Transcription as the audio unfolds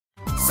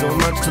so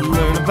much to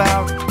learn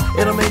about.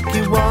 It'll make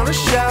you wanna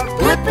shout,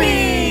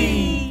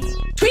 Blippi!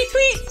 Tweet,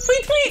 tweet,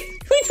 tweet, tweet,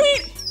 tweet,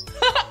 tweet.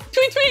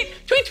 Tweet, tweet,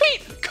 tweet,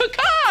 tweet.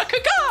 Caca,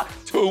 caca,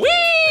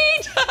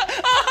 tweet.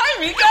 Hi,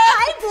 Meekah.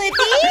 Hi,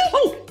 Blippi.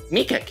 Oh,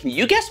 Meekah, can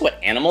you guess what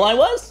animal I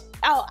was?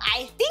 Oh,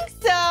 I think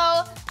so.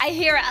 I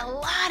hear a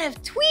lot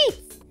of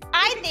tweets.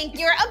 I think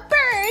you're a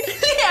bird.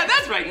 Yeah,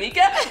 that's right,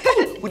 Meekah.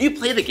 Oh, would you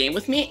play the game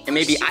with me? And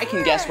maybe I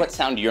can guess what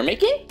sound you're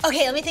making?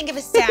 Okay, let me think of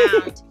a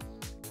sound.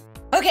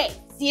 Okay,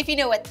 see if you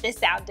know what this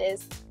sound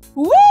is.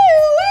 Woo, woo, woo,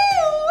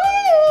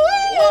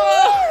 woo.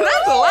 Whoa,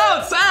 that's a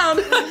loud sound.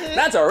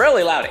 That's a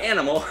really loud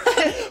animal.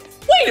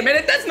 Wait a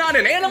minute, that's not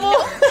an animal.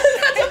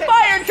 That's a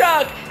fire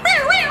truck.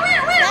 That's right,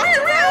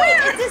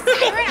 it's a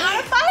siren on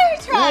a fire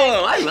truck.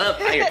 Whoa, I love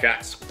fire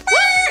trucks.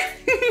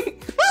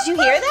 Did you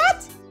hear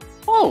that?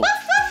 Oh.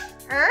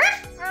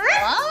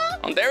 Hello?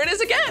 Oh, there it is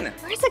again.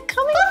 Where's it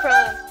coming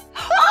from?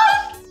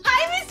 Oh,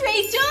 hi, Miss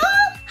Rachel.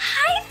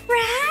 Hi,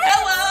 Fred.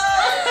 Hello.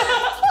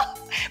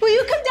 Will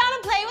you come down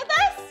and play with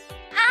us?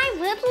 I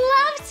would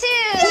love to.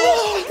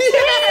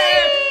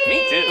 Yeah, me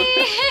too.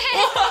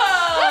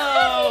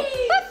 Whoa.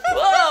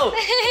 Whoa,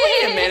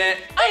 wait a minute.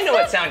 I know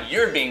what sound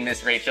you're being,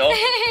 Miss Rachel.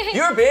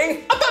 You're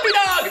being a puppy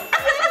dog.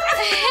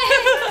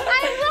 I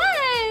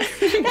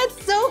was.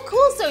 That's so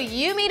cool. So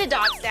you made a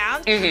dog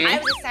sound. I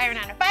was a siren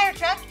on a fire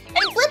truck, and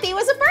Blippi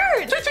was a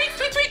bird. Tweet, tweet,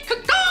 tweet,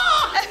 tweet,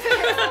 caw.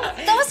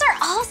 Those are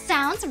all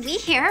sounds we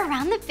hear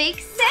around the big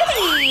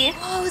city.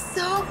 Oh,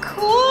 so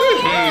cool.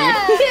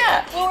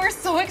 Yeah. Well, we're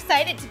so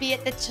excited to be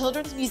at the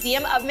Children's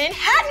Museum of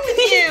Manhattan with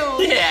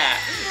you. Yeah,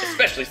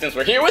 especially since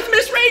we're here with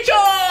Miss Rachel.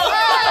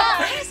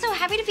 I'm so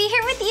happy to be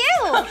here with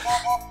you.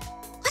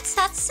 What's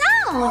that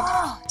sound?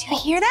 Oh, do you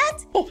hear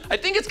that? Oh, I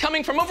think it's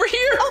coming from over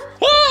here.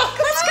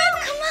 Let's go,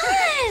 come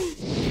on.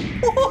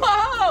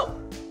 Whoa!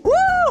 Woo!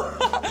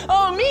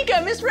 Oh,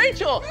 Meekah, Miss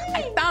Rachel,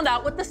 I found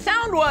out what the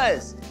sound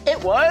was.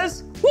 It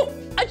was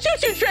a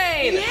choo-choo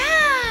train.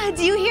 Yeah,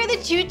 do you hear the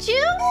choo-choo?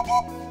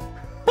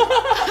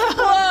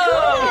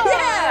 Whoa!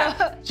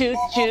 Yeah!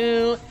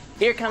 Choo-choo,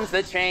 here comes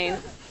the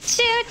train.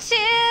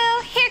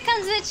 Choo-choo, here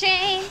comes the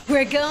train.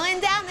 We're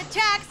going down the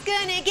tracks,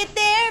 gonna get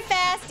there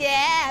fast,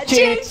 yeah.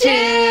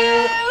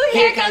 Choo-choo,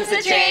 here comes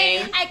the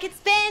train. I could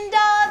spend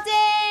all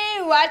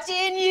day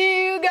watching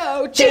you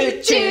go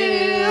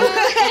choo-choo.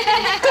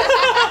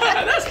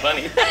 That's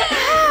funny.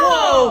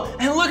 Whoa,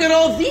 and look at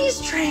all these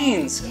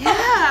trains.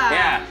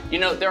 Yeah, you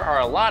know, there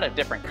are a lot of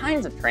different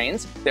kinds of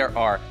trains. There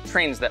are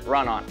trains that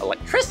run on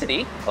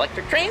electricity,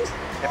 electric trains.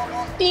 There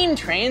are steam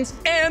trains,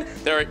 and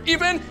there are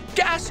even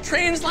gas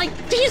trains like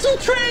diesel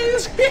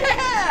trains.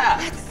 Yeah!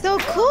 That's so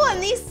cool,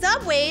 and these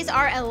subways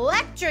are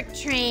electric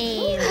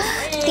trains.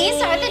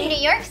 These are the New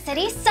York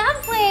City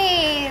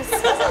subways.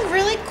 This is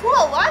really cool.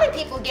 A lot of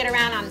people get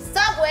around on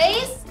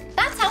subways.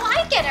 That's how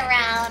I get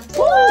around.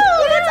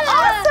 Whoa, that's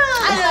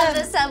awesome. I love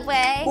the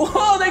subway.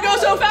 Whoa, they go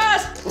so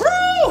fast. Woo!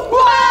 Whoa!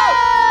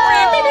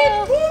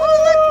 Oh,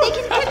 look, they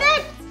can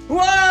connect.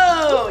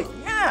 Whoa,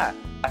 yeah.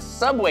 A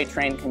subway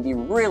train can be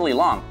really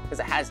long because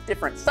it has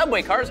different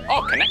subway cars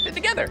all connected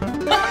together.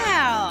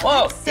 Wow.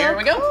 Whoa, so here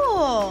we go.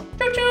 Cool.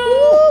 Choo-choo.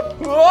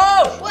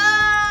 Whoa. Whoa.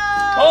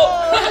 Oh.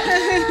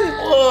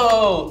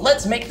 Whoa,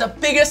 let's make the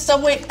biggest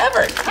subway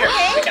ever. Here,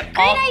 we can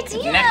all great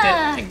idea.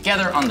 connect it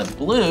together on the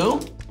blue.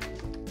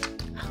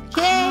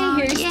 Okay,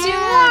 here's two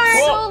Yeah, more.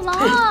 so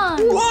long.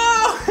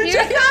 Whoa, Here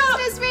check it comes out.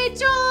 Miss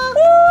Rachel.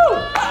 Woo.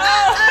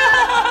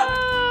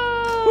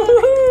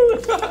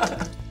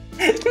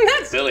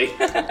 That's silly.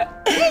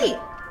 Hey,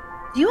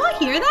 do you all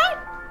hear that?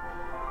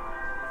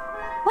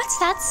 What's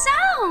that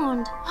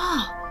sound?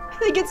 Oh, I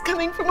think it's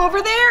coming from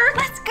over there.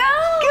 Let's go.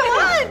 Come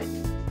on.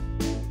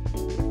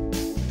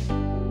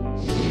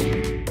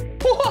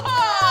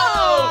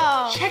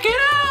 Whoa! Check it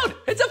out!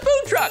 It's a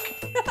food truck!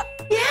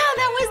 Yeah,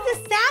 that was the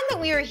sound that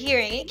we were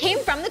hearing. It came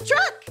from the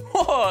truck.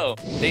 Whoa!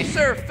 They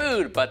serve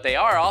food, but they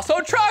are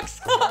also trucks!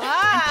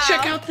 Wow. And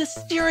check out the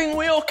steering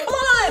wheel! Come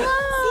on!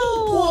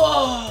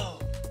 Whoa!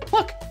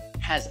 Look,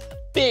 it has a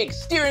big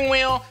steering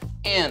wheel,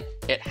 and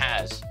it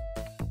has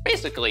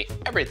basically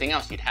everything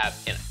else you'd have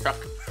in a truck.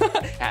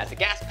 It has a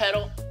gas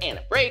pedal and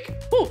a brake,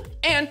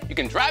 and you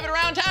can drive it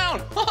around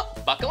town.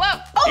 Buckle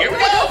up! Here we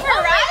go! For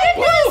a ride?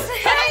 Woo!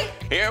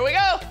 Here we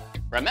go!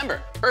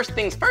 Remember, first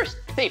things first,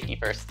 safety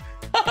first.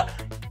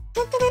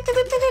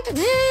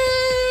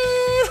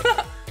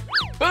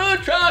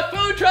 Food truck,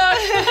 food truck!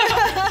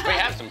 We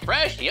have some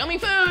fresh, yummy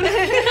food.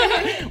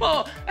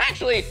 Well,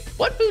 actually,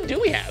 what food do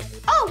we have?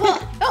 Oh, well,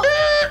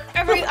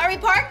 are we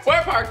parked?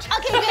 We're parked.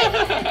 Okay, good.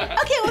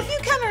 Okay, well, if you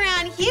come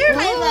around here,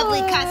 my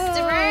lovely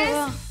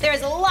customers,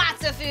 there's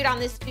lots of food on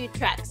this food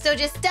truck. So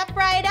just step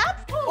right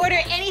up, order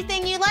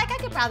anything you like. I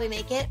could probably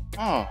make it.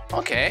 Oh,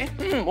 okay.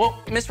 Well,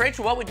 Miss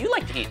Rachel, what would you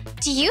like to eat?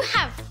 Do you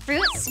have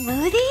fruit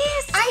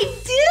smoothies? I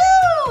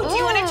do! Do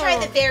you want to try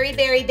the berry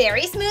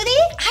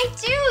smoothie? I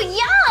do,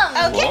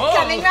 yum! Okay, Whoa.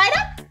 coming right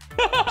up.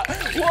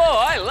 Whoa,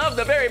 I love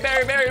the berry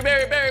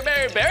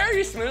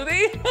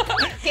smoothie.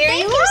 Here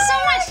Thank you you are. so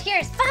much.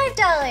 Here's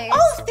 $5.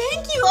 Oh,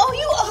 thank you. Oh,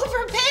 you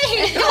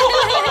overpaid.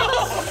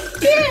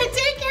 Here,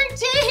 take your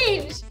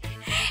change.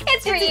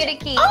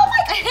 Mickey. Oh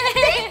my God,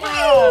 thank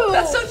you.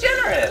 That's so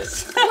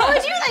generous. What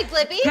would you like,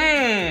 Blippi?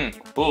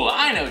 Ooh,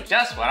 I know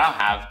just what I'll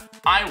have.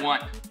 I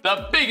want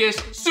the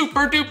biggest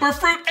super duper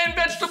fruit and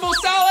vegetable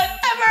salad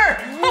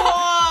ever!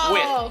 Whoa!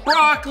 With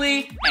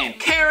broccoli and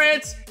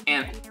carrots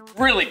and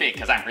really big,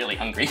 because I'm really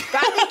hungry.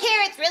 Broccoli,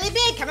 carrots, really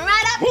big, coming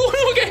right up.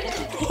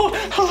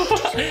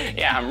 Okay.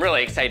 Yeah, I'm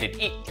really excited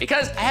to eat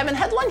because I haven't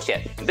had lunch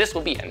yet. This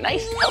will be a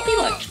nice, healthy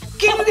lunch.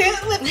 Give me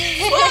that.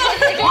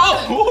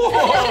 Whoa,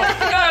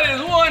 that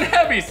is one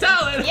heavy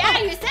salad. Yeah,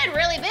 you said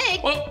really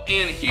big. Well,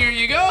 and here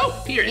you go.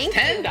 Here's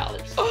 $10.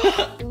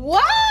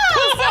 Wow,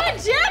 so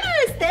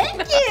generous, thank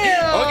you.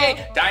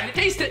 Okay, time to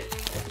taste it.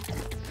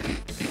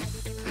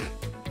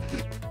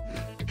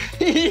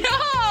 Yum!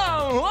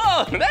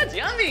 Whoa, that's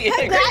yummy.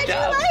 I'm Great glad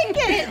job. you like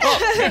it. Oh,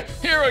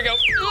 here we go.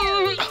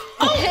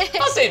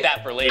 I'll save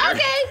that for later.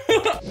 Okay.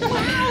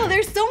 Wow,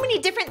 there's so many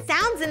different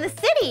sounds in the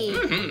city.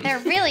 There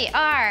really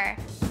are.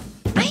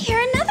 I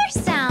hear another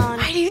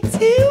sound. I do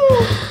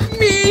too.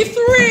 Me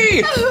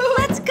three.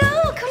 Let's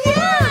go, come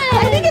on.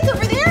 I think it's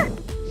over there.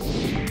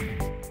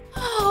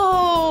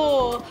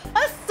 Oh,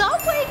 a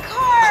subway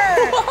car.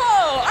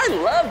 Whoa, I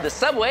love the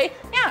subway.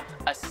 Yeah,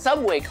 a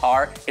subway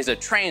car is a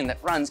train that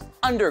runs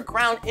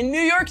underground in New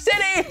York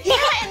City.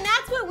 Yeah, and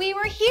that's what we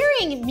were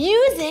hearing,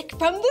 music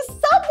from the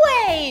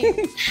subway.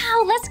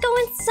 Wow, let's go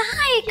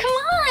inside, come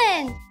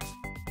on.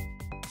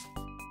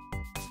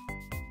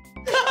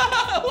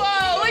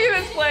 Whoa, look at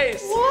this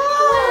place.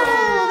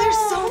 Whoa, there's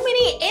so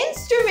many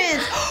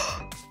instruments.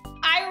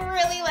 I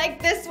really like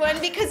this one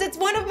because it's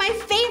one of my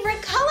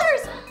favorite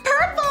colors,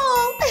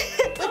 purple.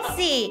 Let's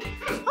see.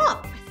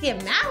 Oh, I see a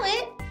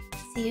mallet.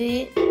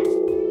 See it?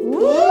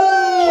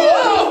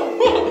 Whoa!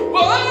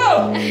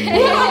 Whoa!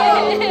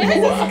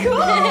 This is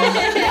cool.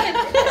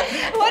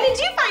 What did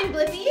you find,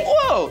 Blippi?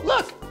 Whoa,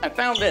 look, I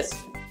found this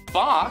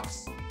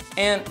box,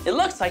 and it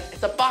looks like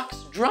it's a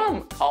box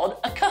drum called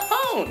a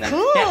cajon.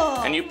 Cool.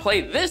 Yeah, and you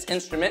play this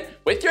instrument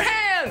with your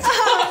hands.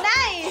 Oh,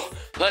 nice.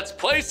 Let's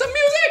play some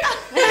music.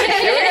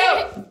 Here we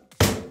go.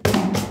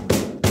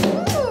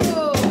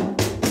 Ooh.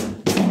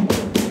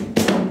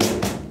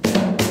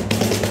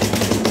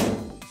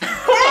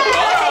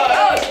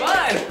 That was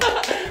fun.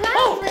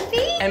 Wow,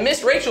 Blippi. And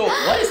Miss Rachel,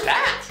 what is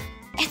that?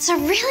 It's a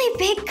really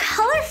big,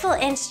 colorful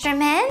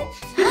instrument.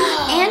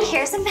 And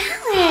here's a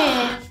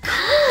mallet.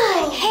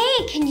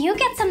 Hey, can you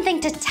get something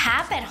to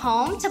tap at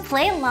home to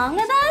play along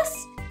with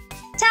us?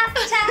 Tap,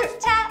 tap,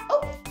 tap.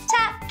 Oh,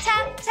 tap,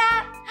 tap,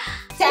 tap.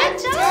 Tap,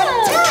 Good tap,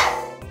 job. tap.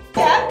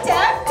 Tap,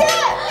 tap,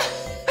 tap.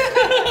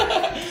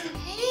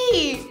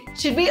 Hey,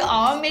 should we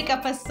all make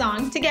up a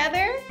song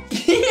together? Yeah,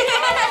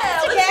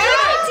 let's do it.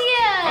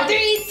 Idea.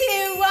 3,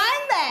 2, 1,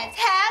 let's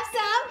have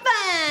some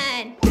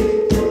fun.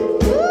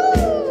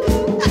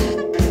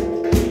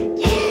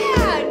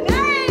 Yeah,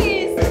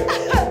 nice.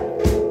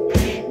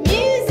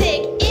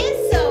 Music is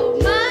so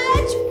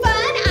much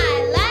fun. I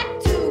like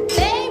to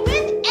play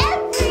with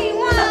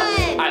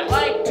everyone. I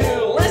like to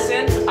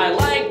listen, I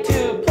like to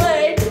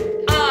play.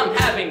 I'm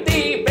having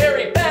the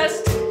very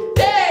best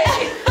day.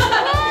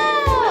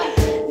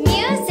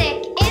 Music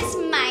is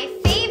my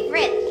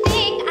favorite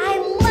thing. I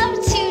love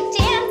to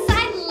dance. I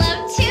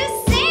love to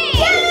sing.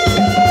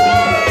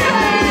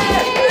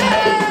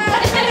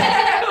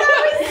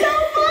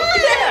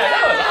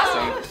 That was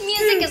awesome.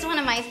 Music is one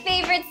of my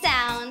favorite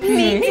sounds.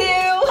 Me too.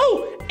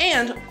 Oh,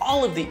 and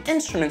all of the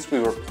instruments we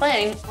were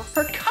playing were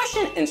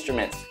percussion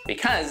instruments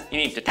because you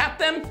need to tap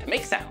them to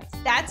make sounds.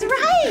 That's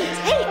right.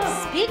 Hey,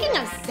 speaking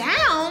of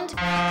sound,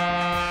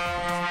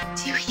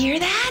 do you hear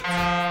that?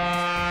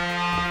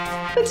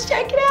 Let's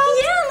check it out.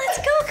 Yeah, let's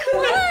go.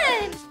 Come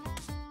on.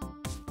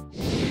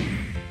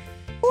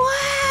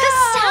 Wow. The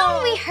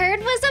sound we heard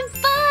was a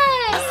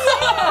bus.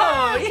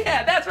 Oh,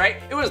 yeah, that's right.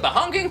 It was the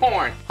honking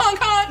horn. Honk,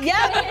 honk.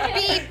 Yep.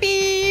 Beep,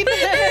 beep.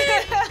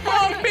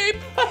 Honk, beep.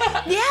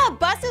 Yeah,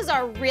 buses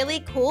are really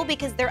cool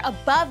because they're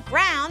above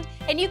ground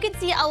and you can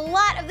see a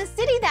lot of the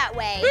city that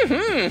way.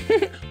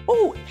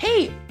 Oh,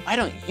 hey, why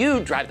don't you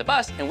drive the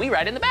bus and we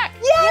ride in the back?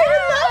 Yeah, I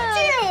would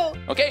love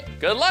to. Okay,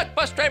 good luck,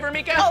 bus driver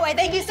Meekah. Oh, I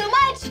thank you so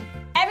much.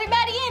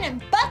 Everybody in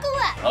and buckle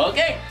up.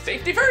 Okay,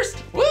 safety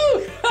first. Woo!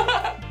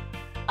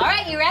 All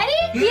right, you ready?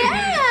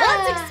 Yeah.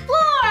 Let's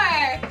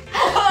explore.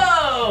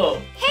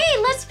 Whoa! Hey,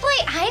 let's play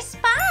I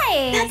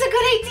Spy. That's a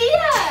good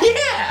idea.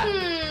 Yeah!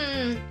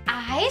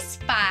 I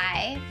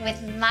spy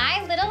with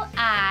my little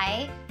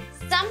eye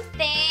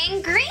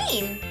something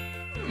green.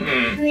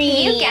 Can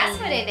you guess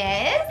what it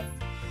is?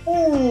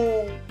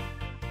 Ooh.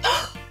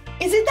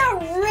 Is it that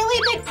really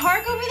big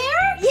park over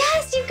there?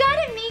 Yes, you got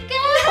it,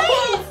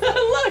 Meekah.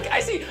 Look, I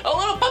see a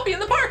little puppy in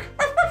the park.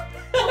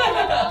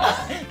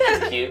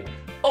 That's cute.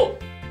 Oh,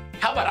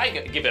 how about I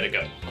give it a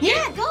go?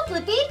 Yeah, go,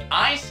 Blippi.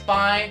 I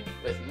spy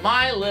with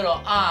my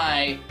little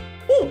eye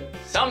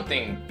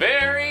something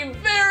very,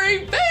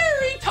 very,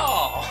 very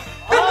tall.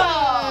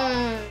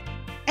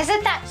 Is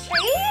it that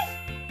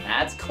tree?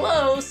 That's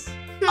close.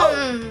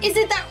 Oh, is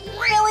it that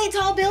really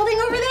tall building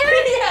over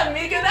there? Yeah,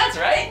 Meekah, that's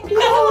right. Oh,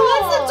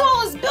 that's the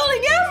tallest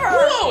building ever.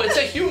 Whoa, it's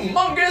a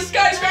humongous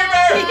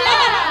skyscraper.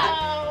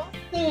 Yeah.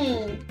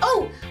 Oh,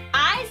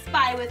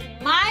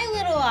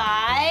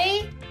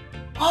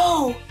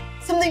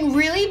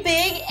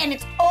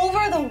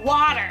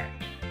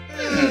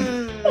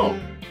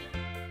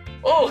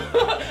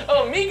 Oh,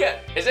 oh, Meekah,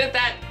 is it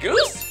that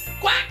goose?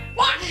 Quack,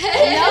 quack. Guess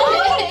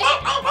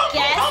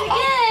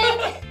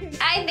again.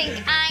 I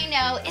think I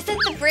know. Is it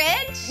the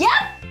bridge? Yep.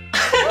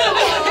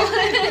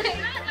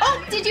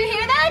 Oh, did you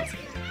hear that?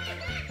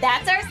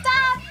 That's our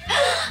stop.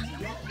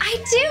 I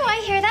do.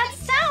 I hear that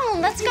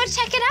sound. Let's go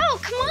check it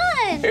out. Come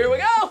on. Here we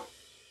go.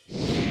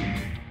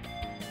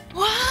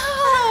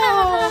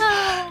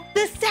 Wow.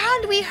 The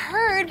sound we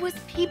heard was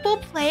people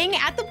playing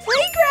at the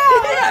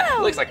playground. Yeah,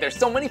 looks like there's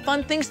so many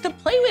fun things to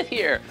play with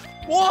here.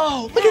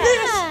 Whoa, look at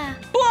this.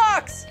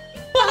 Blocks.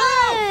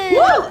 Whoa.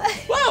 Whoa.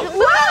 Whoa.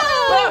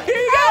 Whoa. Here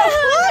you go.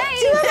 Look,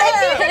 two of my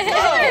favorite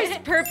colors,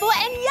 purple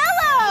and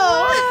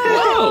yellow.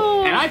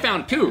 Whoa. And I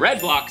found 2 red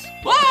blocks.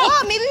 Whoa.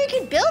 Oh, maybe we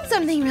could build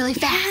something really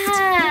fast.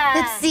 Yeah.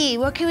 Let's see,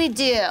 what can we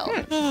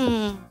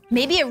do?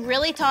 Maybe a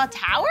really tall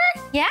tower?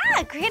 Yeah,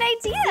 great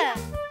idea.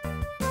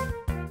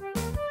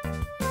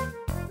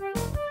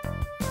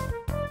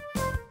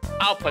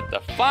 I'll put the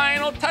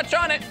final touch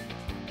on it.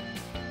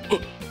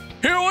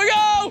 Here we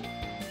go.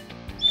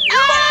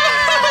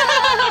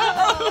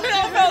 Oh, it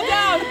all fell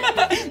down.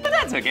 But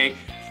that's okay.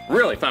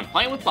 Really fun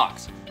playing with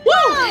blocks. Woo!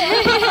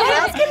 What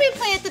else can we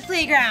play at the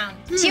playground?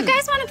 Do you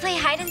guys want to play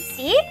hide and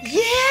seek?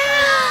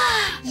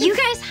 Yeah! You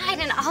guys hide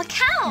and I'll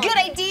count. Good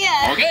idea.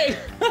 Okay.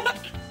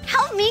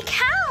 Help me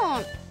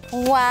count.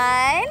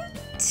 1,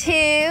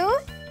 2,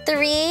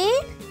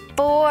 3,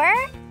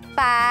 4,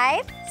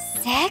 5,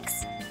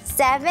 6,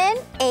 7,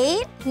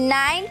 8,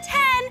 9,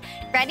 10.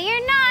 Ready or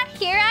not,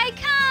 here I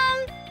come.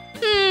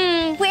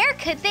 Where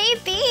could they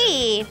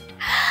be?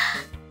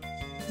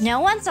 No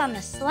one's on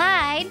the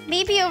slide.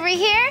 Maybe over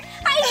here?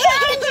 I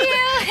found you!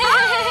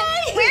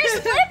 Hi. Where's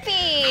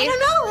Blippi? I don't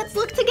know, let's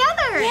look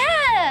together.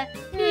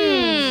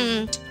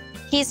 Yeah.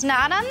 He's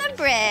not on the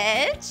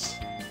bridge.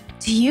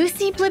 Do you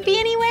see Blippi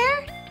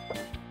anywhere?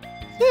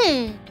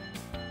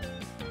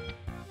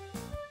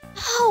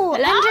 Oh,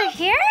 Hello? under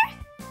here?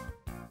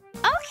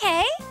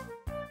 Okay.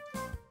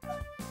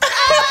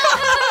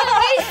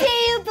 I see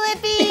you,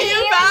 Blippi. You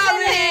found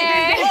me.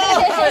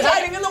 Whoa, I was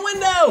hiding in the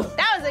window.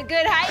 That was a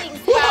good hiding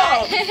Whoa.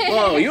 spot.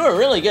 Whoa, you were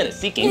really good at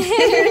seeking.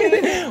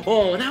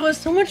 Whoa, that was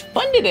so much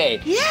fun today.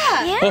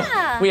 Yeah.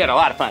 Yeah. We had a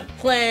lot of fun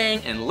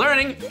playing and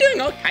learning,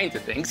 doing all kinds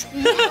of things.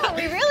 Yeah,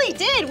 we really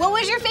did. What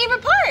was your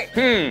favorite part?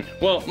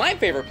 Well, my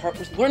favorite part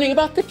was learning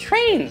about the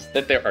trains,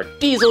 that there are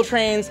diesel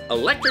trains,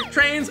 electric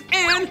trains,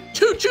 and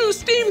choo-choo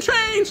steam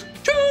trains.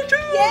 Choo-choo!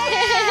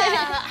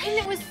 Yeah. And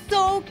it was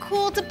so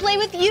cool to play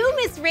with you,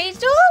 Miss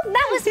Rachel.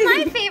 That was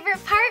my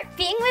favorite part,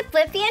 being with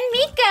Blippi and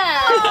Meekah.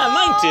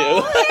 Mine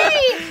too.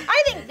 Hey,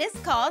 I think this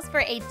calls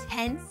for a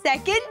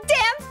 10-second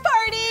dance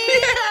party.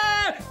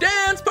 Yeah!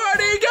 Dance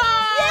party, go!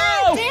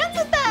 Yeah, dance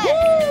with us.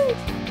 Woo!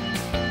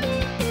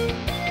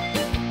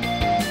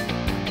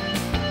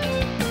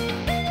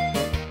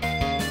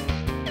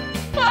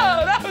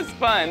 Oh, that was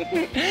fun.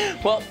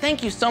 Well,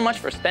 thank you so much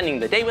for spending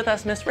the day with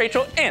us, Miss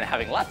Rachel, and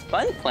having lots of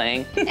fun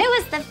playing. It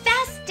was the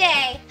best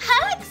day.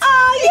 Hugs?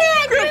 Oh,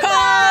 yeah, Group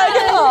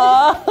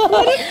hug!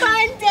 What a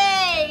fun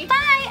day.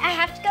 Bye, I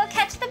have to go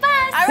catch the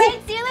bus. All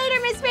right, see you later,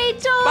 Miss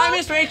Rachel. Bye,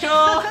 Miss Rachel.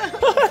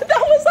 That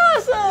was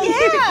awesome.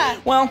 Yeah.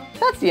 Well,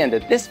 that's the end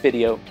of this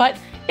video, but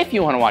if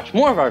you want to watch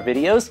more of our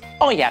videos,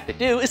 all you have to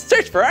do is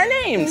search for our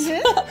names.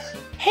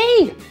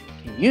 Hey,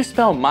 can you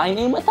spell my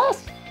name with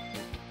us?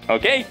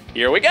 Okay,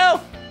 here we go.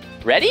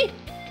 Ready?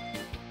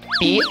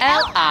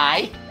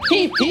 B-L-I-P-P-I.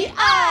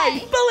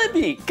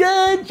 Blippi,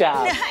 good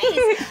job.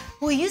 Nice.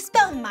 Will you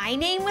spell my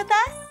name with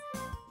us?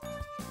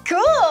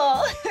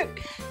 Cool.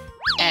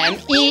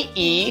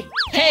 M-E-E-K-A-H.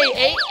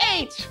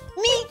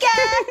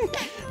 Meekah.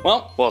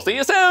 Well, we'll see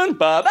you soon.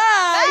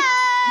 Bye-bye.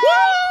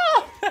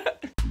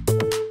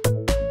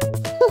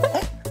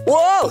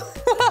 Whoa!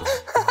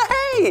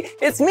 Hey,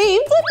 it's me,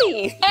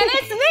 Blippi. And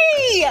it's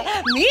me,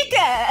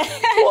 Meekah.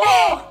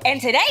 Whoa! And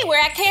today we're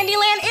at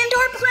Candyland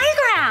Indoor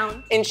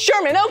Playground. In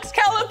Sherman Oaks,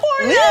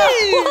 California.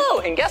 Woo! Whoa,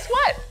 and guess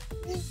what?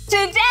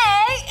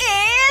 Today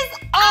is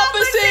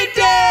Opposite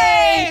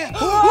Day!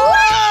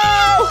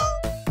 Whoa!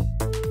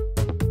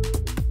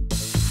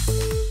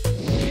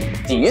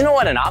 Do you know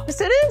what an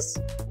opposite is?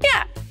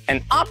 Yeah,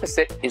 an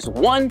opposite is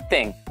one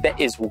thing that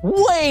is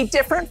way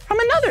different from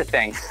another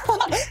thing.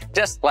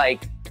 Just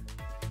like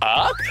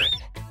up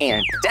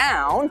and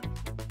down,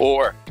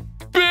 or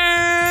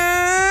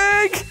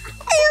big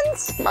and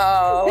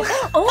small.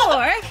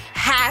 or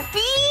happy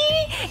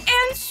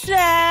and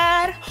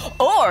sad,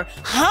 or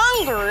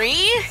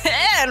hungry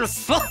and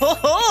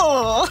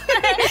full.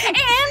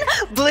 And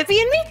Blippi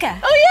and Meekah.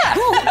 Oh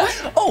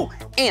yeah! Oh,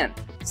 and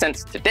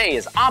since today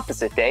is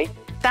opposite day,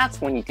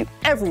 that's when you do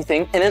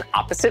everything in an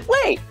opposite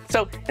way.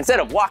 So instead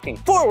of walking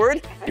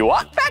forward, you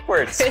walk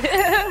backwards.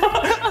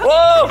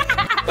 Whoa!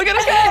 Look at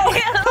us go!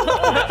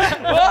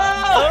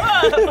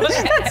 Whoa!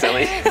 That's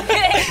silly.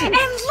 And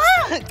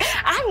look,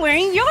 I'm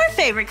wearing your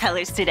favorite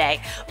colors today,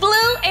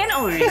 blue and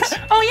orange.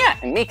 Oh yeah,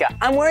 and Meekah,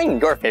 I'm wearing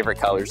your favorite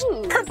colors,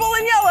 purple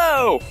and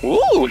yellow.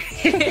 Ooh!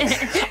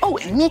 Oh,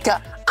 and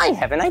Meekah, I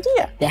have an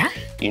idea. Yeah?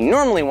 You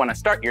normally want to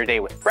start your day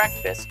with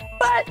breakfast,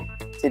 but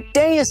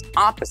today is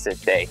opposite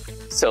day.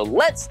 So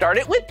let's start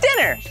it with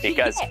dinner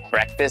because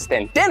breakfast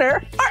and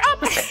dinner are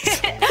opposites.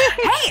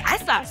 Hey, I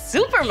saw a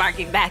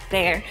supermarket back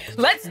there.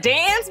 Let's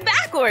dance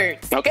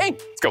backwards. Okay,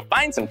 let's go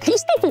find some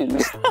tasty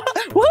food.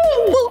 Woo,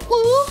 woo,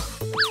 woo.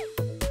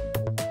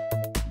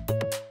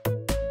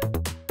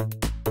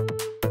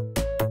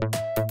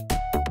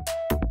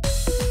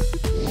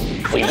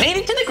 We made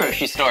it to the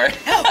grocery store.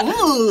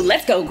 Ooh,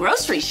 let's go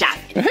grocery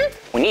shopping.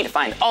 We need to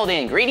find all the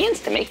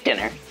ingredients to make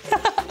dinner.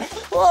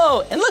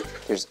 Whoa, and look,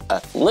 there's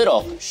a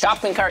little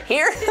shopping cart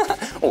here.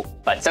 Oh,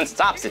 but since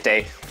it's opposite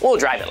day, we'll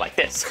drive it like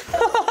this.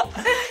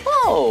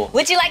 Whoa.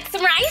 Would you like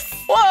some rice?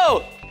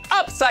 Whoa,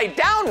 upside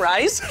down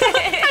rice.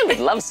 I would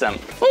love some.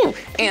 Ooh,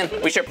 and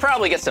we should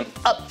probably get some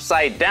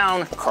upside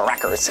down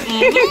crackers.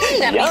 That'd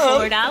be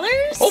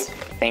 $4. Oh,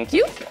 thank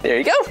you. There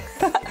you go.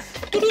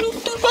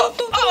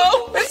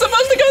 Uh-oh, it's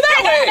supposed to go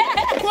that way.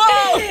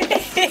 Whoa.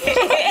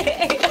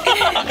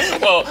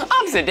 Whoa,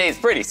 opposite day is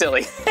pretty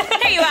silly.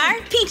 Here you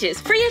are, peaches,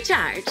 free of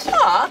charge.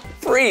 Aw,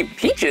 free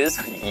peaches,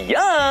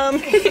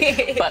 yum.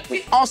 But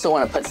we also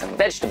want to put some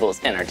vegetables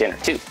in our dinner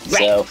too. Right.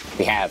 So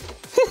we have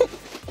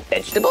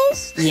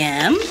vegetables.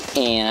 Yum.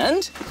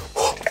 And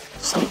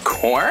some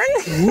corn.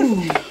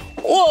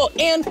 Whoa,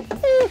 and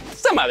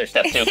some other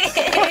stuff too.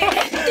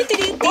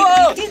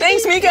 Whoa,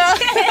 thanks, Meekah.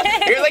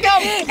 Here they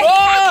come.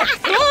 Whoa,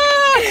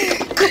 whoa.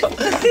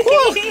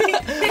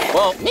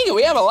 Well, Meekah,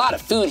 we have a lot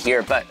of food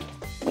here, but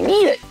we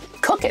need to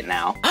cook it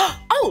now.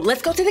 Oh,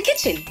 let's go to the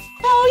kitchen.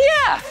 Oh,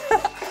 yeah.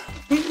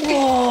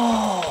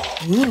 Whoa.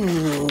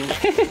 Ooh.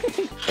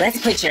 Let's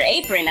put your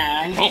apron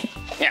on.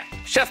 Yeah,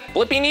 Chef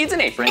Blippi needs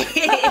an apron.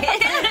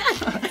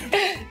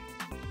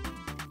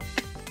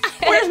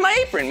 Where's my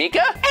apron,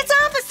 Meekah? It's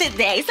opposite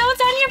day, so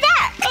it's on your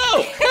back.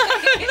 Oh,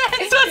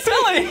 that's so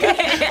silly.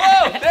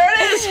 Whoa, there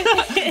it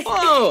is.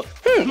 Whoa.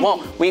 Well,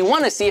 we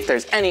want to see if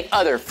there's any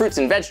other fruits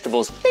and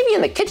vegetables, maybe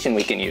in the kitchen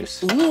we can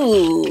use.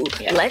 Ooh,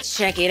 let's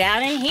check it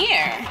out in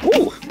here.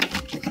 Ooh.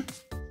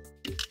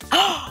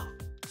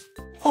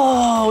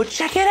 Oh,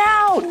 check it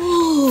out.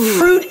 Ooh.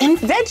 Fruit and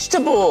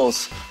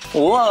vegetables.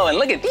 Whoa, and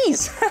look at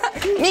these.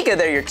 Meekah,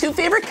 they're your two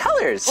favorite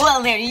colors.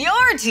 Well, they're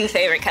your two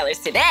favorite colors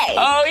today.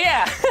 Oh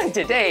yeah,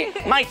 today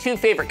my two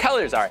favorite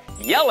colors are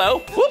yellow,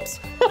 whoops,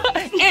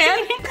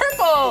 and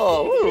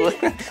purple. Ooh.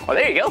 Well,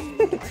 there you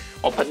go.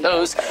 We'll put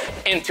those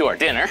into our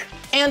dinner.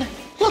 And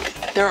look,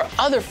 there are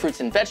other fruits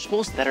and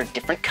vegetables that are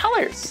different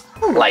colors,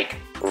 like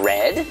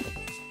red,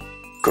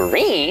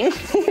 green,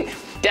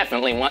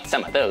 definitely want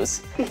some of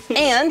those,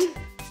 and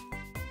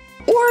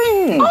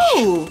orange.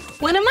 Oh,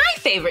 one of my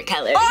favorite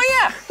colors. Oh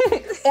yeah,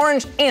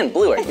 orange and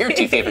blue are your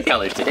two favorite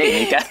colors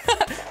today, Meekah.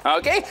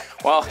 Okay,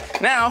 well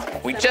now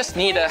we just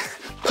need to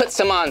put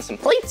some on some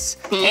plates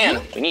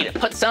and we need to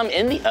put some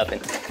in the oven.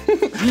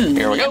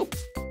 Here we go.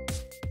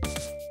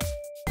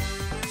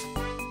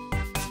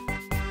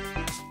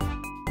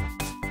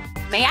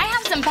 May I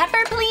have some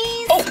pepper,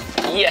 please?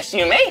 Oh, yes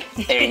you may.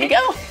 There you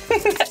go.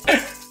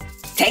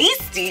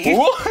 Tasty.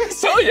 Whoa,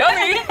 so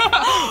yummy.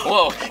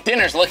 Whoa,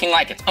 dinner's looking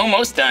like it's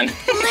almost done.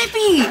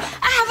 Blippi,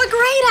 I have a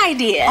great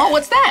idea. Oh,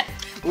 what's that?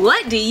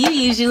 What do you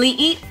usually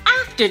eat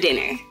after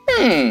dinner?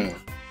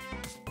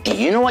 Do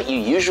you know what you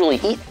usually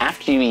eat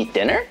after you eat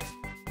dinner?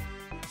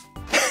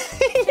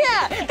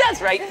 Yeah, that's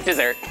right,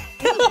 dessert.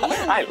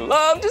 I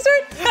love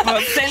dessert.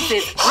 Well, since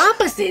it's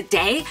opposite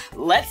day,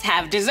 let's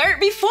have dessert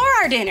before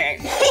our dinner.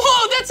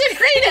 Whoa, that's a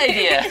great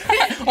idea.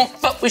 Well,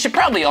 but we should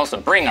probably also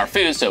bring our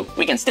food so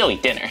we can still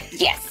eat dinner.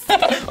 Yes.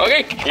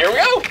 Okay, here we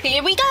go.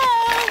 Here we go.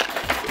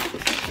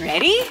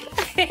 Ready?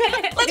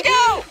 Let's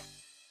go.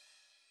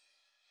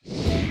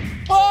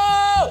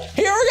 Whoa,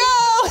 here we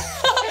go.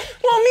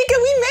 Well, Meekah,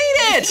 we made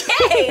it.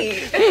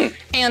 Hey.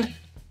 And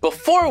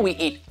before we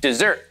eat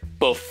dessert,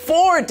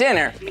 before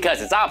dinner,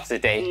 because it's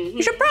opposite day,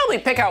 you should probably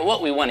pick out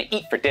what we want to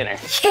eat for dinner.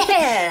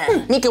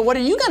 Yeah. Meekah, what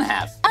are you gonna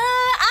have?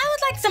 I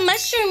would like some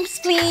mushrooms,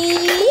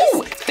 please.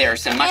 Ooh,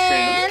 there's some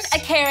And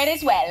mushrooms. a carrot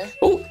as well.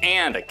 Ooh,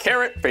 and a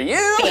carrot for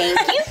you. Thank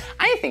you.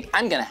 I think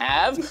I'm gonna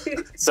have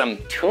some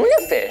tuna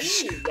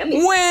fish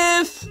Yummy.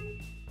 with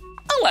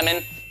a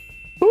lemon.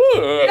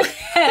 Ooh.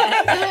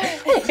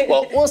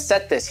 Well, we'll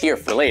set this here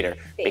for later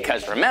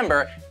because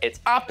remember, it's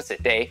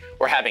opposite day.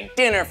 We're having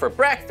dinner for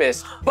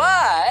breakfast,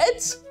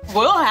 but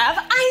We'll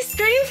have ice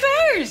cream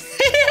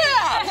first.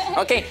 yeah.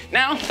 Okay,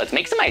 now let's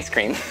make some ice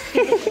cream.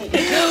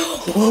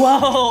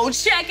 Whoa,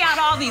 check out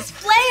all these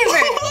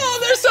flavors. Oh,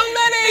 there's so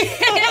many.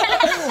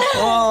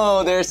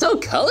 Oh, they're so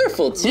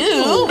colorful too.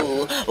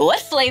 Ooh, what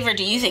flavor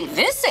do you think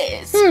this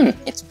is?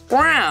 It's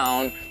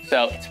brown,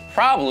 so it's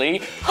probably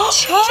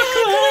Chocolate.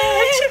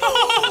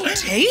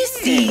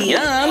 Tasty.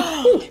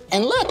 yum. Ooh,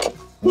 and look,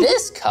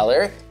 this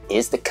color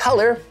is the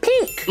color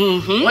pink.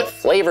 What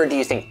flavor do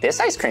you think this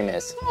ice cream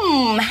is?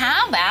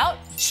 How about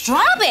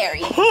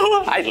strawberry?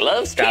 I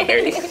love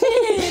strawberry.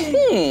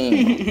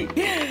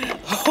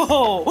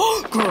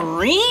 Oh,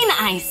 green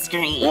ice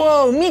cream.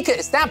 Whoa, Meekah,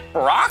 is that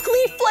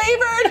broccoli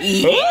flavored?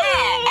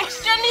 Yeah,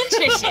 extra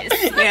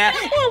nutritious. Yeah,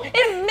 well,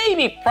 it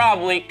maybe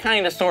probably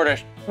kind of sort of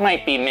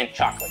might be mint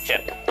chocolate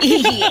chip.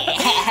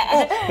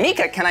 Yeah.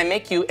 Meekah, can I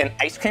make you an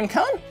ice cream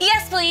cone?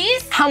 Yes,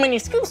 please. How many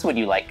scoops would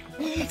you like?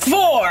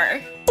 4.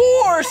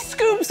 4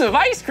 scoops of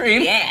ice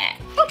cream? Yeah.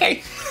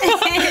 Okay.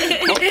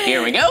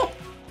 Here we go.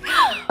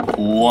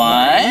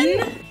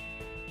 1,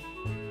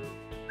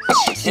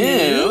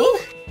 2,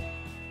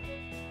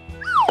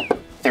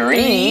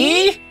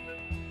 3,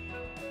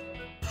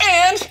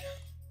 and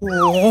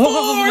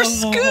 4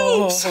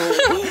 scoops.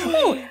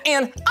 Ooh,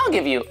 and I'll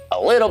give you a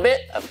little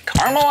bit of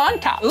caramel on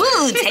top.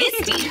 Ooh,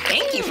 tasty.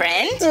 Thank you,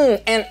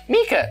 friend. And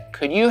Meekah,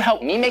 could you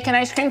help me make an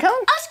ice cream cone?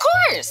 Of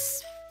course.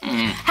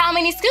 How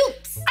many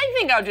scoops? I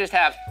think I'll just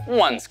have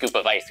 1 scoop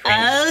of ice cream.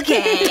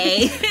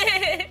 Okay.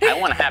 I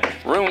want to have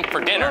room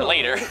for dinner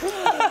later.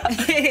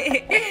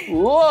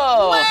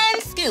 Whoa.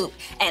 1 scoop.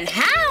 And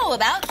how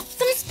about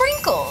some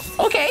sprinkles?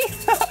 Okay.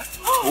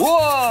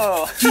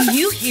 Whoa. Do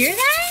you hear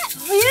that?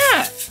 Oh,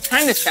 yeah.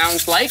 Kind of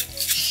sounds like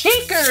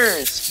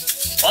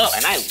shakers. Whoa,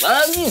 and I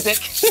love music.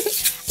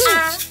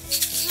 I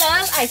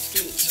love ice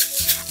cream.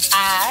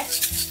 I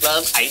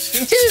Love ice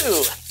cream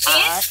too.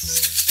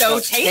 It's so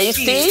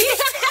tasty.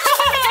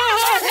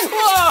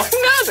 Whoa,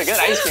 that was a good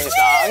ice cream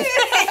song.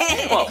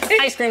 Well,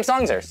 ice cream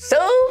songs are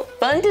so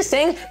fun to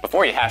sing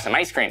before you have some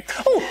ice cream.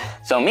 Oh,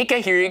 so Meekah,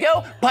 here you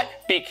go. But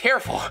be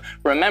careful.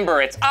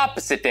 Remember, it's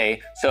opposite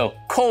day. So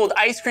cold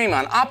ice cream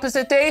on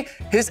opposite day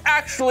is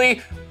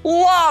actually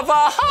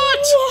lava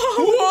hot.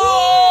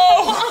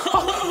 Whoa!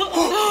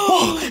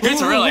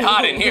 It's really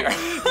hot in here.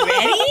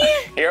 Ready?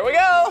 Here we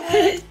go.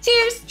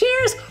 Cheers.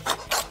 Cheers.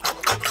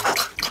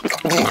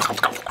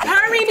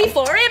 Hurry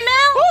before it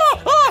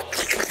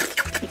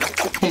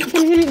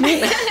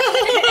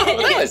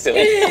That was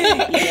silly.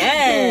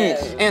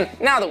 melts. And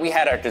now that we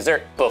had our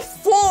dessert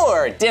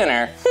before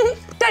dinner,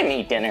 time to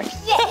eat dinner.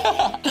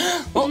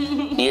 Well,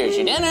 here's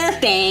your dinner.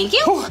 Thank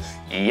you.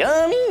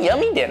 Yummy,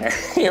 yummy dinner.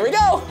 Here we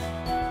go.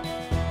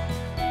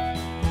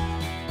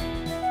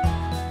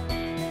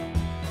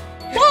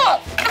 Whoa!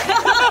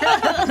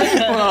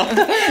 Well,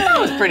 that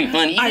was pretty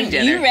fun eating Are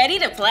dinner. you ready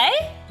to play?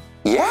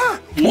 Yeah,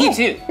 me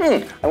too.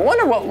 I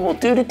wonder what we'll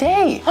do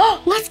today.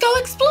 Let's go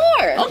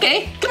explore.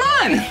 Okay, come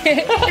on.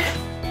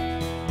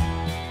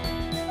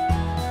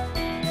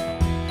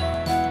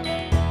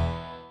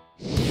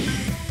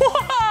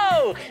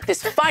 Whoa!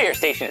 This fire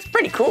station is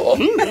pretty cool.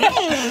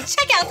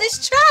 Check out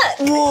this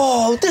truck.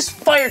 Whoa, this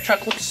fire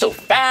truck looks so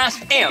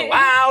fast and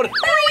loud.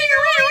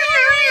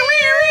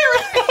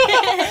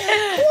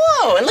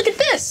 Whoa, and look at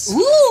this.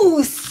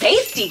 Ooh,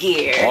 safety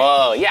gear.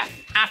 Whoa, yeah.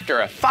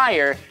 After a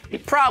fire, you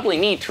probably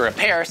need to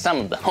repair some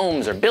of the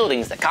homes or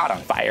buildings that caught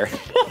on fire.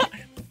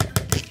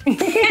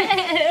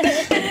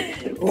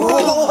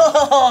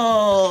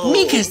 Whoa.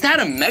 Meekah, is that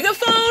a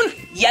megaphone?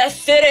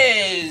 Yes, it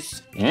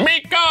is.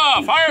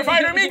 Meekah,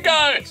 firefighter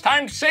Meekah, it's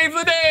time to save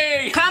the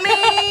day.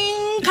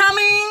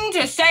 Coming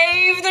to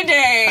save the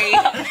day.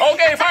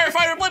 Okay,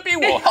 firefighter Blippi,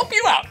 we'll help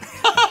you out.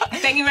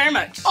 Thank you very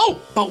much. Oh,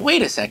 but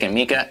wait a second,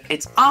 Meekah.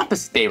 It's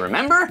opposite day,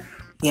 remember?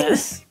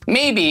 Yes.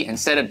 Maybe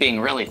instead of being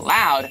really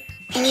loud,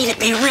 we need to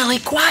be really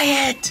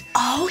quiet.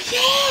 Oh,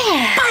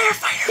 yeah.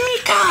 Firefighter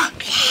Meekah.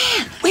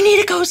 Yeah. We need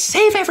to go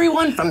save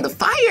everyone from the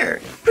fire.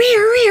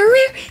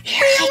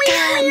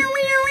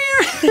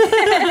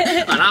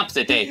 On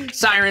opposite day,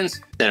 sirens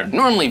that are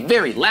normally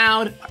very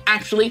loud are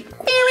actually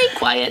very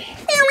quiet.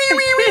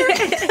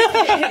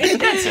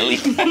 That's silly.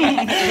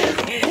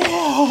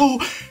 Whoa,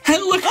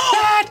 and look at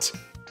that.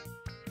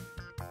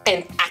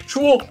 An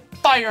actual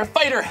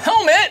firefighter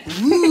helmet.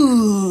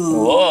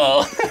 Ooh.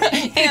 Whoa.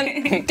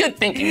 And good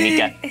thinking,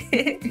 Meekah.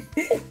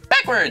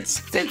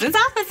 Backwards. Since it's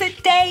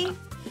opposite day.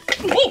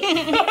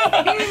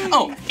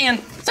 Oh, and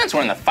since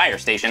we're in the fire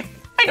station,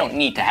 I don't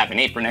need to have an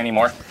apron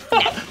anymore.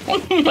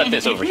 Put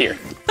this over here.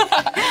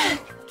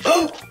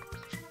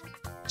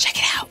 Check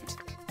it out.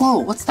 Whoa,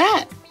 what's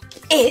that?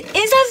 It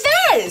is a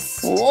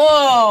vest.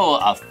 Whoa,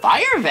 a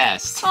fire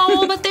vest.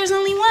 Oh, but there's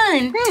only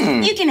one.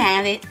 You can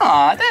have it.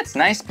 Aw, that's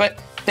nice, but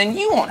then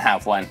you won't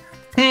have one.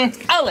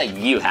 I'll let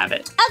you have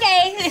it.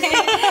 Okay.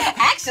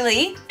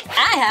 Actually,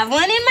 I have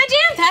one in my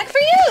jam pack for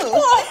you.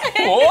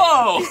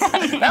 Whoa,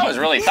 that was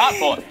really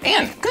thoughtful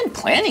and good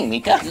planning,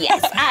 Meekah.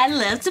 Yes, I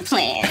love to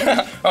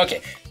plan.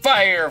 Okay,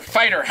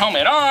 firefighter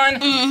helmet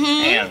on,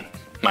 and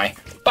my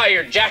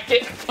fire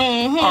jacket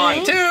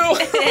on too.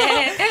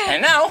 And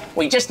now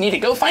we just need to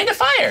go find a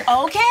fire.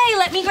 Okay,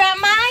 let me grab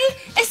my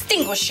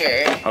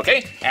extinguisher.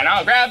 Okay, and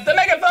I'll grab the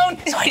megaphone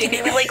so I can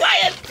be really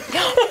quiet.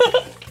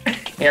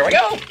 Here we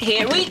go.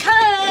 Here we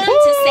come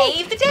to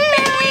save the day.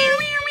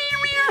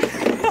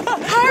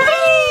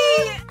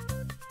 Hurry!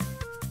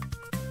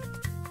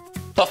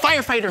 But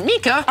firefighter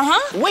Meekah,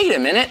 wait a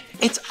minute,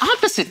 it's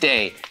opposite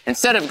day.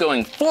 Instead of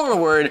going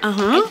forward,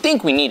 I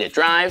think we need to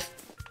drive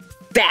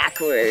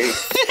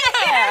Backwards.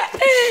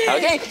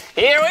 Okay,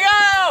 here we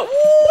go.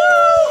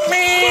 Woo!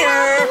 Get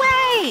out of the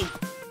way.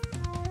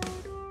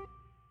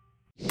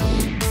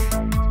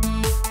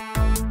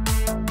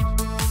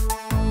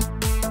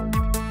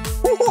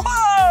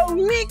 Whoa,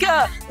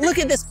 Meekah, look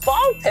at this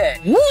ball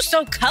pit. Ooh,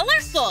 so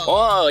colorful.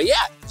 Oh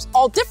yeah, there's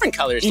all different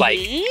colors like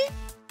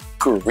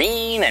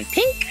green and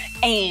pink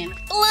and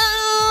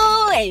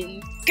blue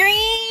and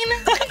green.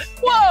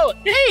 Whoa,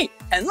 hey,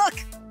 and look,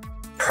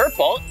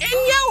 purple and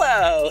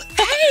yellow.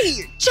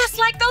 Hey, just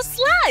like those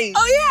slides.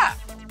 Oh yeah,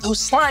 those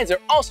slides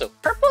are also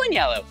purple and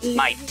yellow,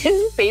 my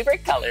two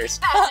favorite colors,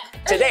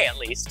 today at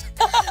least.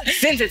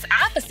 Since it's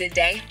opposite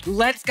day,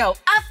 let's go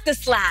up the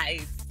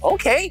slides.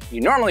 Okay,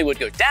 you normally would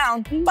go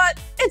down, but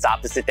it's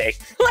opposite day.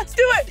 Let's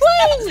do it.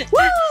 Woo!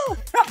 Woo!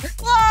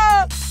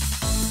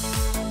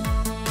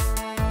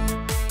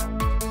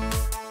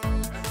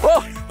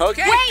 Whoa,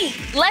 okay. Wait,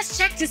 let's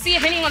check to see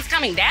if anyone's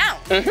coming down.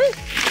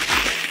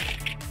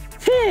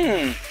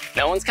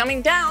 No one's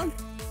coming down.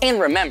 And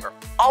remember,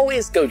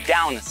 always go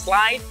down a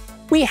slide.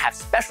 We have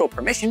special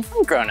permission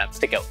from grown-ups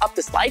to go up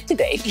the slide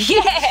today.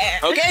 Yeah.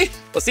 Okay,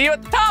 we'll see you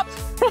at the top.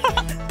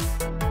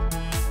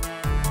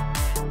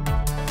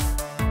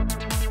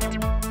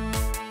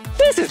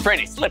 This is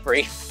pretty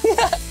slippery.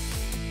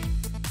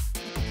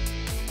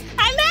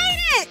 I made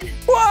it.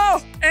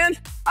 Whoa, and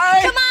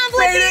I Come on, Blippi,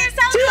 made you're it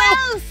so too.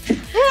 close.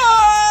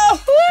 Whoa!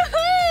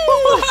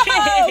 Woohoo!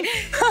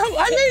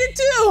 I made it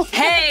too.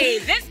 Hey,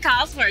 this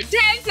calls for a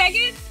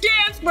 10-second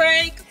dance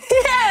break.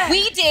 Yeah.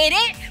 We did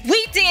it.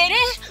 We did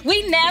it.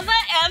 We never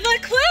ever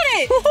quit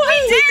it. We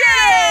did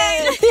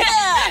it.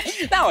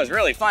 Yeah, that was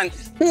really fun.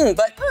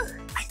 But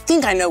I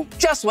think I know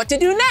just what to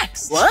do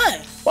next.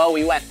 What? Well,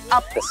 we went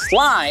up the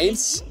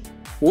slides.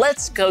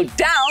 Let's go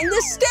down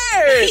the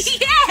stairs.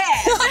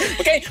 Yeah.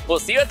 Okay, we'll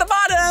see you at the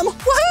bottom.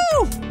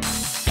 Woohoo!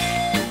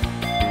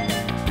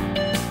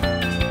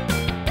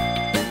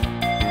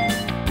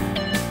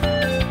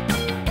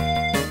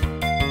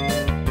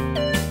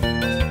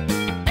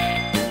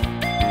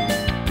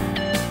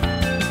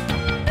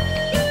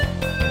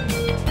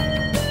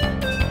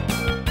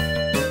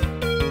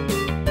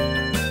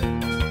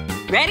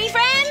 Ready,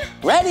 friend?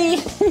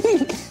 Ready?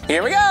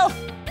 Here we go.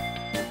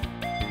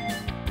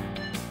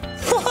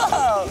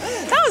 Whoa,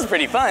 that was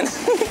pretty fun.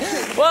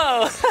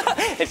 Whoa,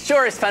 it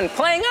sure is fun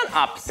playing on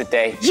opposite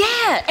day.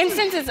 Yeah, and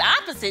since it's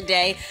opposite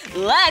day,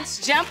 let's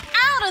jump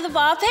out of the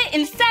ball pit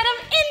instead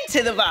of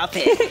into the ball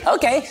pit.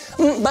 Okay,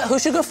 but who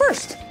should go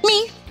first?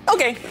 Me.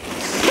 Okay.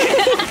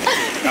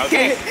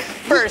 Okay,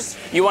 first,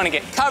 you want to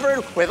get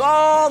covered with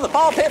all the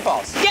ball pit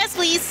balls. Yes,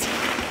 please.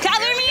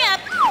 Cover me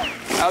up.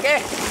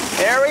 Okay,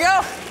 here we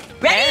go.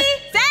 Ready, And-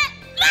 set,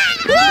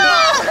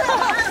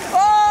 Oh!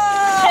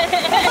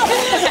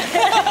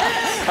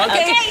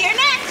 Okay, you're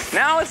next.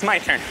 now it's my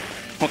turn.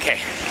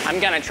 Okay, I'm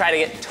gonna try to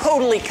get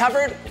totally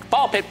covered with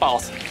ball pit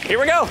balls. Here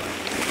we go.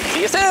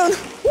 See you soon.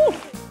 Woo.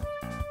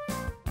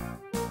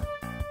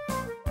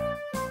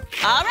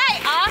 All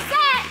right, all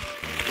set.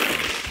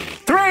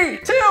 3,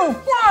 2,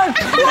 1.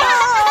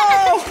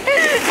 Whoa!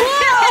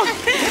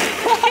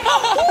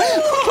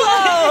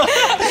 Whoa!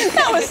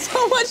 That was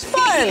so much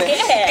fun.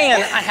 Yeah.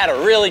 And I had a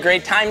really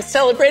great time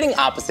celebrating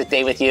opposite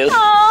day with you.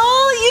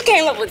 Oh, you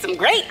came up with some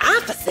great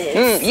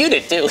opposites. You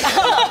did too.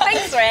 Oh,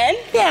 thanks, friend.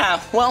 Yeah,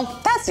 well,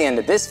 that's the end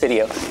of this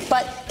video.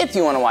 But if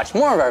you want to watch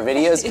more of our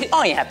videos,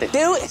 all you have to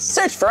do is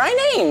search for our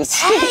names.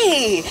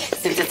 Hey,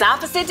 since it's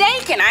opposite day,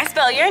 can I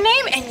spell your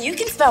name and you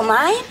can spell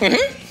mine?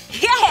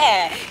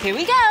 Yeah, here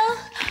we go.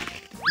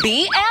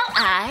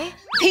 B-L-I-P-P-I.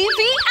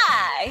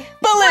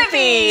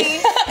 Blippi!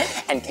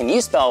 And can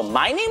you spell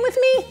my name with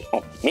me?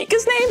 Oh,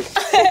 Meekah's name?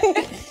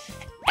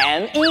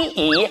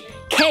 M-E-E-K-A-H.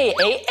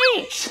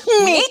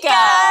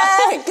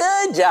 Meekah!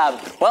 Good job.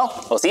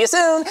 Well, we'll see you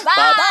soon. Bye.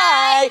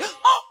 Bye-bye.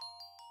 Oh,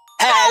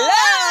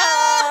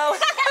 hello!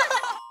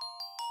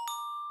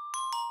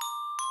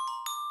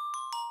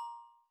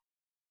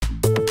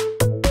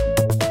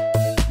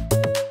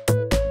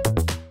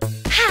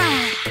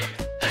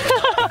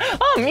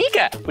 Oh,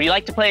 Meekah, would you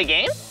like to play a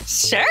game?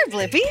 Sure,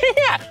 Blippi.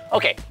 Yeah.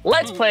 Okay,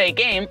 let's play a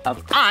game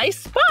of I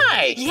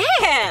Spy.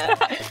 Yeah.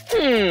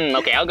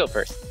 Okay, I'll go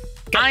first.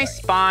 I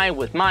spy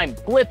with my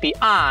Blippi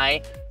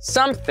eye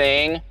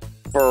something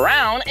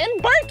brown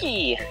and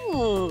barky.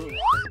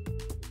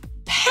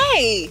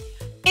 Hey,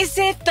 is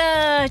it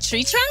the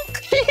tree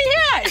trunk?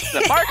 Yeah, it's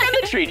the bark on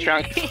the tree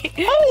trunk.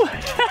 Oh,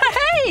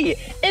 hey,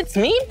 it's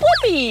me,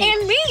 Blippi.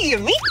 And me,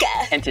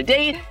 Meekah. And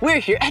today, we're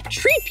here at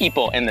Tree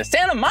People in the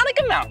Santa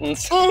Monica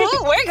Mountains. We're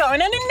going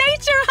on a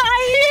nature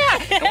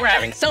hike. Yeah, and we're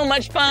having so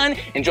much fun,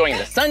 enjoying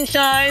the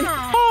sunshine,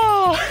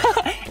 oh,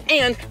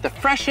 and the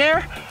fresh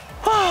air,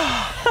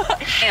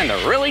 and the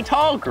really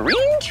tall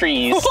green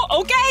trees.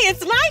 Okay,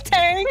 it's my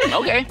turn.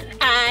 Okay.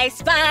 I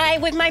spy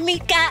with my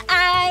Meekah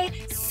eye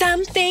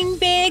something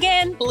big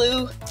and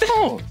blue.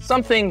 Oh,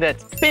 something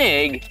that's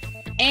big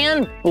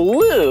and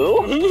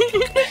blue.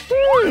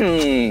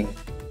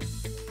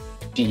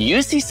 Do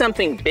you see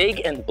something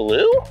big and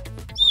blue?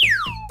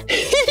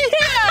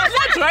 Yeah,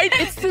 that's right.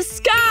 It's the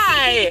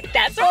sky.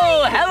 That's right.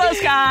 Oh, hello,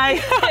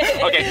 sky.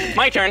 Okay,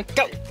 my turn.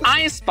 Go.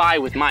 I spy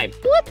with my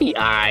Blippi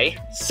eye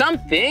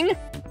something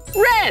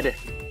red.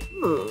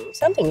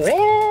 Something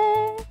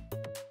red.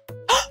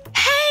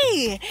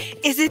 Hey,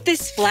 is it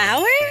this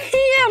flower?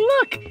 Yeah,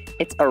 look.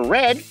 It's a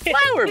red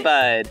flower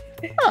bud.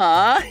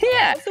 Aw,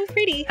 yeah. So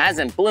pretty.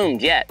 Hasn't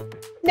bloomed yet.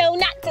 No,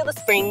 not till the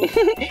spring.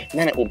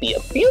 Then it will be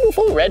a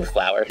beautiful red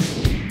flower.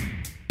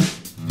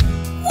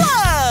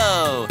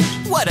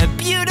 what a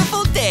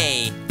beautiful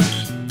day.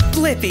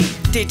 Blippi,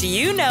 did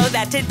you know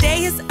that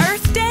today is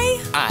Earth Day?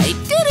 I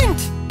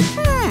didn't.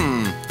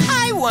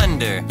 I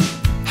wonder,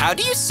 how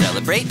do you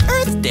celebrate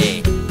Earth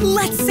Day?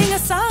 Let's sing a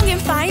song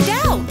and find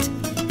out.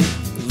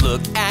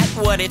 Look at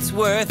what it's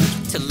worth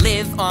to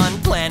live on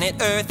planet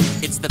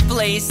Earth. It's the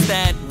place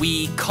that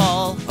we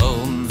call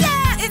home.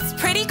 Yeah, it's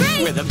pretty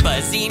great. Where the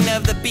buzzing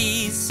of the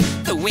bees,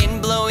 the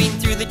wind blowing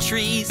through the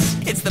trees,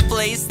 it's the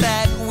place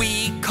that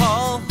we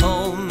call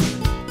home.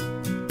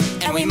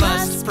 And we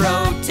must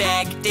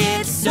protect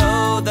it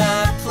so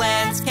the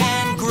plants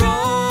can grow.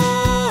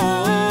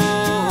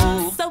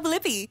 So,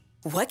 Blippi,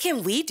 what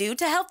can we do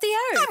to help the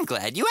Earth? I'm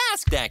glad you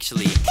asked,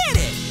 actually. Hit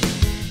it!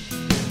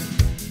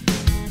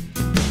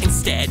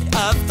 Instead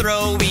of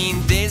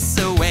throwing this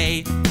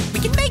away, we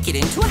can make it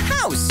into a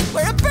house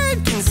where a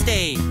bird can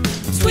stay.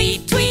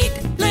 Tweet, tweet,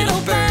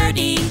 little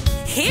birdie.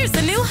 Here's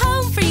a new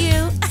home for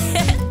you.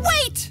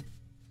 Wait!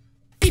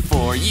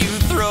 Before you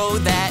throw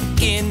that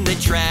in the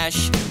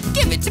trash,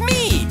 give it to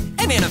me,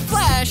 and in a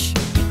flash,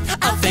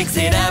 I'll fix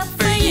it up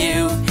for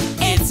you.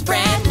 It's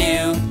brand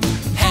new.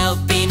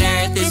 Helping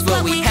Earth is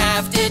what we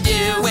have to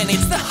do when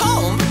it's the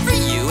home for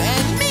you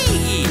and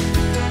me.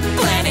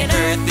 Planet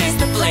Earth is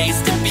the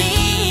place to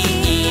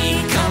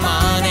be. Come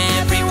on,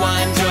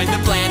 everyone, join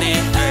the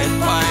Planet Earth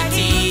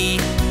party.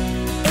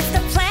 It's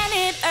the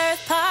Planet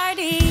Earth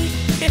party.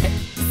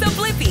 So,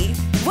 Blippi,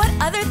 what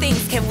other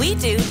things can we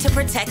do to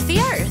protect the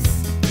Earth?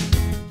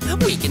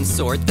 We can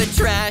sort the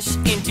trash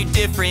into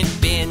different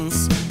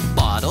bins.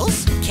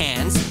 Bottles,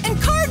 cans, and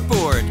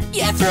cardboard.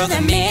 Yeah, throw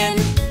them in,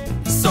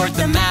 sort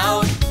them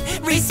out.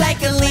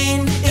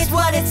 Recycling is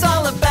what it's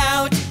all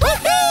about.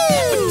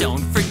 Woohoo! But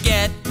don't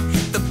forget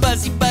the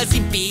buzzy,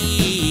 buzzy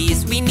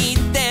bees. We need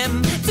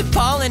them to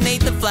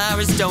pollinate the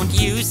flowers, don't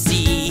you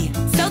see?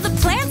 So the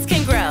plants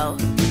can grow.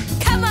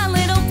 Come on,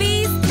 little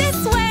bees,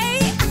 this way.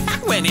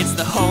 When it's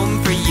the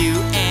home for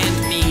you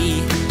and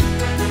me.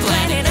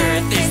 Planet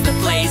Earth is the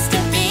place to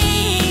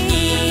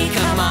be.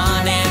 Come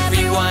on,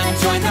 everyone,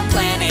 join the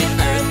Planet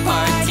Earth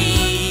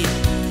party.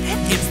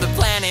 It's the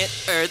Planet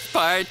Earth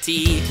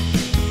party.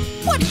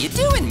 What are you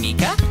doing,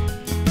 Meekah?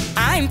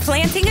 I'm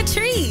planting a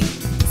tree.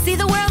 See,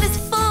 the world is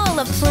full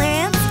of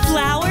plants,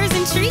 flowers,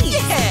 and trees.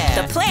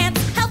 Yeah! The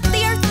plants help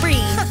the Earth breathe.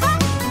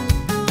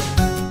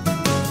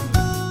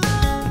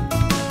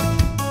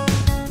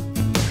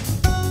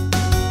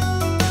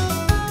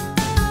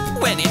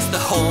 When it's the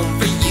home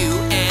for you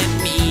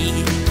and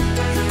me.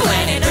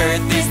 Planet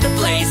Earth is the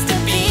place to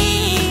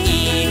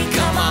be.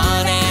 Come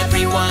on,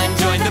 everyone,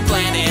 join the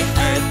Planet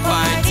Earth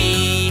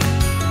party.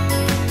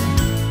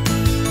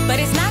 But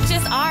it's not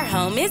just our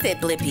home, is it,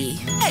 Blippi?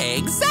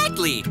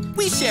 Exactly!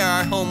 We share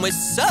our home with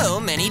so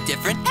many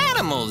different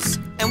animals.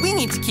 And we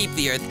need to keep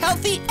the Earth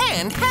healthy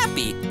and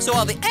happy, so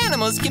all the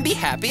animals can be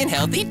happy and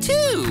healthy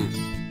too.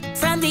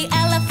 From the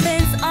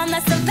elephants on the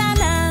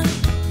savannah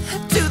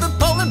To the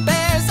polar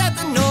bears at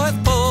the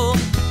North Pole,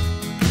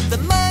 the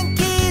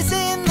monkeys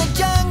in the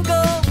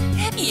jungle.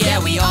 Yeah,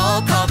 we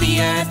all call the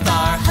Earth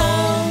our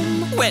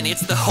home. When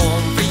it's the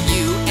home for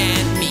you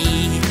and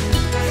me.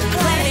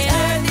 Planet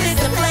Earth is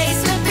the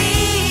place to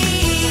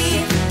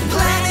be.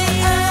 Planet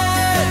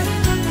Earth.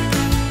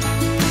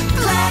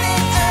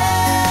 Planet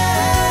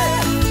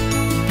Earth.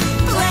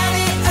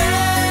 Planet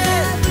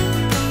Earth.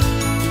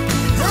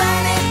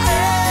 Planet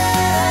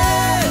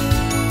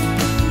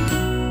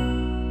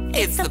Earth.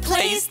 It's the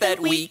place that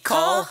we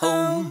call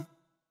home.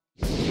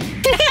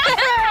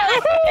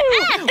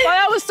 Well,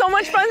 that was so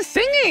much fun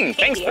singing.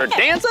 Thanks for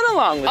dancing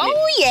along with me.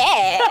 Oh,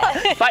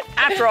 yeah. But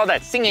after all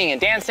that singing and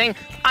dancing,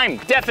 I'm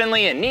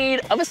definitely in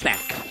need of a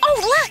snack.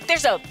 Oh, look,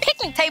 there's a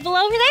picnic table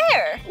over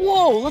there.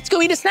 Whoa, let's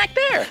go eat a snack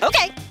there.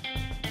 Okay.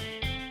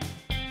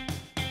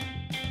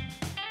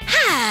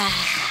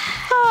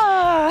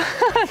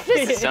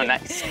 This is so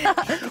nice.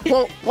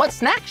 Well, what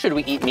snack should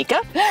we eat,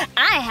 Meekah?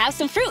 I have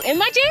some fruit in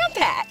my jam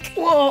pack.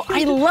 Whoa,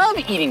 I love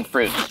eating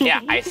fruit.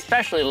 Yeah, I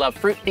especially love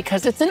fruit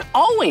because it's an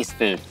always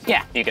food.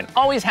 Yeah, you can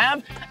always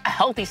have a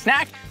healthy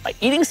snack by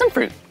eating some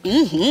fruit.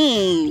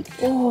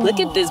 Look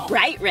at this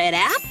bright red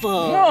apple.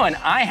 Oh, and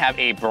I have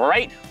a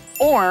bright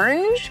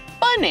orange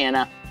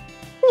banana.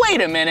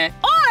 Wait a minute.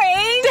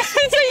 Orange?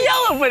 It's a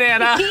yellow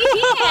banana.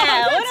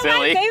 Yeah, one of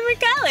silly. my favorite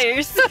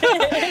colors.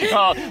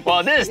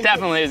 well, this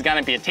definitely is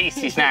gonna be a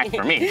tasty snack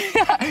for me.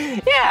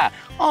 Yeah.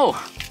 Oh,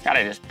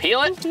 gotta just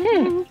peel it.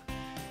 And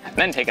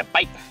then take a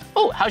bite.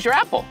 Oh, how's your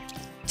apple?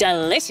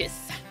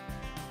 Delicious.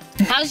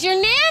 How's your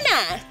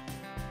nana?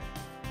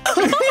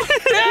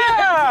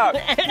 Yeah!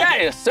 That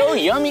is so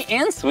yummy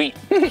and sweet.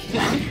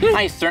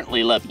 I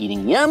certainly love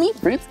eating yummy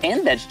fruits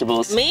and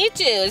vegetables. Me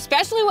too,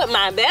 especially with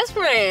my best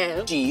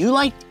friend. Do you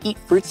like to eat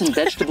fruits and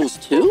vegetables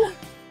too?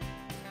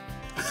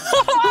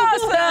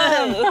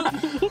 Awesome!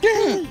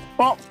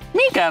 Well,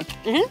 Meekah,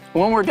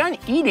 when we're done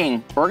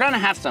eating, we're gonna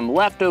have some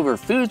leftover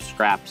food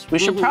scraps. We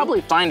should probably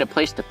find a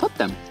place to put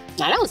them.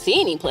 I don't see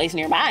any place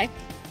nearby.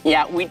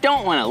 Yeah, we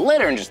don't want to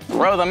litter and just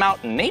throw them out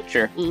in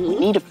nature. We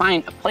need to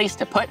find a place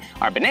to put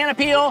our banana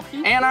peel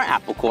and our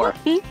apple core.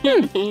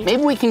 Maybe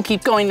we can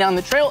keep going down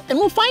the trail and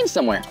we'll find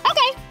somewhere.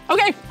 Okay.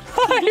 Okay,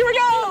 here we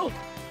go.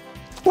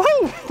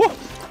 Woo!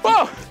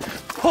 Whoa!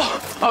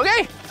 Whoa!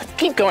 Okay, let's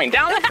keep going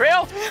down the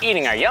trail,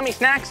 eating our yummy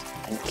snacks,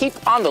 and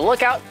keep on the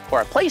lookout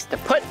for a place to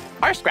put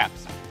our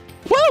scraps.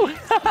 Woo!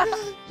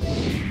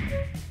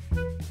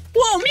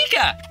 Whoa,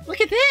 Meekah,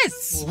 look at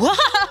this.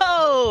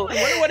 Whoa! I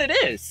wonder what it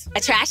is. A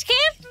trash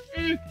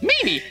can?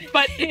 Maybe,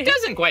 but it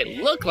doesn't quite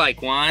look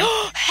like one.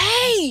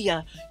 Hey,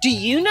 do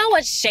you know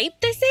what shape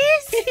this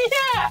is?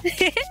 Yeah.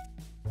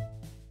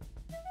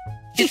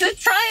 It's a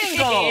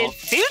triangle.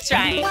 It's 2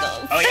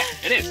 triangles. Oh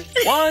yeah, it is.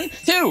 1,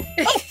 2.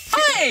 Oh,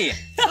 hi!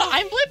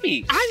 I'm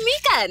Blippi. I'm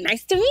Meekah.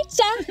 Nice to meet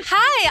ya.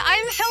 Hi,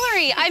 I'm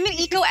Hillary. I'm an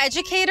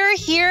eco-educator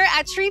here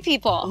at Tree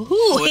People.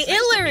 Ooh, Nice to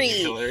Hillary. meet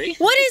you, Hillary.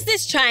 What is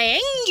this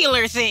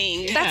triangular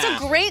thing? That's a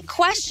great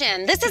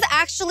question. This is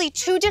actually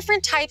 2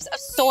 different types of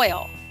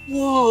soil.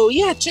 Whoa,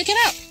 yeah, check it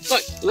out.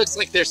 Look, it looks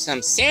like there's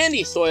some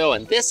sandy soil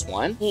in this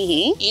one,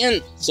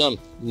 and some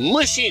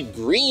mushy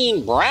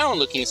green brown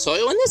looking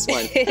soil in this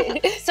one.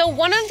 So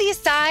one of these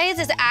sides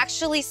is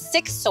actually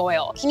 6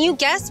 soil. Can you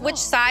guess which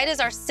side is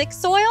our 6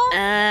 soil?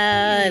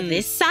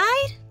 This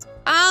side?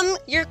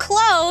 You're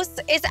close.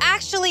 It's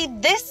actually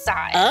this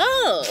side.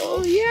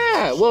 Oh.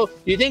 Yeah, well, do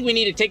you think we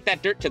need to take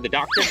that dirt to the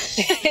doctor?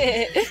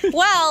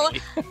 Well,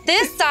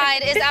 this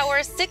side is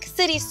our 6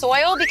 city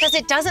soil because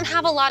it doesn't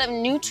have a lot of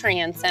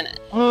nutrients in it.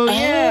 Oh,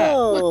 yeah.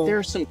 Oh. Look, there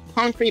are some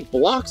concrete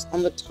blocks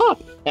on the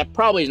top. That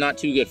probably is not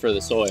too good for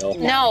the soil.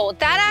 No,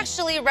 that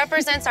actually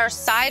represents our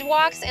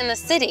sidewalks in the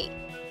city.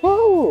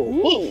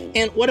 Oh.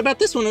 And what about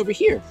this one over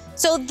here?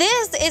 So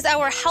this is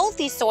our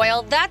healthy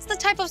soil. That's the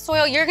type of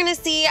soil you're gonna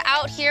see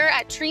out here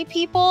at Tree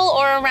People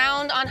or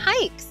around on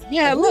hikes.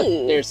 Yeah, look,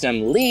 there's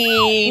some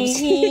leaves,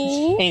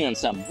 hanging on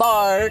some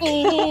bark,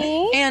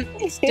 and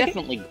it's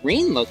definitely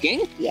green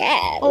looking.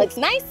 Yeah, looks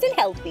nice and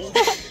healthy.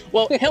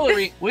 Well,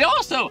 Hillary, we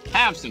also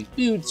have some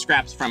food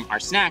scraps from our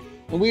snack,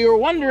 and we were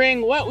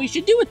wondering what we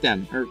should do with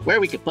them, or where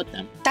we could put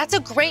them. That's a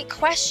great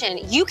question.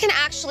 You can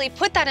actually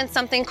put that in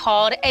something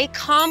called a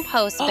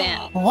compost bin.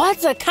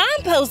 What's a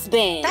compost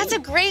bin? That's a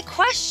great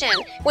question.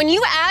 When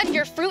you add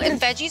your fruit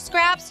and veggie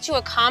scraps to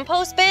a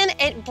compost bin,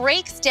 it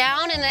breaks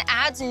down and it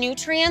adds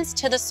nutrients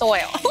to the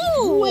soil.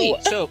 Ooh.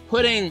 Wait, so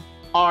putting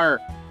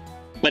our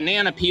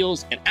banana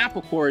peels and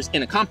apple cores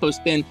in a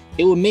compost bin,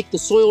 it would make the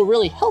soil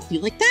really healthy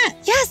like that.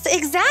 Yes,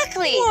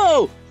 exactly.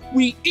 Whoa!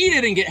 We eat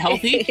it and get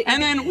healthy,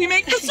 and then we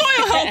make the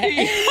soil healthy.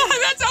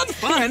 That sounds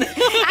fun.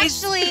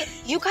 Actually,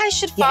 you guys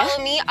should follow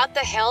me up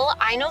the hill.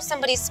 I know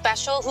somebody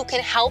special who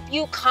can help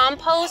you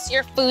compost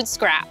your food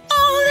scraps.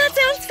 Oh, that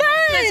sounds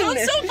fun. That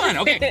sounds so fun.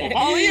 Okay, we'll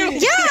follow you.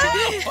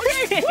 Yeah.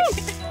 Okay.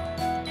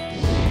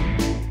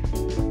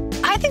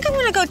 I think I'm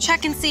gonna go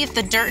check and see if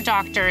the dirt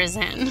doctor is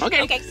in.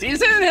 Okay. See you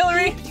soon,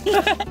 Hillary.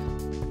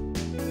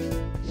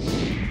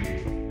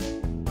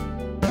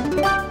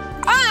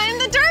 I'm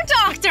the dirt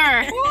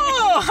doctor.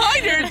 Whoa, hi,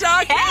 Dirt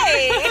Doc.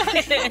 Hey.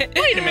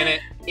 Wait a minute.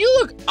 You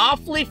look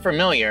awfully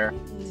familiar.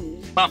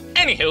 Well,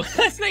 anywho,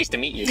 it's nice to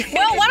meet you.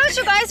 Well, why don't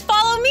you guys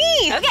follow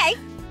me? Okay.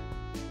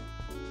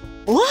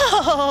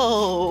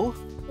 Whoa.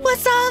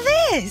 What's all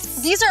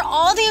this? These are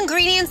all the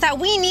ingredients that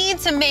we need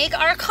to make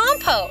our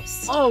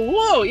compost. Oh,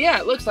 whoa, yeah,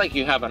 it looks like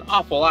you have an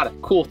awful lot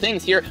of cool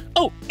things here.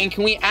 Oh, and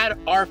can we add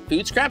our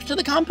food scraps to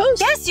the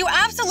compost? Yes, you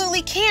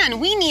absolutely can.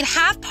 We need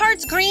half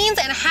parts greens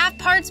and half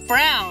parts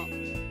brown.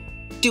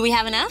 Do we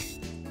have enough?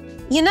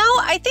 You know,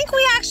 I think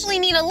we actually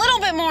need a little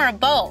bit more of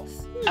both.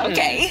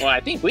 Okay. Well, I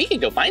think we can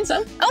go find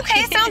some.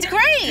 Okay, sounds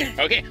great.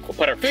 Okay, we'll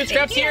put our food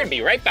scraps here and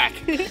be right back.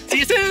 See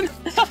you soon.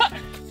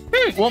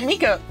 Well,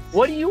 Meekah,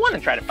 what do you want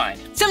to try to find?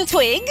 Some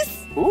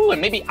twigs. Ooh,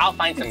 and maybe I'll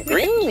find some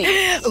green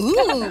leaves.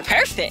 Ooh,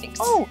 perfect.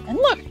 Oh, and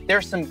look,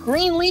 there's some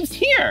green leaves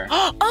here.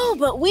 Oh,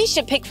 but we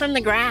should pick from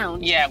the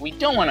ground. Yeah, we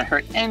don't want to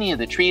hurt any of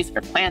the trees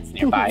or plants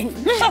nearby.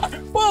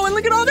 Whoa, and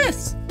look at all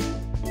this.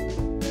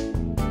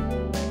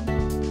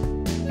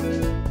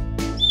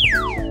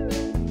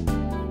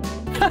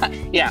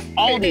 Yeah,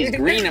 all these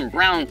green and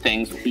brown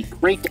things would be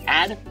great to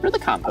add for the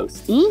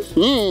compost. Well,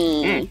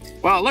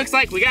 it looks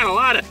like we got a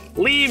lot of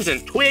leaves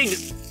and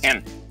twigs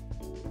and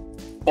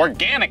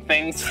organic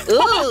things.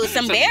 Ooh,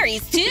 some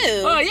berries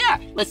too. Oh yeah,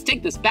 let's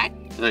take this back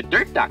to the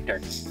dirt doctor.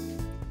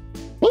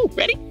 Ooh,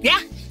 ready? Yeah.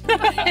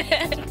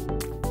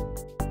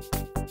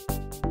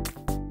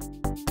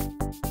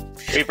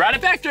 We brought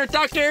it back, dirt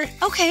doctor.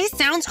 Okay,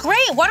 sounds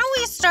great. Why don't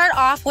we start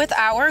off with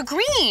our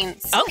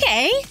greens?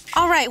 Okay.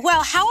 All right,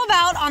 well, how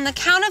about on the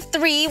count of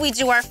 3, we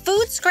do our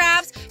food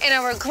scraps and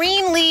our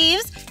green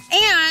leaves,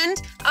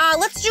 and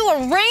let's do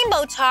a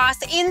rainbow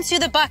toss into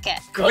the bucket.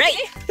 Great.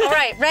 All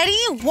right, ready?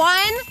 1, 2, 3.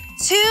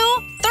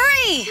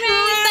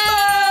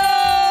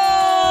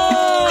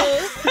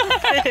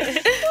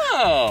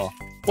 Oh.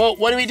 Well,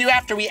 what do we do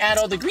after we add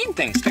all the green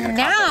things to the compost?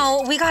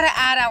 Now we gotta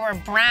add our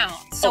browns.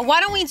 So why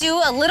don't we do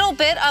a little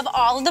bit of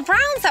all of the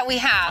browns that we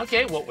have?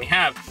 Okay, well, we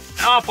have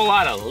an awful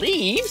lot of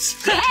leaves.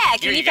 Yeah,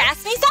 can you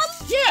pass me some?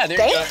 Yeah, there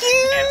you go. Thank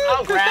you. And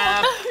I'll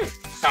grab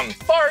some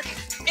bark,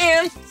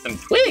 and some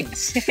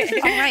twigs.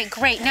 All right,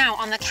 great. Now,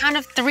 on the count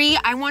of 3,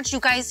 I want you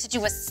guys to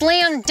do a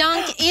slam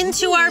dunk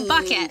into our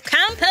bucket.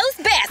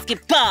 Compost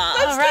basketball.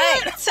 All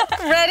right.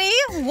 Ready?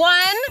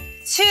 1,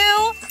 2,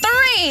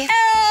 3.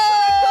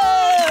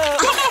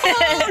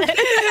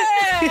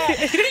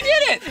 You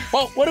did it!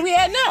 Well, what do we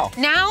add now?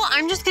 Now,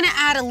 I'm just gonna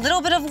add a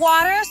little bit of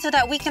water so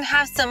that we can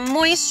have some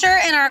moisture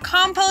in our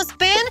compost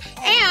bin.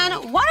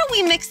 And why don't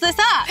we mix this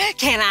up?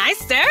 Can I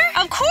stir?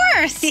 Of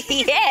course.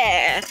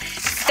 Yeah.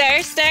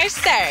 Stir, stir,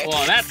 stir.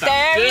 Well, that's Stir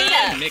a it good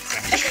up. mixer.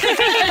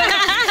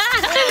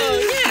 Oh,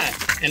 yeah.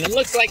 And it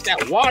looks like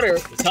that water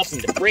is helping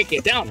to break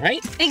it down,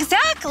 right?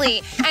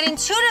 Exactly. And in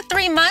 2 to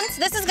 3 months,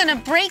 this is gonna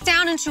break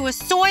down into a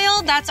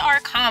soil that's our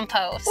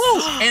compost.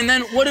 Whoa. And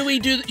then what do we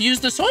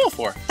use the soil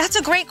for? That's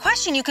a great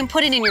question. You can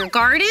put it in your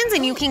gardens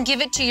and you can give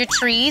it to your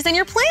trees and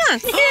your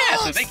plants. Yeah,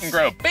 so they can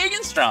grow big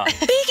and strong.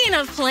 Speaking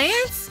of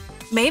plants,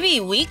 maybe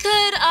we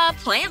could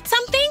plant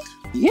something?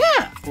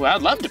 Yeah, well,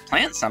 I'd love to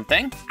plant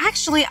something.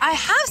 Actually, I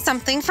have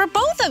something for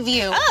both of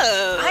you.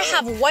 Oh. I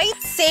have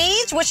white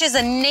sage, which is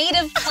a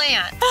native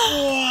plant.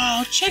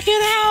 Whoa, check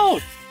it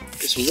out.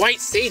 This white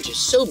sage is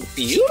so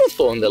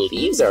beautiful and the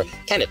leaves are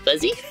kind of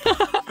fuzzy.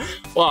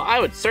 Well, I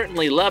would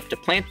certainly love to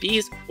plant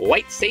these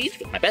white sage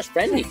with my best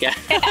friend, Meekah.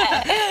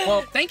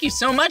 Well, thank you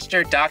so much,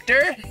 Dirt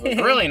Doctor. It was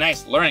really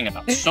nice learning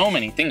about so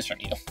many things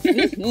from you.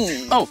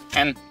 Oh,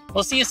 and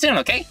we'll see you soon,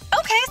 okay?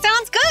 Okay,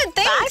 sounds good.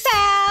 Thanks. Bye,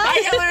 Sal.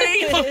 Bye,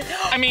 Hillary.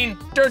 I mean,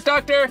 Dirt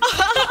Doctor.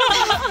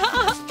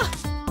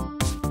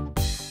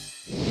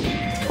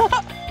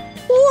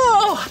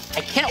 Whoa,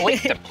 I can't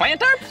wait to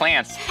plant our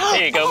plants.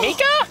 There you go,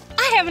 Meekah.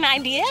 I have an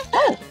idea.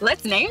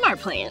 Let's name our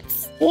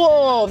plants.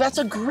 Whoa, that's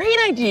a great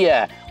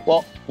idea.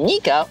 Well,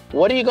 Meekah,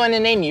 what are you going to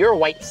name your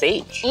white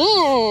sage?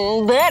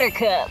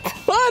 Buttercup.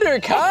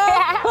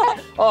 Buttercup?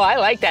 Oh, I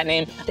like that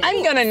name.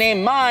 I'm gonna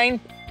name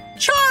mine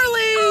Charlie.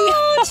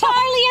 Oh,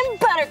 Charlie and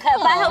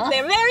Buttercup. I hope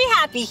they're very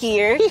happy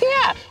here.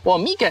 Yeah, well,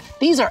 Meekah,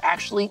 these are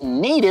actually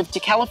native to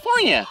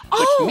California,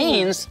 which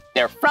means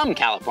they're from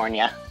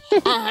California.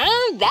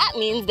 That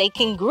means they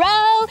can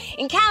grow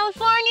in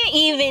California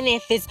even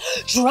if it's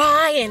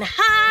dry and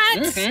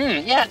hot.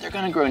 Yeah, they're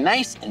gonna grow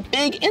nice and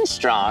big and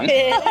strong.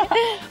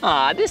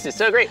 Aw, this is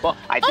so great. Well,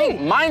 I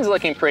think mine's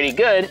looking pretty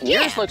good. And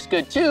yours looks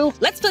good too.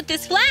 Let's put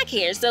this flag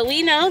here so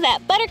we know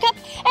that Buttercup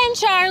and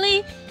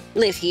Charlie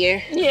live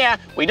here. Yeah,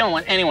 we don't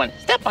want anyone to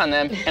step on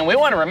them, and we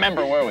want to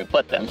remember where we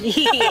put them.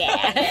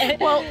 Yeah.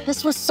 Well,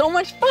 this was so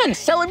much fun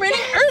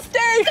celebrating Earth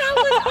Day. That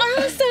was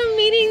awesome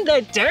meeting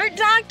the Dirt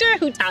Doctor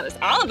who taught us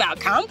all about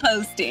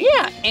composting.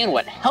 Yeah, and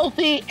what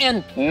healthy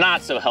and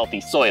not so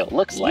healthy soil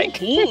looks like.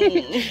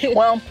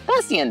 Well,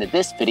 that's the end of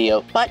this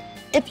video, but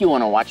if you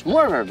want to watch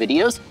more of our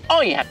videos,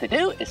 all you have to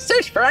do is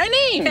search for our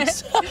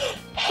names.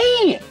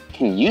 Hey,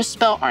 can you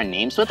spell our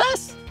names with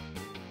us?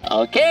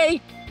 Okay,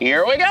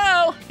 here we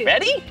go.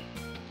 Ready?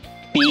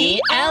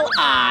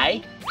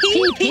 B-L-I-P-P-I.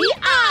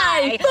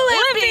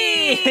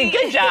 Blippi.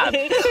 Good job.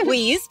 Will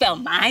you spell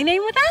my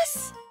name with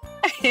us?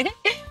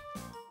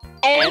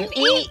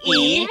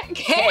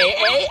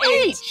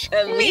 M-E-E-K-A-H.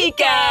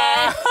 Meekah.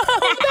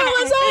 That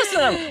was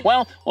awesome.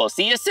 Well, we'll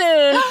see you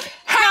soon.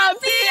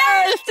 Happy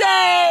Earth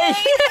Day.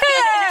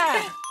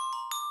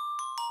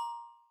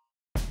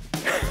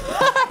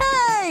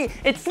 Hey,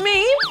 it's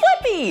me,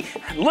 Blippi.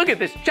 Look at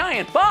this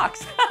giant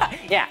box.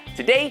 Yeah,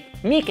 today,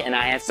 Meekah and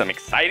I have some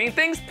exciting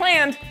things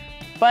planned,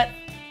 but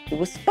it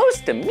was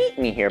supposed to meet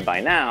me here by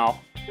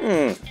now.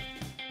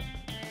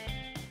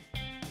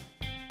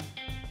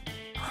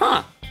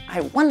 Huh,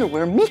 I wonder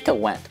where Meekah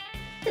went.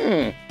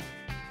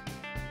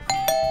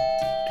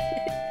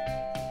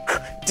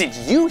 Did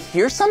you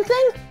hear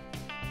something?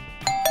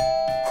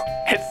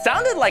 It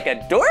sounded like a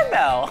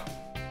doorbell.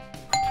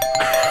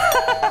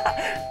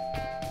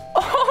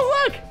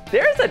 Oh, look,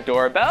 there's a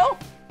doorbell.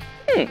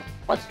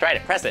 Let's try to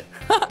press it.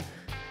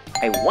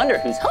 I wonder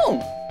who's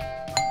home.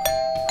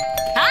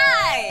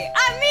 Hi,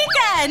 I'm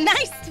Meekah.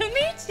 Nice to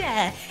meet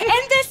ya.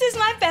 And this is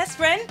my best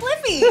friend,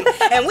 Blippi.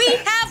 And we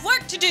have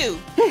work to do.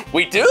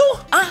 We do?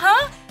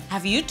 Uh-huh.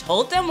 Have you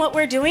told them what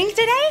we're doing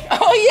today?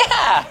 Oh,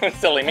 yeah.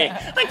 Silly me.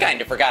 I kind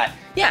of forgot.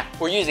 Yeah,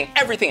 we're using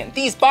everything in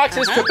these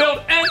boxes to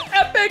build an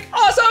epic,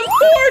 awesome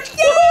fort.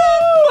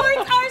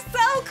 Forts are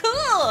so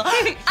cool.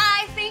 I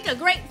think a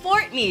great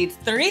fort needs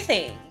 3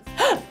 things.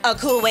 A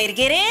cool way to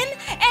get in,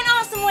 an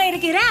awesome way to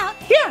get out.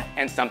 Yeah,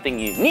 and something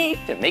unique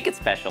to make it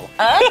special.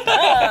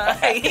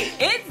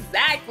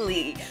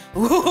 Exactly.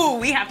 Ooh,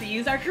 we have to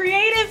use our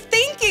creative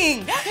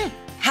thinking.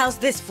 How's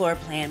this floor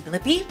plan,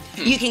 Blippi?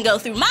 You can go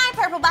through my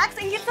purple box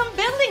and get some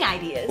building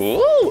ideas.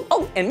 Ooh.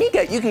 Oh, and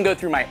Meekah, you can go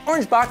through my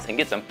orange box and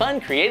get some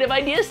fun, creative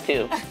ideas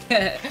too. 3, 2,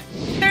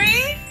 1!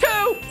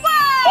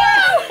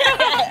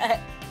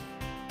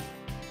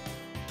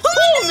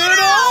 Pool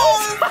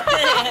noodles!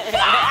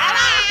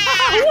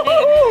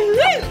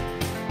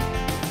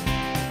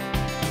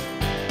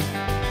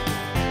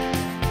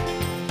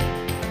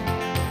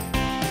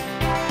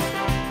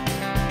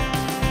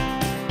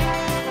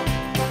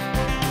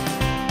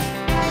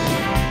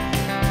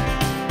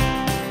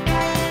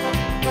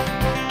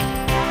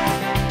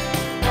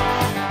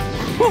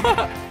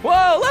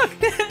 Whoa, look!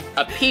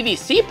 A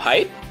PVC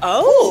pipe.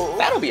 Oh.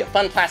 That'll be a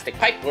fun plastic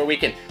pipe where we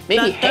can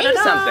maybe hang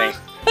something.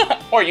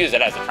 Or use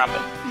it as a trumpet.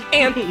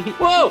 And,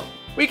 whoa,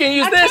 we can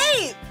use this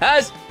cape.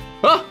 as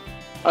a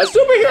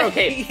superhero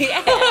cape. Yeah,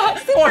 Or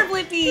super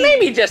Blippi.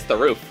 maybe just the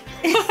roof.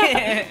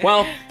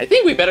 Well, I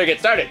think we better get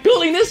started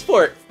building this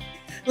fort.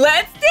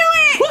 Let's do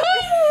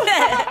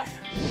it!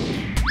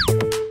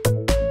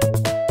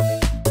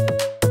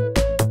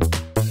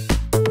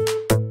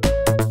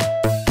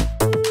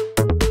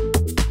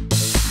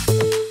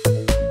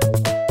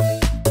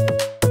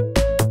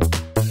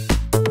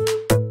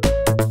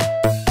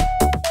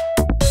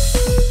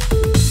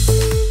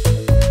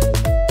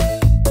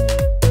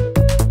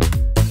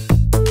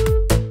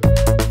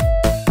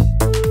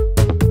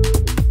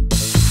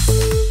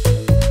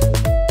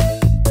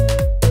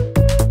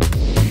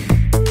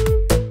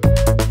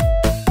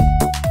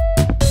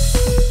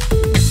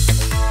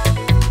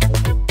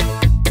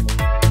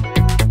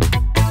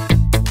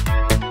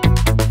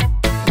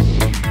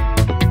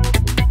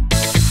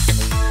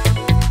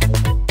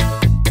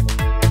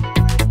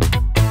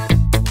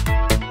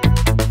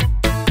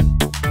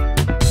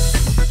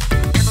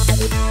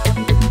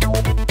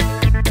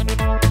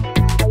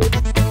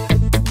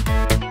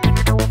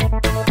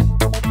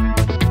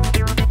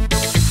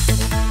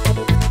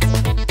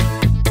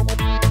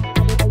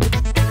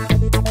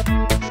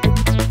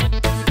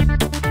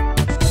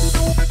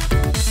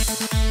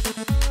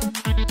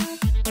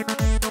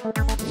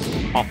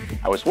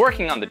 I was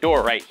working on the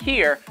door right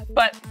here,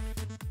 but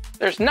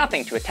there's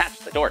nothing to attach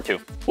the door to.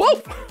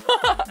 Whoa!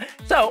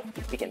 So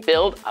we can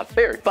build a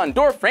very fun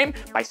door frame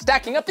by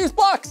stacking up these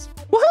blocks.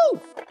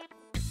 Woohoo!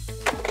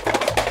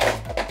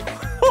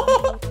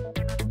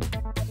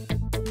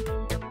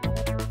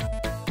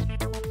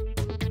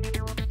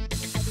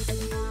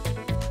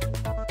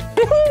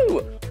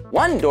 Woohoo!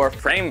 One door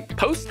frame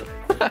post.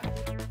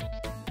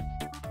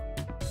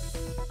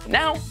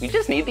 Now we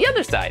just need the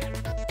other side.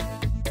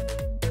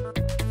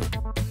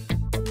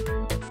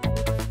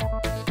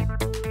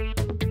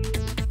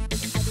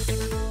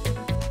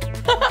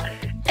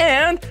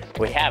 And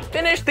we have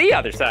finished the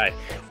other side.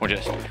 We'll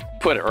just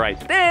put it right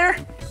there.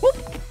 Whoop.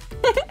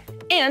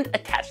 And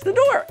attach the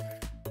door.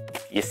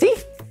 You see?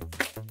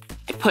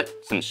 I put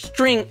some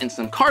string and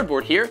some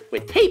cardboard here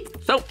with tape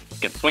so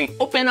it can swing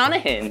open on a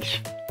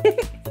hinge.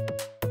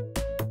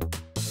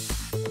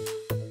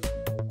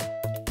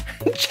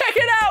 Check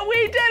it out,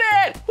 we did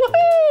it!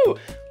 Woohoo!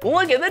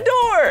 Look at the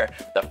door,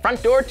 the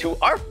front door to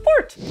our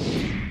fort.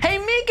 Hey,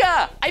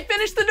 Meekah, I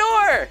finished the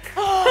door.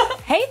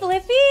 Hey,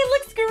 Blippi, it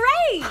looks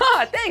great.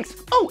 Ah, thanks.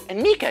 Oh,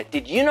 and Meekah,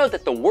 did you know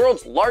that the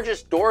world's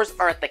largest doors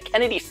are at the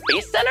Kennedy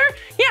Space Center?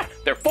 Yeah,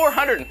 they're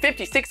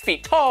 456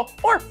 feet tall,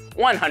 or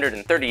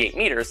 138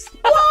 meters.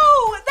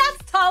 Whoa,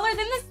 that's taller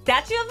than the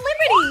Statue of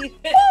Liberty.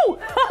 Woo!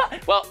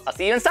 Well, I'll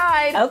see you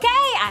inside. Okay,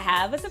 I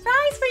have a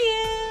surprise for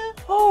you.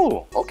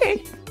 Oh,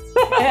 okay.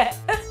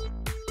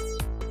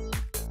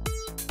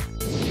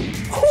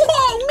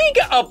 Whoa,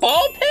 Meekah, a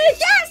ball pit?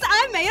 Yes,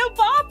 I made a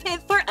ball pit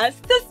for us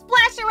to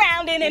splash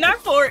around in our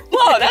fort.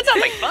 Whoa, that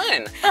sounds like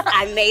fun.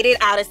 I made it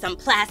out of some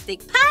plastic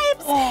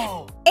pipes.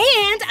 Oh.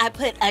 And I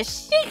put a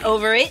sheet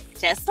over it,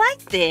 just like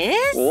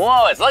this.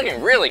 Whoa, it's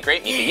looking really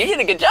great, Meekah. You did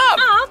a good job.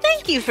 Oh,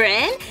 thank you,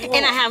 friend. Whoa.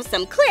 And I have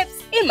some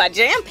clips in my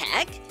jam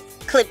pack.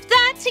 Clip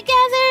that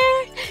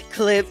together,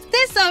 clip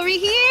this over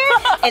here,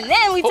 and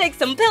then we take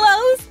some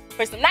pillows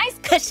for some nice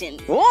cushion.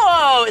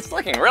 Whoa, it's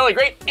looking really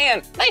great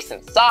and nice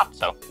and soft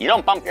so you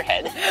don't bump your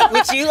head.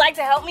 Would you like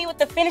to help me with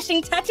the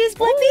finishing touches,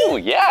 Blippi? Oh,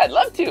 yeah, I'd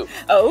love to.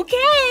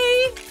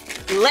 Okay.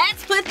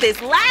 Let's put this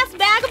last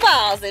bag of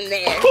balls in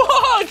there.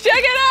 Whoa,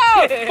 check it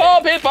out!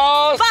 Ball pit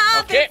balls.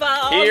 Ball pit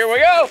balls. Here we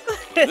go.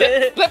 Zip,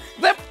 zip,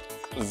 zip.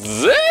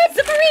 Zip.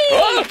 Zippery.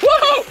 Whoa,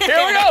 whoa,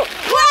 here we go.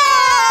 Whoa!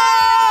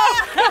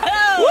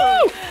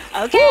 Woo!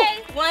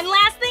 Okay, one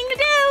last thing to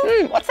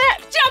do. What's that?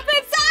 Jump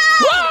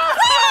inside! Whoa!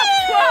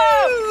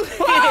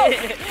 Whoa!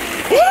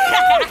 Whoa!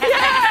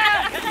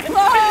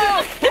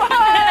 Whoa!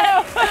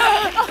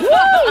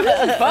 Whoa! This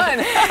is fun.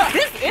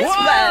 This is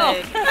fun.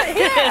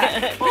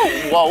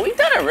 Yeah. Well, we've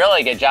done a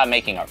really good job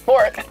making our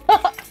fort.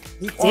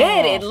 You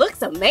did. It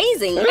looks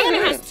amazing. And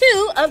it has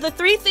 2 of the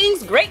 3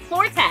 things great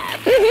forts have.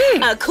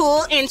 A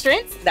cool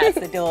entrance, that's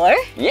the door.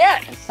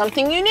 Yeah, and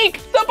something unique,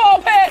 the ball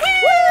pit.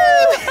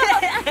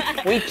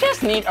 Woo! We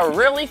just need a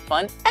really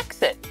fun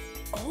exit.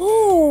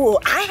 Oh,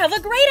 I have a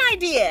great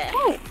idea.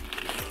 Oh.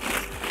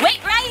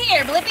 Wait right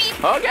here, Blippi.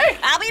 Okay.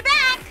 I'll be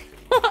back.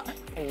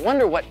 I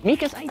wonder what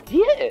Meekah's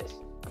idea is.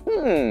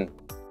 Whoa!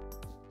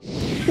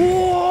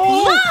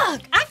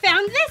 Look, I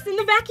found this in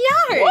the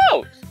backyard.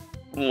 Whoa!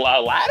 A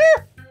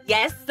ladder?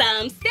 Yes,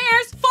 some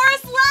stairs for a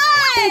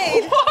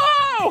slide.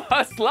 Whoa!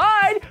 A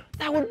slide?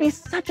 That would be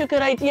such a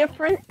good idea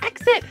for an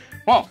exit.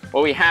 Well,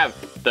 we have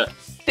the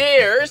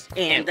stairs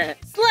and the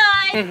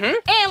slide,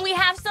 and we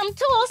have some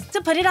tools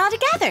to put it all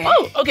together.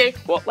 Oh, okay.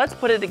 Well, let's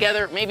put it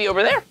together maybe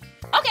over there.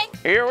 Okay.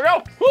 Here we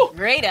go. Woo.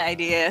 Great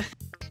idea.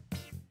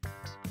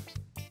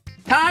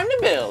 Time to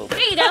build.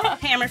 Here you go.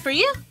 Hammer for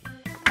you,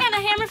 and a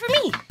hammer for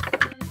me.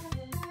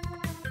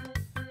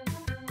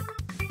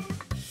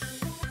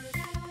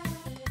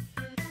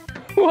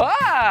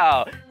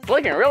 Wow, it's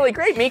looking really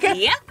great, Meekah.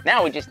 Yep.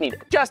 Now we just need to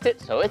adjust it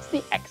so it's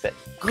the exit.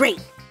 Great.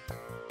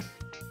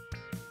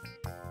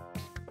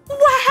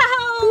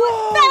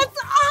 Wow, that's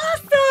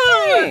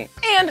awesome!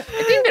 And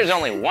I think there's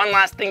only one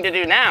last thing to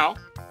do now.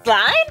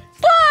 Slide?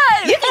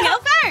 Slide! You can go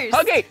first.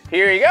 Okay,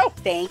 here you go.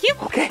 Thank you.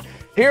 Okay,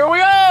 here we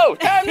go.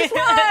 Time to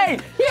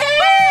slide.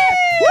 Yeah!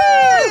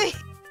 Woo!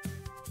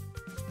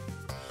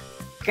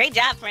 Great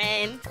job,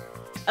 friend.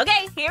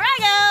 Okay, here I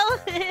go.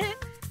 Whee!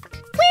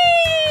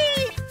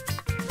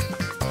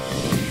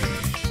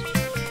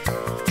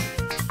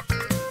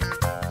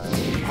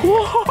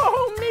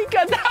 Whoa,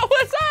 Meekah, that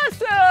was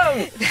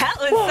awesome! That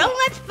was so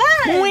much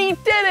fun. We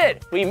did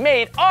it! We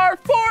made our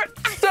fort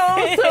so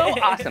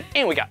awesome.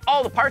 And we got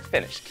all the parts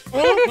finished.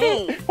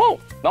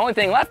 Whoa, the only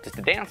thing left is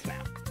to dance now.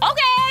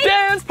 Okay.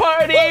 Dance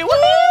party! Woo!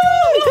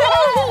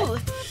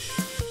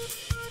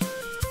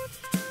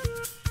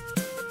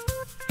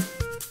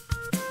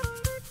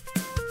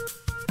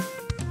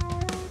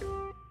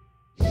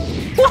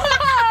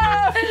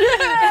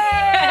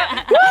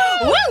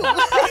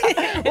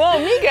 Well,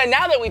 Meekah,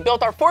 now that we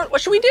built our fort,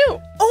 what should we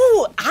do?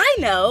 Oh, I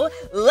know.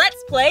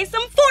 Let's play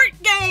some fort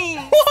games.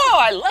 Whoa,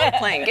 I love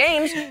playing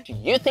games. Do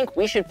you think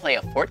we should play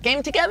a fort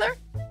game together?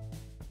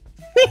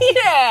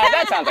 Yeah,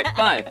 that sounds like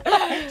fun.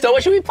 So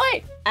what should we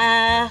play?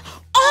 How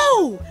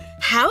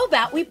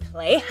about we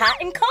play hot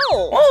and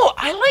cold? Oh,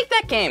 I like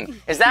that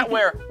game. Is that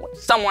where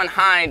someone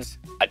hides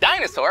a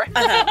dinosaur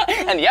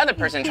and the other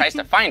person tries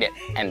to find it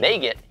and they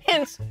get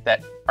hints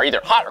that are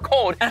either hot or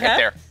cold if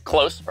they're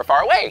close or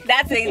far away?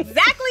 That's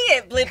exactly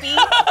it, Blippi.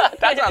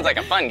 That sounds like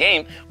a fun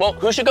game. Well,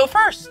 who should go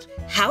first?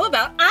 How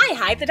about I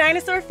hide the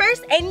dinosaur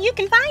first and you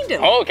can find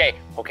him? Okay.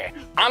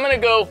 I'm gonna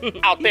go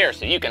out there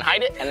so you can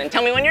hide it and then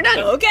tell me when you're done.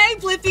 Okay,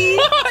 Blippi.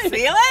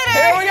 See you later.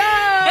 Here we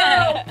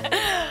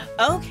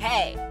go.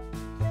 Okay.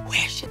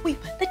 Where should we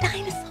put the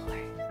dinosaur?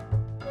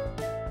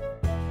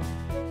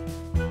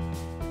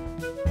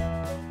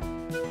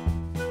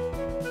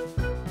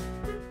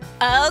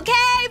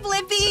 Okay,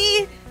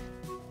 Blippi.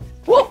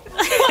 Whoa.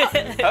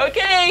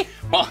 Okay.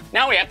 Well,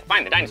 now we have to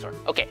find the dinosaur.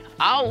 Okay,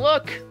 I'll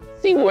look,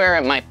 see where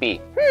it might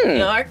be.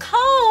 You're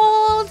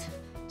cold,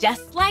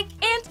 just like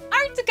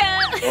Antarctica.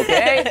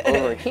 Okay,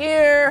 over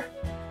here.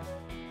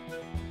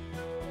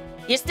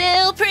 You're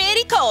still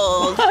pretty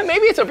cold.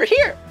 Maybe it's over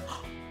here.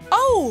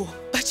 Oh,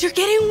 but you're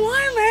getting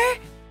warmer.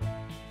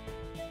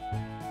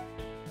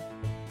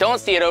 Don't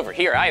see it over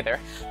here either.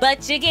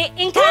 But you're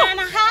getting kind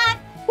of hot.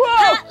 Whoa.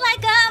 Hot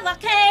like a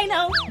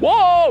volcano.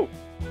 Whoa!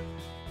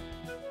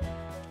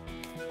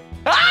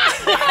 Ah!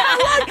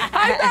 Look,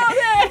 I found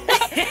it!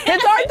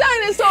 It's our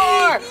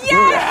dinosaur!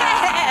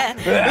 Yeah!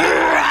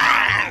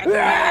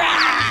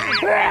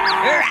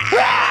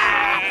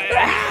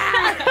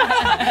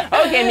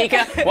 Okay,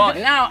 Meekah. Well,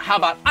 now how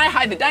about I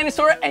hide the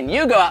dinosaur and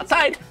you go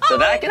outside so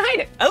that I can hide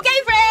it?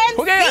 Okay, friends.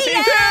 Okay, see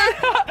you soon.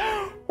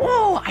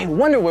 Whoa, I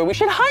wonder where we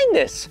should hide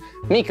this.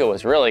 Meekah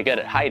was really good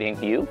at hiding.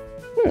 You?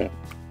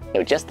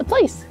 Know just the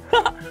place.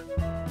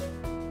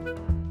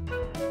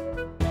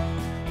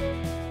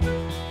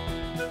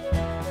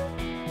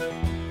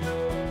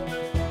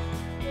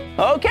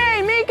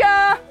 Okay,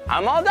 Meekah,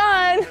 I'm all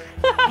done.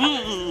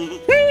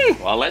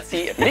 Well, let's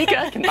see if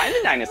Meekah can find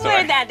the dinosaur.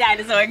 Where'd that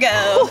dinosaur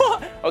go?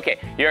 Okay,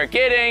 you're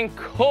getting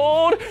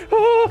cold,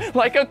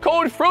 like a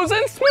cold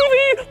frozen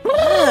smoothie.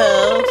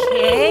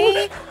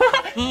 Okay.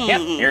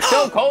 Yep, you're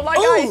still cold like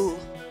ice.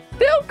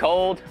 Still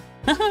cold.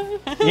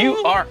 You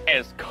are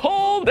as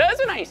cold as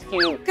an ice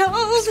cube.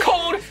 As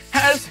cold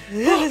as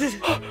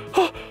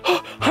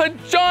a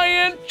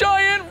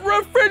giant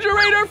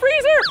refrigerator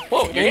freezer.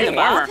 Whoa, you're getting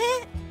warmer.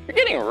 You're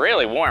getting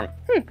really warm.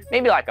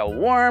 Maybe like a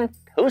warm,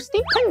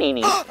 toasty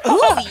panini.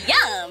 Ooh,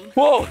 yum.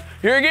 Whoa,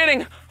 you're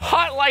getting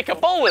hot like a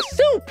bowl of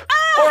soup.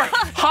 Or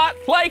hot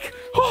like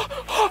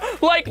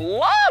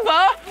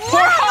lava.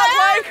 Or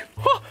hot like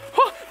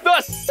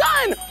the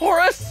sun or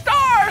a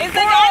star. Is the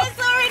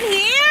dinosaur in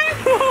here?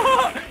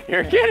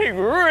 You're getting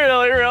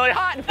really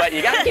hot, but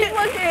you gotta keep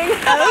looking.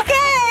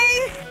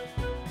 Okay.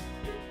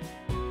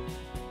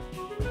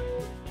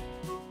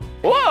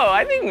 Whoa,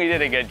 I think we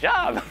did a good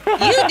job.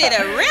 You did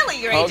a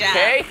really great job.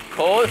 Okay,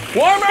 cold,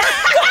 warmer.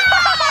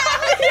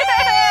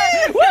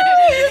 Yeah! Woo,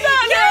 you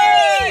done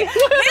it!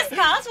 This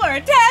calls for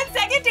a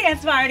 10-second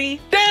dance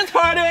party. Dance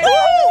party!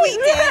 Woo, we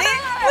did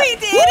it! We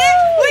did it!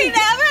 We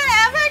never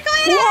ever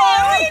quit it!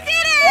 We did it!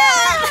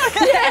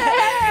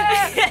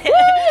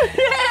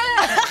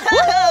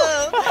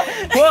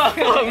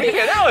 Whoa,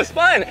 Meekah, that was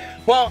fun.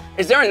 Well,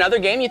 is there another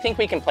game you think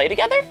we can play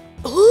together?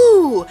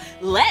 Ooh,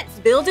 let's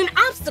build an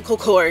obstacle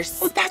course.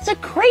 Well, that's a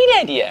great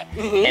idea.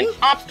 An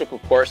obstacle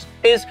course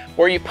is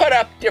where you put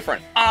up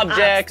different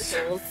objects.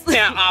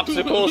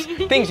 Obstacles,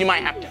 things you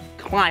might have to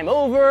climb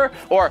over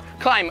or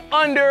climb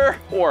under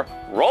or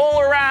roll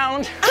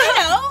around. I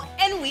know,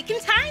 and we can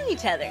time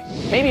each other.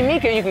 Maybe,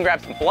 Meekah, you can grab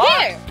some blocks.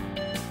 Here.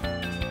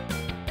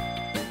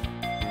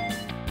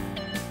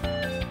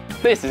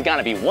 This is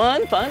gonna be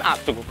one fun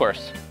obstacle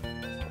course.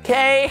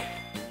 Okay.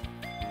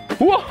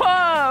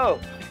 Whoa!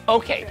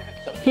 Okay,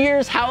 so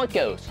here's how it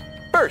goes.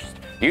 First,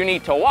 you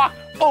need to walk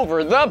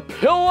over the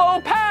pillow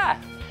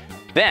path.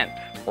 Then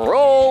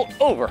roll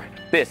over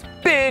this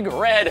big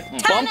red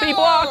bumpy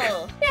block.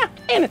 Yeah,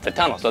 and it's a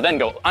tunnel, so then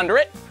go under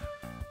it,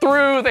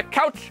 through the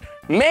couch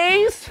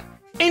maze,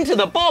 into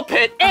the ball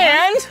pit,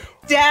 and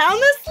down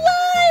the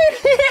slide.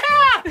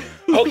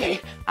 Yeah!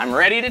 Okay, I'm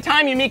ready to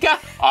time you, Meekah.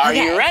 Are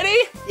you ready?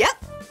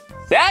 Yep.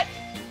 Set,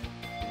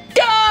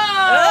 go!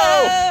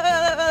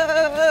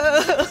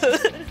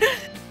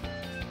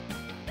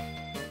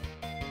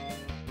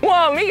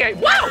 Whoa, Meekah,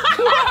 wow!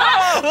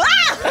 Whoa!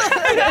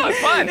 That was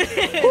fun.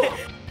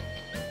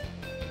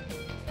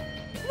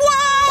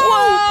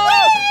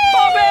 Whoa!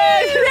 Pop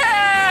it!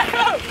 Yeah!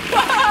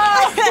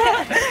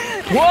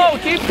 Whoa,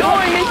 keep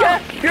going, Meekah.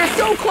 You're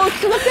so close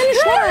to the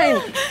finish line.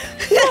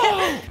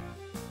 Whoa!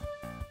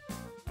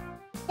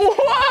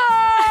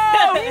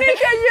 Whoa!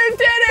 Meekah, you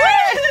did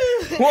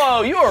it!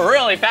 Whoa, you were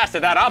really fast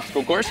at that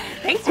obstacle course.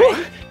 Thanks,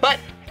 Ray. But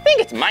I think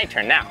it's my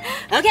turn now.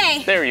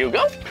 Okay. There you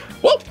go.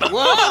 Whoop. Whoa.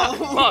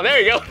 Oh,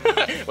 there you go.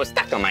 It was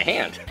stuck on my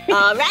hand.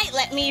 All right,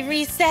 let me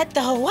reset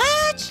the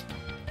watch.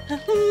 I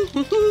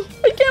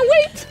can't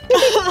wait.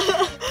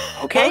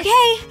 Okay.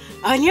 Okay,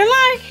 on your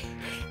mark,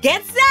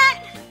 get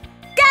set,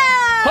 go!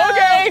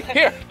 Okay,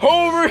 here,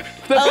 over the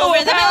pillow Over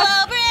the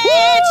path. pillow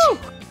bridge.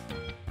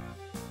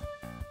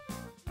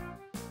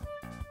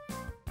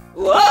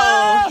 Woo!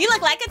 Whoa, you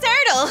look like a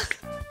turtle.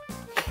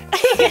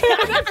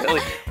 That's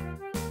silly.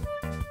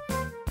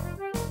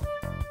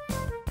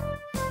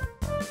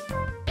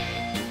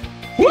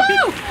 Woo!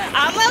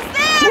 Almost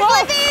there,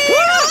 Whoa! Blippi!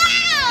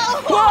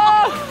 Whoa!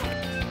 Wow!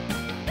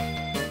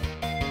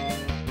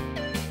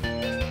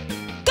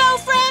 Go,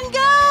 friend,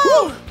 go!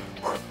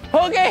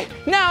 Woo! Okay,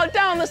 now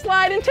down the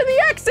slide into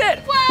the exit.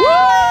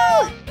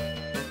 Whoa! Woo!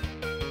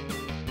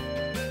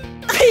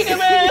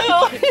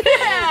 Peekaboo!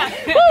 Yeah!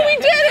 Woo, we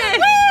did it!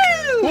 Woo!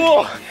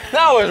 Whoa,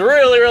 that was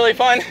really, really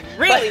fun.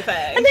 Really But fun.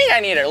 I think I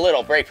need a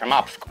little break from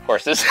obstacle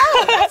courses.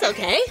 Oh, that's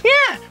okay.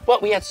 Yeah,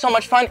 but we had so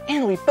much fun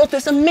and we built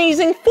this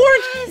amazing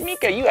fort.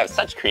 Meekah, you have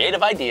such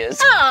creative ideas.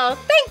 Oh,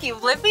 thank you,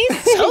 Blippi.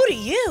 So do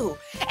you.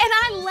 And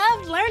I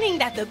loved learning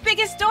that the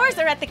biggest doors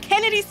are at the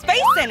Kennedy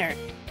Space Center.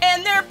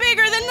 And they're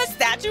bigger than the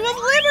Statue of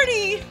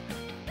Liberty.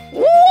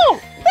 Whoa,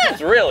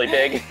 that's really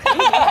big.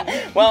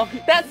 Well,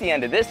 that's the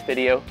end of this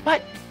video,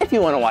 but if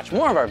you want to watch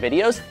more of our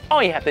videos,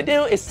 all you have to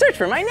do is search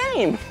for my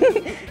name.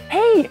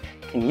 Hey,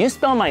 can you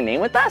spell my name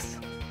with us?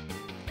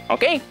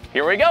 Okay,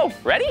 here we go.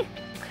 Ready?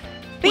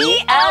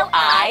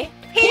 B-L-I-P-P-I,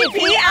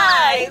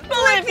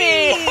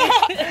 Blippi.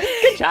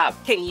 Good job.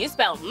 Can you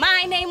spell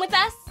my name with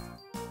us?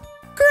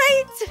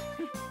 Great.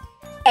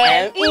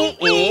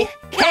 M-E-E-K-A-H.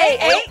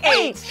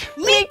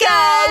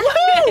 Meekah.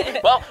 Woo!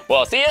 Well,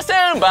 we'll see you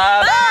soon.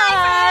 Bye-bye.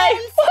 Bye,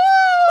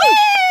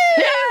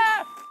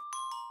 Yeah.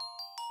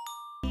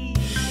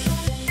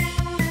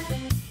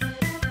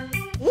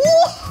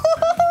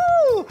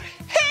 Woo-hoo-hoo-hoo!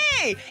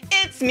 Hey,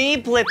 it's me,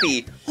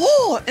 Blippi.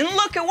 Oh, and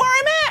look at where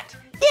I'm at.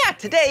 Yeah,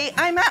 today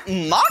I'm at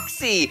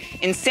Moxie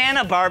in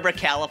Santa Barbara,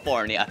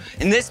 California.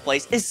 And this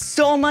place is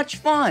so much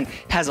fun.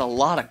 Has a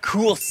lot of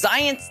cool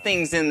science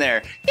things in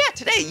there. Yeah,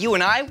 today you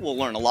and I will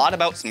learn a lot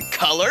about some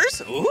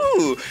colors.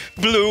 Ooh,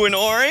 blue and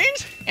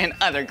orange, and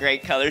other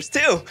great colors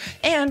too.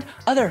 And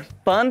other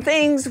fun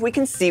things we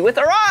can see with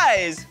our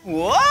eyes.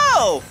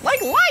 Whoa,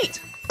 like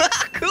light.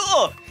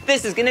 Cool.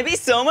 This is gonna be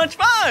so much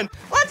fun.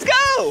 Let's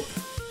go.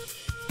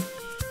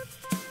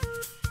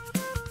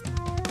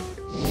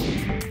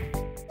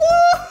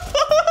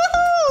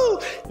 Woo-hoo-hoo-hoo!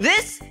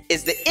 This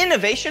is the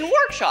Innovation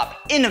Workshop.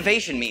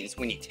 Innovation means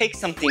when you take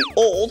something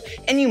old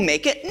and you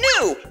make it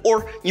new,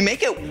 or you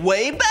make it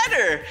way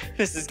better.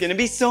 This is gonna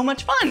be so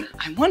much fun.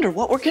 I wonder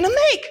what we're gonna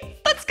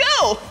make. Let's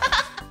go.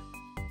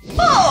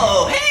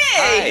 Oh,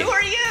 hey, Hi. who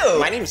are you?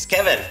 My name's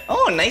Kevin.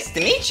 Oh, nice to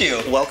meet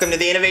you. Welcome to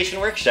the Innovation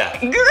Workshop.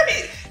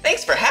 Great,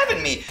 thanks for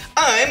having me.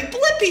 I'm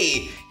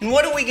Blippi, and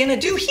what are we gonna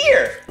do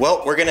here?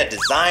 Well, we're gonna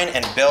design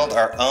and build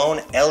our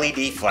own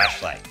LED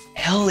flashlight.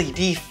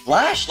 LED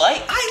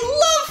flashlight?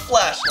 I love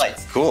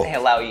flashlights. Cool. They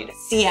allow you to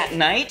see at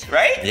night,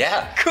 right?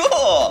 Yeah. Cool,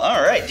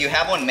 all right, do you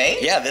have one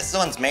made? Yeah, this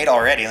one's made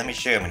already. Let me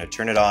show you. I'm gonna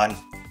turn it on.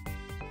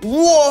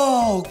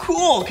 Whoa,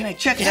 cool, can I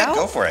check it out?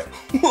 Go for it.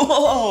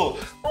 Whoa,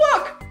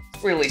 look,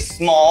 it's really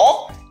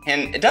small,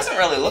 and it doesn't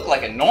really look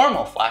like a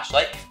normal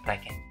flashlight, but I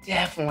can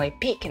definitely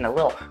peek into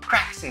little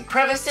cracks and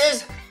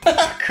crevices.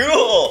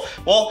 Cool,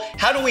 well,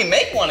 how do we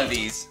make one of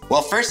these?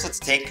 Well, first let's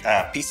take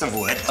a piece of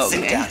wood.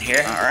 Sit down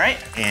here. All right.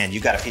 And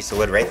you got a piece of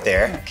wood right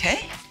there.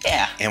 Okay,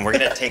 yeah. And we're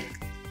gonna take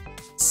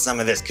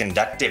some of this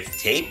conductive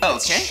tape. Okay.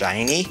 It's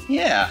shiny.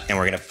 Yeah. And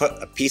we're gonna put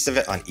a piece of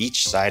it on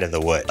each side of the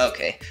wood.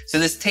 Okay, so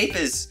this tape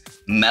is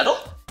metal?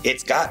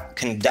 It's got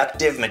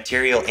conductive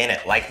material in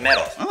it, like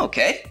metal.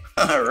 Okay,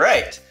 all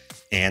right.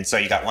 And so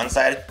you got one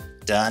side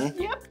done.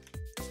 Yep.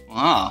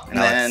 Wow, and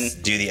Now then, let's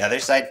do the other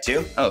side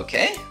too.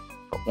 okay,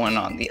 put one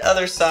on the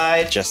other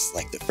side. Just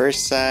like the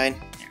first side.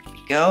 There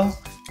we go.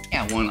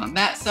 Yeah, one on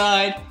that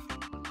side,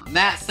 one on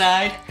that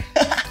side.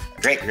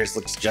 Great, yours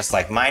looks just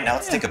like mine. Now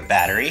let's take a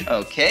battery.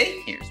 Okay,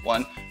 here's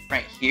one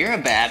right here, a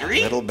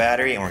battery. Little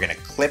battery, and we're gonna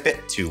clip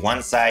it to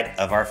one side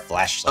of our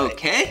flashlight.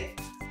 Okay,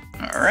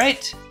 All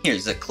right,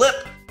 here's a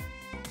clip.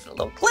 A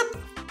little clip.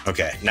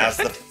 Okay, now's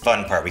the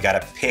fun part. We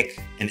gotta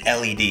pick an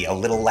LED, a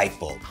little light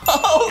bulb.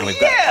 Oh, and we've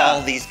got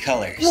all these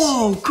colors.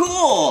 Whoa,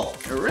 cool.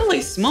 They're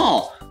really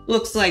small.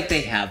 Looks like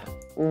they have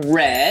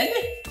red.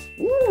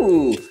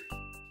 Ooh,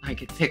 I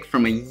could pick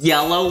from a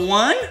yellow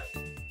one.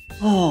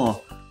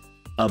 Oh,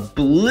 a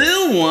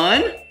blue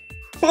one.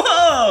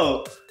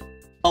 Whoa,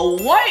 a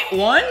white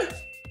one.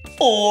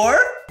 Or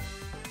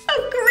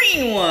a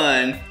green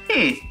one.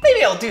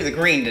 Maybe I'll do the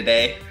green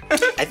today.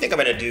 I think I'm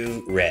gonna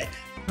do red.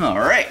 All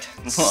right.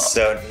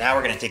 So now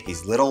we're gonna take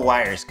these little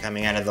wires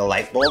coming out of the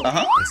light bulb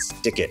and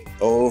stick it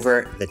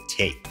over the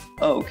tape.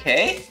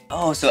 Okay.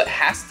 Oh, so it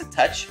has to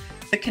touch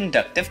the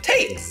conductive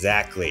tape.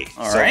 Exactly.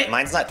 All right.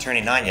 Mine's not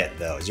turning on yet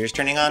though. Is yours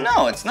turning on?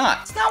 No, it's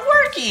not. It's not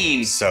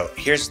working. So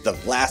here's the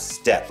last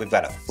step. We've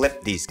gotta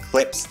flip these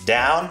clips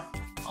down.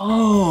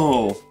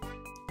 Oh,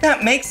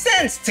 that makes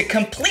sense to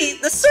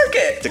complete the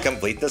circuit. To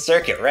complete the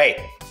circuit, right.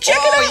 Check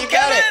it out, you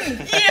got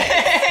it.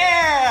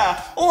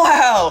 Yeah!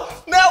 Wow,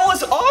 that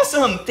was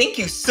awesome. Thank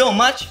you so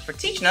much for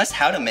teaching us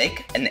how to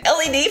make an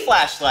LED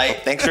flashlight.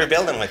 Well, thanks for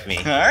building with me.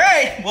 All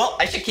right, well,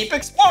 I should keep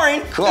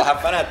exploring. Cool, have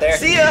fun out there.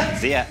 See ya.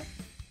 See ya.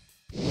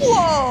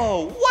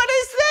 Whoa, what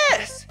is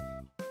this?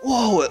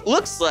 Whoa, it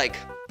looks like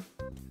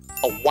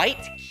a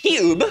white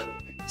cube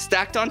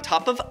stacked on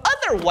top of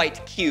other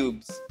white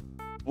cubes.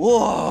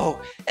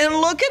 Whoa, and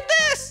look at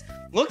this.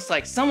 Looks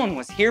like someone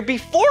was here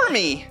before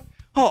me.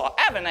 Oh,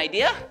 I have an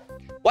idea.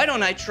 Why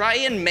don't I try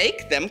and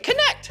make them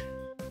connect?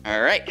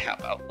 All right, how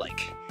about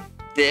like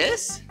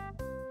this?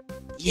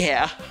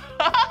 Yeah.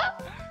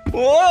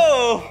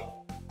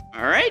 Whoa.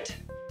 All right,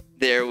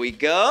 there we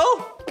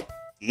go.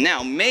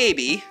 Now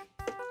maybe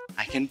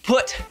I can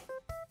put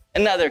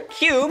another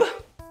cube.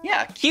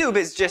 Yeah, a cube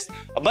is just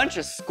a bunch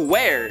of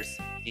squares.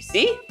 You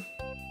see?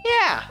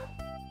 Yeah.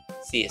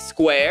 See a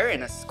square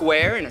and a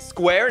square and a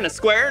square and a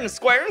square and a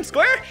square and a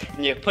square,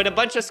 and you put a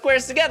bunch of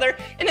squares together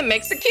and it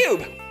makes a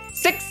cube.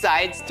 6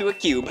 sides to a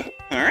cube.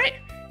 All right,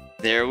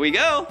 there we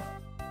go.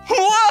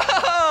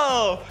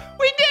 Whoa,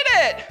 we did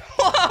it.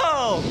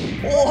 Whoa,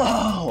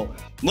 whoa.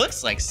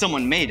 Looks like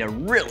someone made a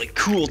really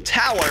cool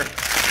tower.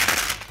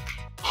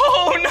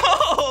 Oh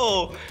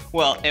no!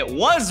 Well, it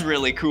was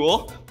really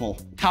cool. Well,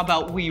 how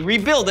about we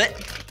rebuild it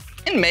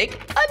and make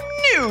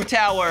a new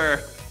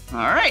tower?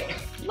 All right,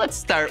 let's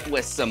start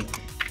with some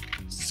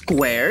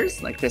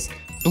squares, like this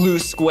blue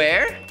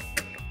square,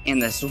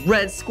 and this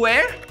red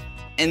square,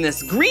 and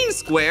this green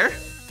square.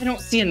 I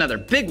don't see another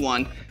big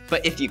one,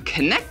 but if you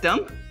connect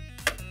them,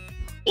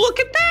 look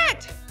at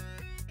that!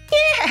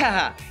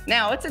 Yeah,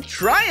 now it's a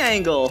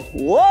triangle.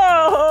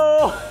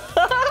 Whoa!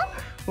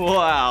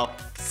 Wow,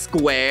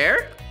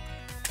 square,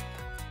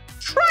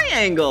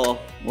 triangle.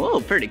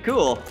 Whoa, pretty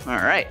cool. All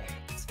right,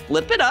 let's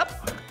flip it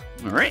up.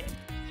 All right,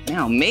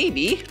 now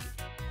maybe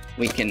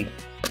we can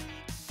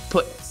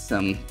put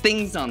some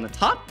things on the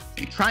top,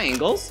 some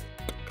triangles.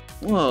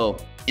 Whoa,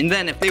 and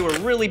then if they were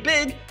really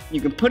big, you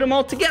can put them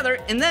all together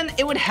and then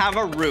it would have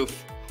a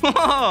roof. Whoa,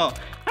 all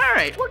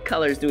right, what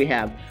colors do we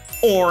have?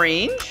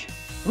 Orange,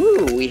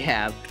 ooh, we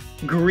have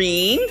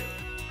green,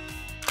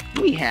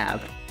 we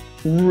have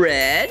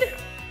red,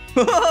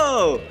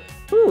 whoa,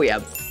 ooh, we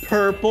have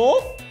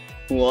purple.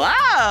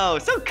 Wow,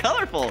 so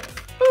colorful.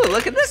 Ooh,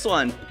 look at this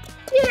one.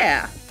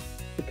 Yeah,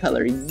 the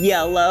color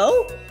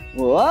yellow.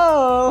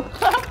 Whoa!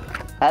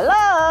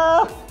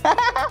 Hello!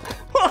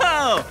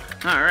 Whoa!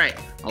 All right,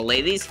 I'll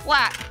lay these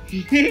flat.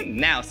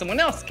 Now someone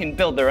else can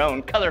build their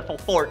own colorful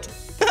fort.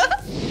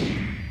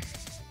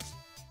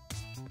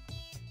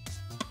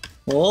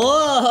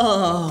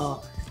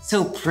 Whoa!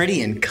 So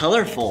pretty and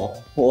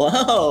colorful.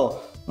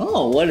 Whoa!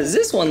 Oh, what does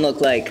this one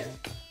look like?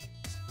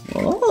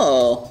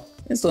 Whoa!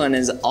 This one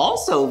is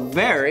also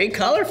very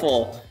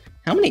colorful.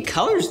 How many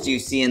colors do you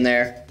see in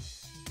there?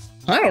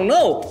 I don't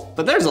know,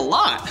 but there's a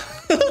lot.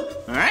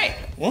 All right,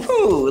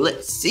 woohoo,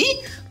 let's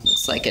see.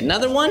 Looks like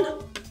another one.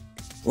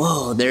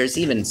 Whoa, there's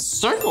even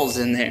circles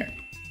in there.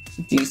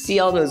 Do you see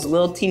all those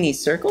little teeny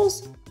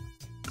circles?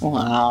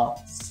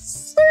 Wow,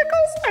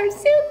 circles are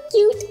so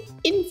cute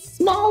and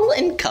small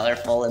and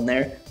colorful in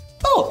there.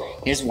 Oh,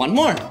 here's one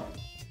more.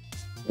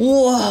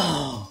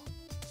 Whoa,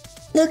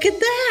 look at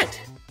that.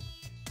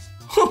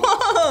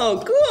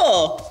 Whoa,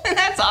 cool,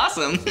 that's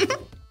awesome.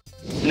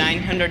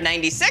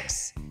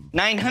 996,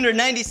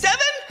 997,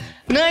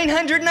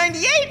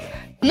 998,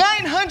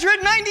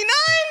 999?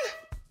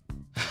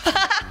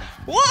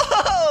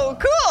 Whoa,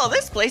 cool,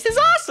 this place is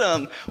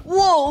awesome.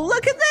 Whoa,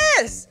 look at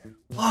this.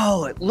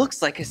 Whoa, it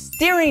looks like a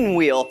steering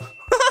wheel.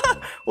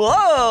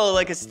 Whoa,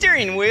 like a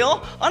steering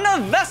wheel on a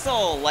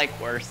vessel, like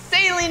we're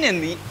sailing in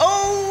the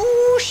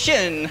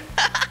ocean.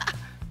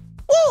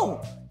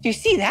 Whoa, do you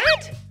see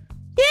that?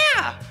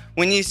 Yeah,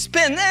 when you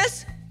spin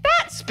this,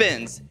 that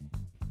spins.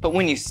 But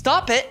when you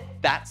stop it,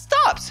 that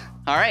stops.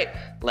 All right,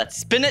 let's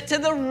spin it to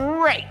the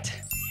right.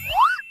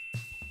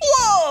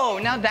 Whoa,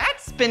 now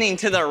that's spinning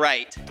to the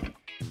right.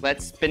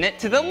 Let's spin it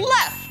to the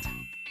left.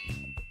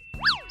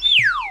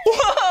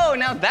 Whoa,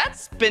 now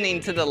that's spinning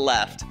to the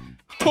left.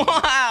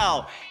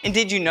 Wow! And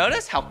did you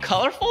notice how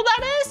colorful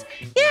that is?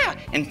 Yeah,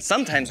 and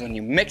sometimes when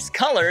you mix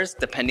colors,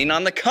 depending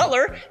on the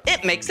color,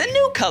 it makes a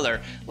new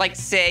color. Like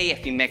say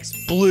if you mix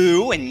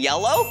blue and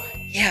yellow,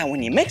 yeah,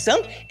 when you mix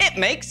them, it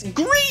makes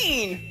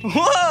green.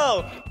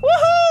 Whoa!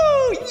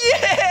 Woohoo!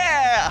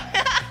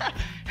 Yeah!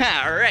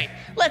 All right,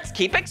 let's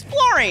keep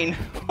exploring.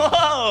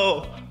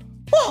 Whoa!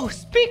 Whoa,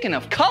 speaking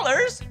of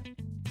colors,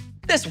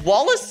 this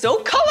wall is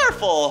so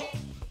colorful.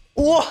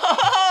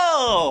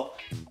 Whoa!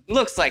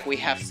 Looks like we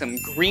have some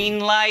green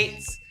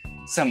lights,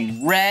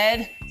 some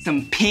red,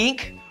 some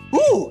pink,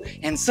 ooh,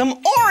 and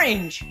some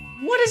orange.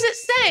 What does it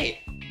say?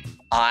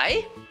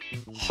 I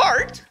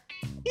Heart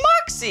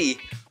Moxie,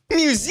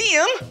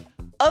 Museum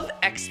of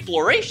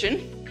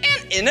Exploration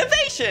and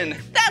Innovation.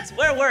 That's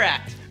where we're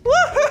at.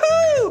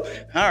 Woohoo!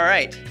 All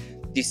right,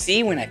 do you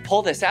see when I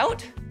pull this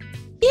out?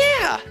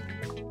 Yeah,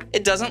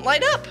 it doesn't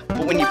light up,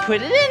 but when you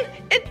put it in,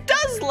 it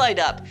does light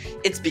up.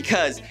 It's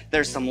because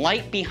there's some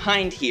light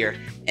behind here,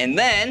 and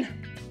then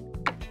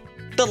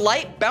the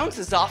light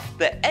bounces off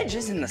the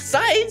edges and the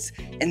sides,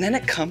 and then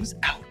it comes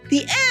out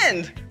the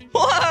end.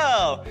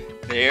 Whoa,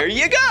 there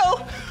you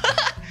go.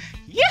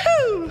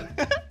 Yoo-hoo!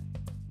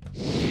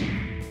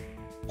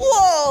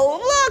 Whoa,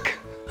 look!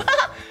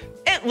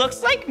 It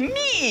looks like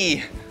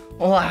me.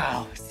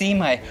 Wow, see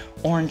my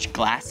orange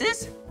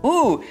glasses?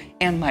 Ooh,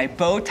 and my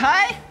bow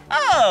tie?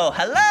 Oh,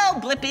 hello,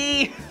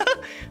 Blippi.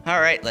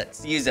 All right,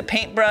 let's use a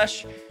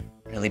paintbrush,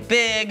 really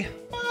big.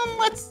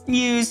 Let's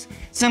use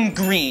some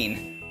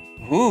green.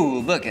 Ooh,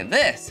 look at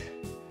this.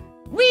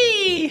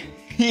 Whee!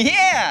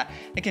 Yeah,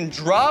 I can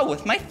draw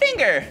with my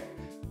finger.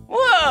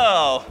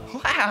 Whoa,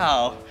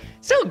 wow,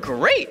 so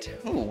great.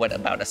 Ooh, what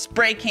about a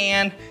spray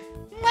can?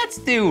 Let's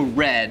do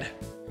red.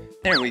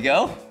 There we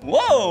go.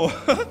 Whoa,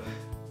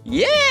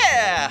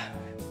 yeah,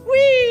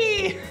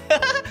 whee!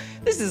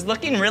 This is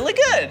looking really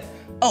good.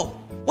 Oh,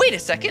 wait a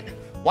second.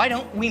 Why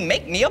don't we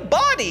make me a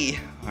body?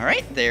 All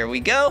right, there we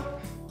go.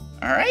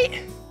 All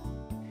right.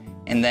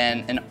 And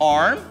then an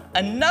arm,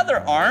 another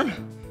arm,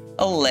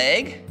 a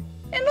leg,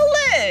 and a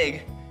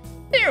leg.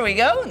 There we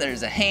go.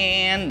 There's a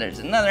hand, there's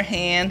another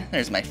hand,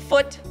 there's my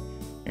foot,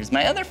 there's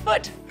my other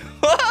foot.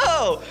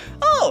 Whoa!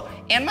 Oh,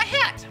 and my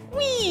hat.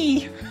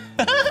 Whee!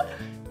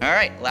 All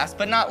right, last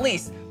but not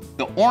least,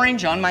 the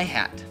orange on my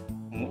hat.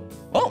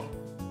 Whoa,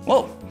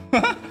 whoa.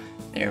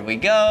 There we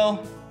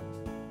go.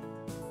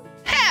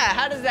 Ha,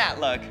 how does that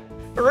look?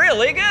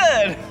 Really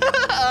good.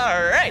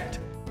 All right.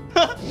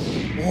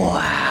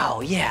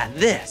 Wow, yeah,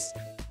 this.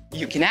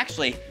 You can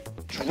actually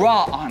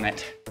draw on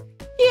it.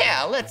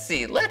 Yeah, let's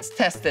see, let's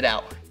test it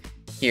out.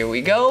 Here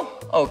we go,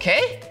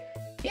 okay.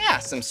 Yeah,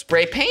 some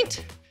spray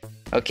paint.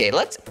 Okay,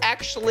 let's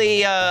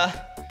actually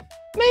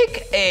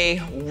make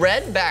a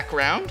red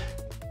background.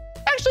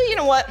 Actually, you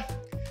know what?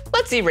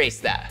 Let's erase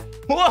that.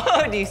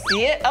 Whoa, do you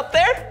see it up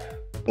there?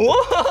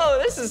 Whoa,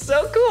 this is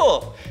so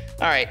cool.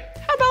 All right,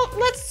 how about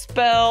let's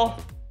spell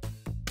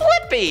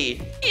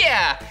Blippi.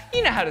 Yeah,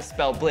 you know how to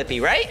spell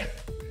Blippi, right?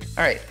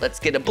 All right, let's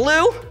get a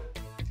blue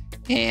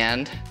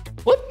and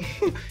whoop,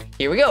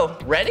 here we go.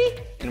 Ready?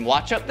 And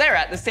watch up there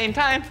at the same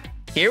time.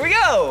 Here we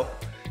go.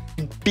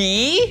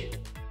 B-L-I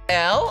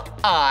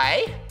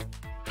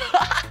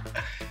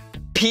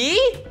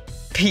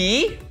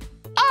P-P-I.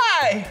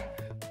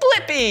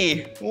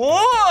 Blippi.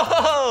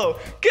 Whoa,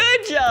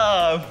 good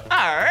job.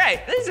 All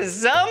right, this is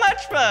so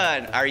much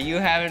fun. Are you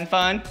having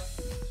fun?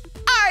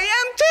 I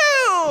am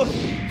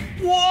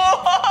too.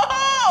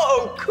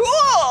 Whoa,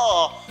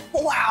 cool.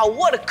 Wow,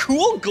 what a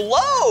cool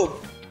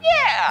globe.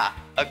 Yeah,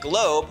 a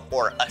globe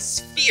or a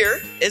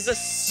sphere is a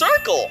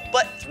circle,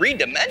 but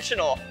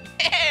three-dimensional.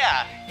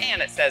 Yeah,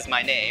 and it says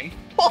my name.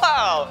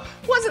 Wow,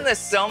 wasn't this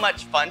so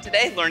much fun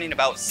today learning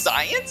about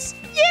science?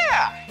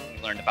 Yeah, we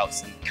learned about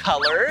some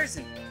colors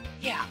and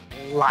yeah,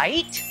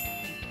 light,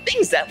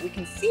 things that we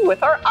can see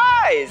with our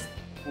eyes.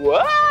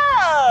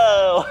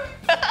 Whoa!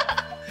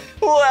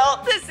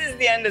 Well, this is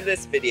the end of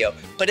this video,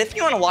 but if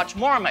you want to watch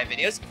more of my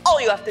videos, all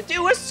you have to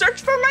do is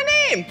search for my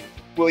name.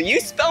 Will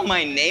you spell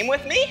my name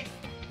with me?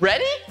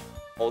 Ready?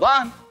 Hold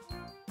on.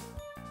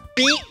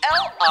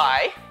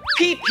 B-L-I-P-P-I,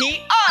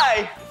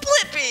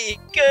 Blippi.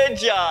 Good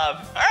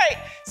job. All right,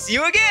 see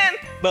you again.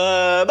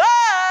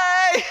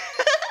 Bye-bye.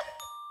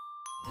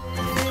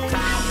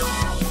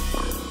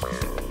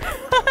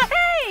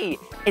 Hey,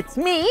 it's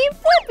me,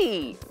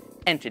 Blippi.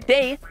 And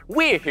today,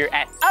 we're here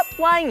at Up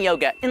Flying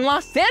Yoga in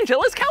Los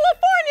Angeles,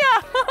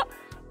 California.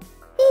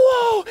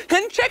 Whoa,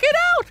 and check it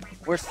out.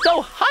 We're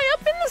so high up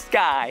in the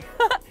sky.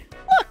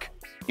 Look,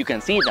 you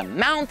can see the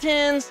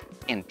mountains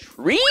and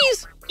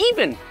trees,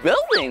 even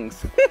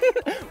buildings.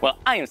 Well,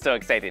 I am so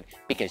excited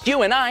because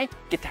you and I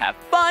get to have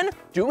fun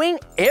doing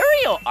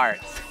aerial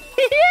arts.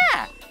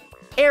 Yeah,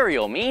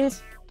 aerial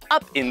means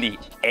up in the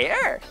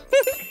air.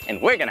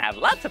 And we're gonna have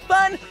lots of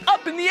fun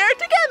up in the air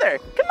together.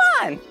 Come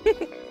on.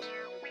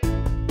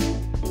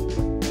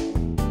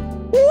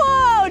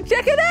 Whoa,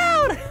 check it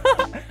out.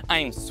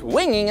 I'm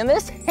swinging in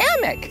this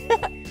hammock.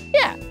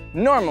 Yeah,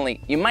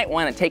 normally you might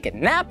want to take a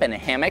nap in a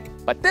hammock,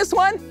 but this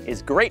one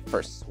is great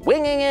for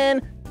swinging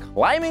in,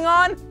 climbing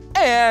on,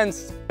 and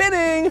spinning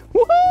spinning.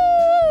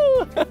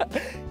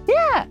 Woohoo!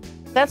 Yeah,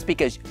 that's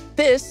because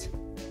this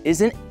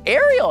is an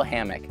aerial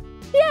hammock.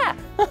 Yeah,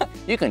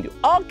 you can do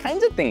all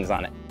kinds of things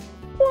on it.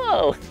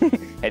 Whoa,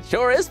 it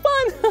sure is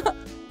fun.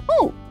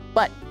 Oh,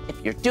 but if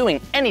you're doing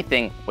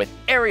anything with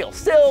aerial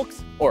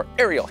silks or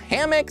aerial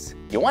hammocks,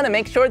 you want to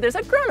make sure there's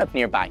a grown-up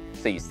nearby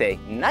so you stay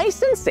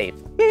nice and safe.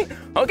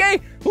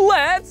 Okay,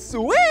 let's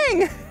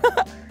swing.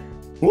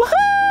 Woohoo!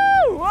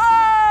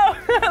 Whoa!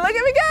 Look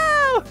at me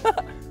go!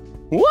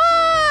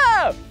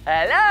 Whoa!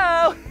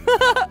 Hello!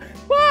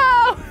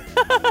 Whoa!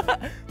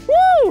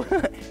 Woo!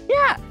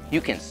 Yeah,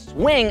 you can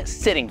swing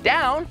sitting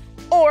down,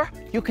 or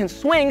you can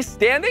swing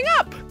standing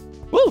up.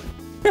 Woo!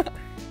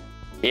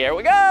 Here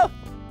we go!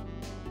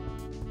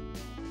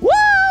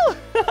 Woo!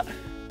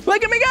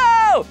 Look at me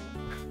go!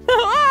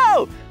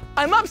 Whoa!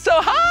 I'm up so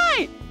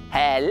high!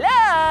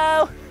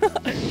 Hello!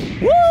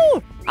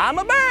 Woo! I'm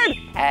a bird!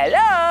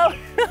 Hello!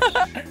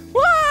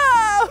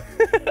 Whoa!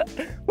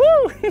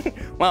 Woo!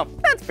 Well,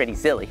 that's pretty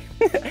silly.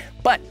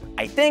 But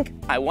I think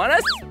I want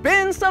to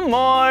spin some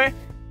more.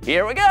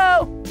 Here we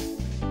go!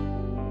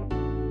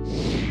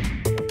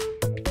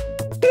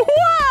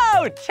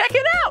 Whoa! Check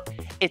it out!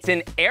 It's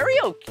an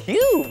aerial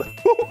cube.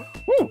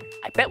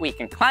 I bet we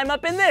can climb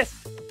up in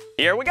this.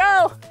 Here we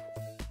go!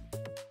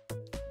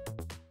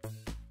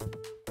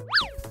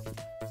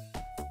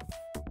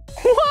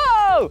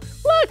 Whoa!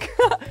 Look!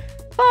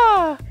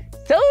 Oh,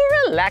 so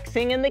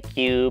relaxing in the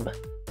cube.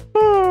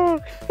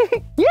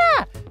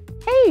 Yeah!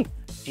 Hey,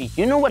 do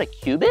you know what a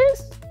cube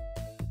is?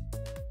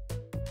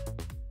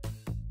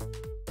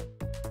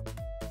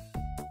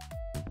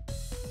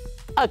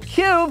 A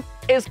cube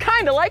is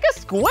kind of like a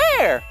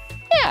square.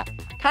 Yeah,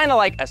 kind of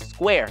like a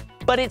square,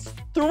 but it's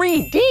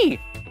 3D.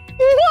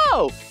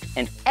 Whoa!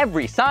 And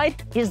every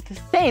side is the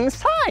same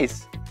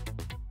size.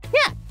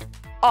 Yeah,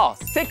 all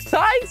 6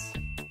 sides,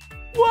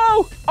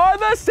 whoa, are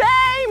the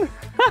same.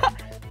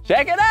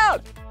 Check it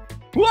out.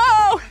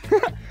 Whoa!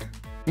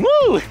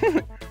 Woo!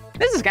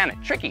 This is kind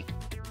of tricky.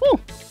 Woo!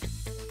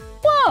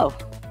 Whoa!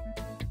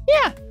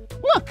 Yeah,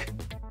 look.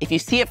 If you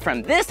see it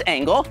from this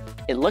angle,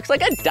 it looks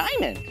like a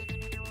diamond.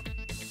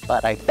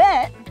 But I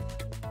bet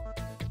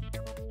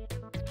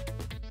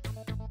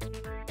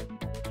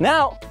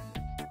now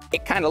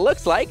it kind of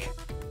looks like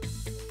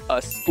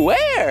a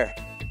square.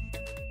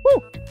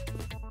 Woo!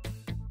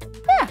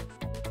 Yeah,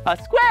 a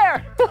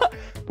square.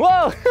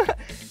 Whoa!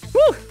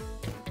 Woo!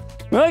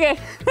 Okay,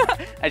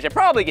 I should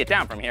probably get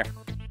down from here.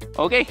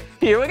 Okay,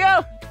 here we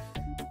go.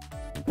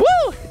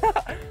 Woo!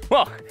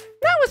 Well,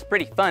 that was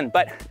pretty fun,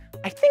 but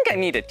I think I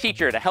need a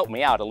teacher to help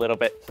me out a little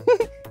bit.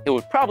 It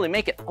would probably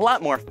make it a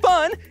lot more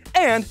fun,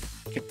 and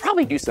you could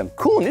probably do some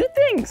cool new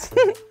things.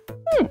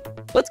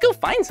 Let's go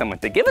find someone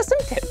to give us some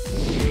tips.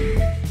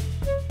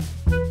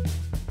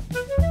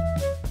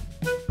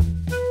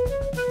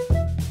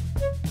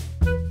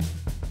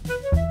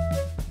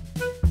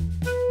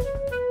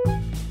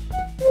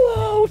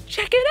 Whoa,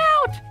 check it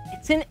out!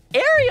 It's an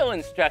aerial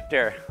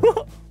instructor.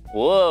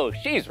 Whoa,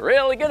 she's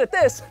really good at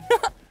this.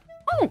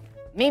 Oh,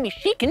 maybe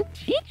she can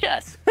teach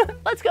us.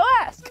 Let's go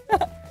ask.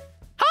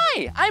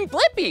 Hi, I'm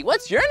Blippi.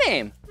 What's your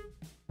name?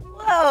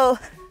 Whoa.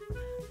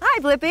 Hi,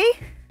 Blippi.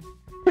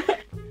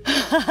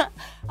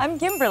 I'm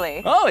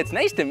Kimberly. Oh, it's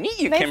nice to meet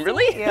you,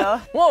 Kimberly. Nice to meet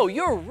you. Whoa,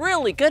 you're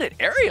really good at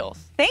aerials.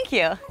 Thank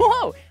you.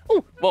 Whoa.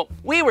 Ooh, well,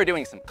 we were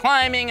doing some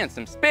climbing and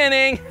some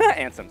spinning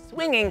and some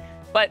swinging,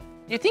 but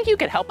do you think you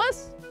could help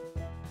us?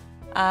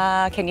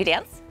 Can you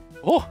dance?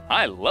 Oh,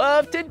 I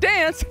love to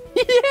dance.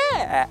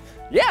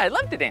 Yeah, I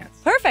love to dance.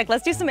 Perfect,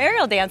 let's do some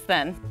aerial dance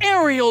then.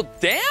 Aerial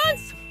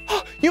dance?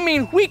 You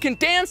mean we can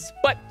dance,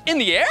 but in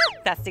the air?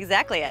 That's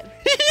exactly it.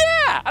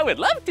 Yeah, I would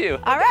love to.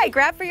 All right,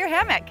 grab for your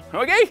hammock.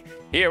 Okay,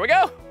 here we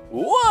go.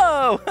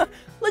 Whoa,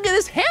 look at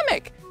this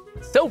hammock.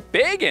 It's so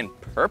big and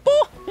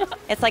purple.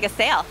 It's like a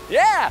sail.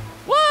 Yeah,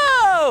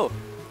 whoa.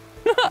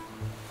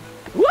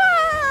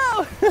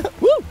 Whoa.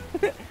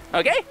 Woo.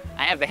 Okay,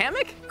 I have the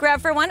hammock.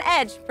 Grab for one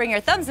edge, bring your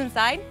thumbs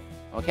inside.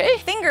 Okay.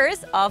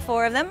 Fingers, all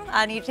 4 of them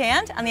on each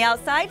hand. On the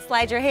outside,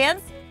 slide your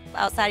hands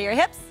outside of your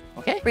hips.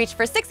 Okay. Reach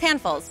for 6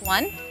 handfuls.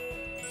 1,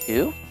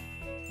 2,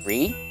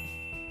 3,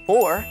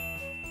 4,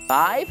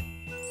 5,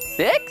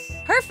 6.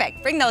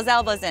 Perfect. Bring those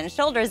elbows in,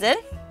 shoulders in.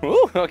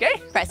 Ooh, okay.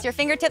 Press your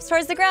fingertips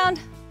towards the ground.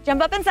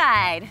 Jump up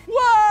inside.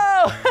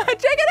 Whoa, check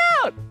it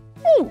out.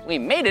 Ooh, we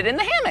made it in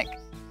the hammock.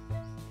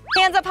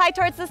 Hands up high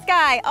towards the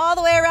sky, all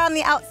the way around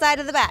the outside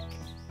of the back.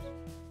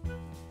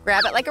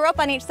 Grab it like a rope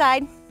on each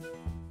side.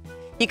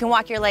 You can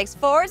walk your legs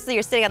forward so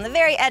you're sitting on the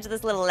very edge of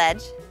this little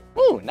ledge.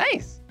 Ooh,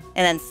 nice.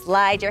 And then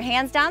slide your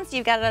hands down so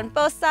you've got it on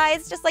both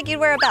sides, just like you'd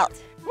wear a belt.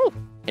 Ooh,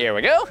 here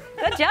we go.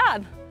 Good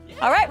job.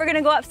 All right, we're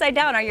gonna go upside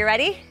down. Are you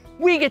ready?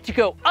 We get to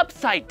go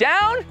upside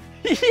down?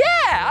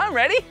 Yeah, I'm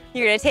ready.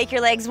 You're gonna take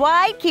your legs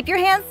wide, keep your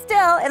hands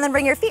still, and then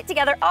bring your feet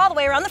together all the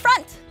way around the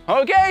front.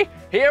 Okay,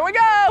 here we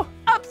go.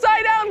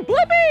 Upside down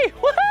Blippi.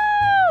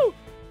 Woohoo!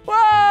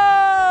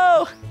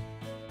 Whoa!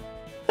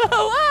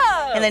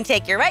 Whoa! And then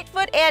take your right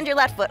foot and your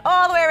left foot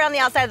all the way around the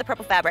outside of the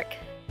purple fabric.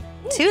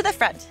 To the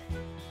front.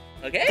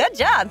 Okay. Good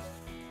job.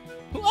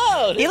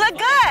 Whoa. You look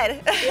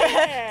good.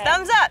 Yeah.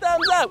 Thumbs up.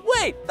 Thumbs up.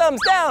 Wait,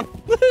 thumbs down.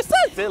 So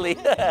silly.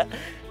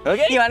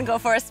 Okay. You want to go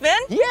for a spin?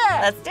 Yeah.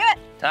 Let's do it.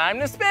 Time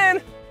to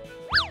spin.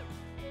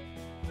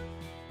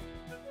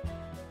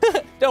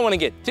 Don't want to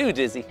get too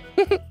dizzy.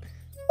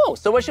 Oh,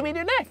 so what should we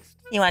do next?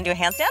 You want to do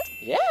a handstand?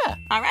 Yeah.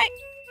 All right.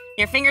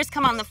 Your fingers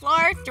come on the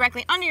floor,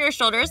 directly under your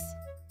shoulders.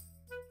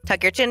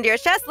 Tuck your chin to your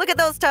chest. Look at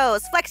those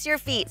toes. Flex your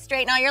feet.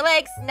 Straighten out your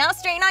legs. Now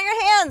straighten out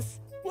your hands.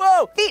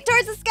 Whoa. Feet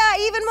towards the sky,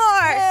 even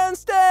more.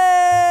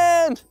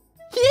 Handstand.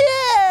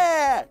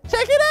 Yeah.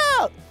 Check it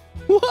out.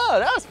 Whoa,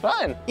 that was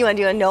fun. You want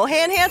to do a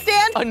no-hand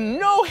handstand? A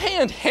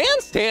no-hand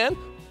handstand?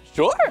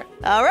 Sure.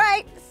 All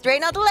right.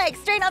 Straighten out the legs.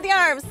 Straighten out the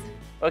arms.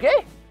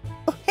 Okay.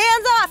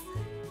 Hands off.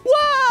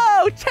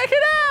 Whoa, check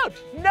it out.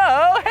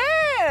 No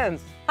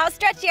hands. How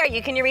stretchy are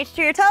you? Can you reach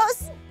to your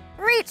toes?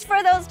 Reach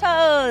for those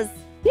toes.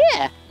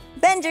 Yeah.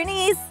 Bend your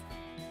knees.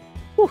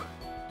 Whew.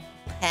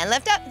 And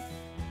lift up.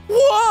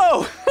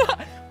 Whoa.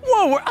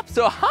 Whoa, we're up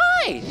so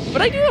high.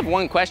 But I do have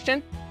one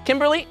question.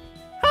 Kimberly,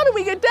 how do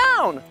we get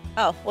down?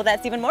 Oh, well,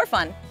 that's even more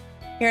fun.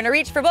 You're gonna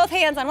reach for both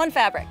hands on one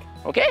fabric.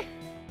 Okay.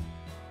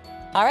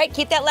 All right,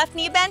 keep that left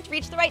knee bent.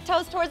 Reach the right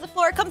toes towards the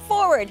floor. Come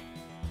forward.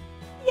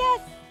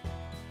 Yes.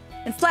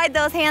 And slide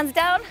those hands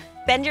down.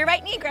 Bend your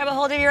right knee. Grab a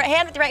hold of your right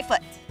hand with the right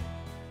foot.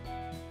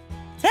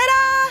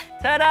 Ta-da!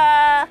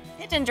 Ta-da!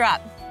 Hitch and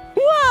drop.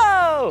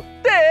 Whoa!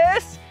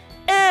 This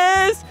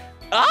is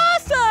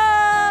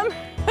awesome!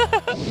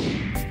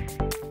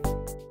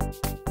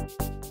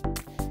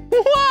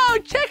 Whoa,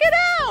 check it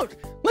out!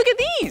 Look at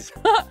these!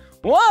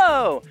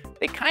 Whoa!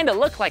 They kind of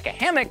look like a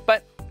hammock,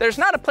 but there's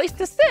not a place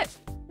to sit.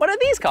 What are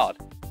these called?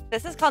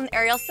 This is called an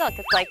aerial silk.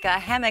 It's like a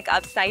hammock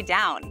upside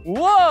down.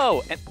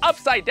 Whoa, an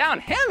upside down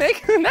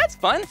hammock? That's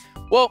fun.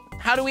 Well,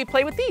 how do we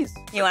play with these?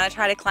 You want to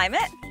try to climb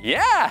it?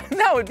 Yeah,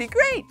 that would be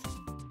great.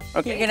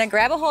 Okay. You're gonna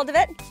grab a hold of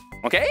it.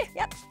 Okay.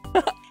 Yep.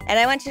 And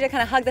I want you to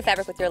kind of hug the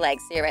fabric with your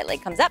legs. So your right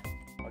leg comes up.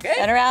 Okay.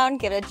 Turn around,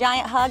 give it a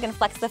giant hug, and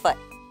flex the foot.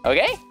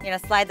 Okay. You're gonna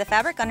slide the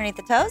fabric underneath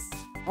the toes.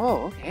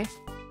 Oh, okay.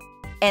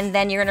 And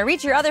then you're gonna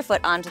reach your other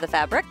foot onto the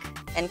fabric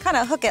and kind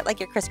of hook it like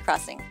you're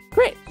crisscrossing.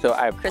 Great. So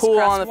I pull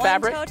on the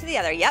fabric. One toe to the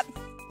other. Yep.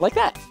 Like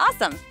that.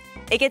 Awesome.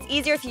 It gets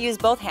easier if you use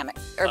both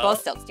hammocks or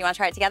both silks. Do you want to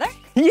try it together?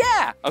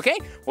 Yeah. Okay.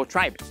 We'll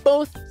try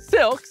both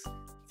silks.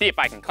 See if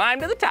I can climb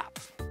to the top.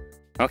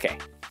 Okay.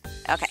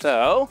 Okay.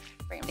 So.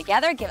 Bring them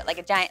together. Give it like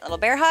a giant little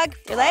bear hug.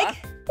 Your leg.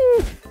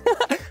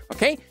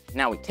 Okay.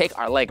 Now we take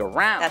our leg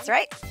around. That's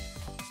right.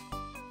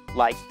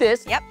 Like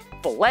this. Yep.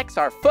 Flex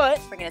our foot.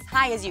 Bring it as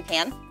high as you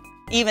can.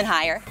 Even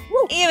higher.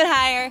 Woo. Even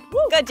higher.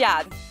 Woo. Good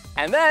job.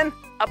 And then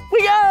up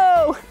we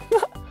go.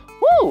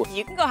 Woo.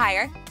 You can go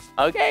higher.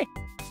 Okay.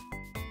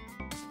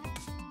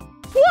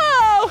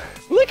 Whoa!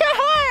 Look how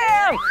high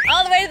I am!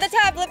 All the way to the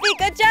top, Blippi.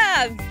 Good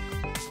job.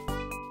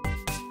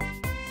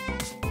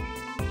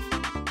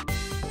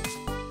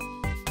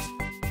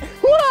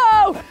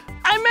 Whoa!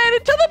 I made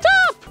it to the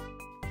top!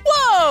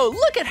 Whoa!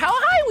 Look at how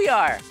high we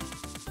are!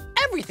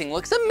 Everything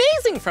looks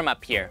amazing from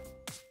up here.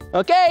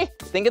 Okay,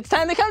 I think it's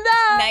time to come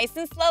down. Nice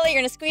and slowly,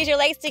 you're gonna squeeze your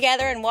legs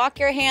together and walk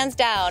your hands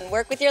down.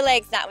 Work with your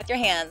legs, not with your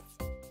hands.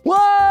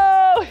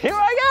 Whoa! Here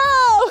I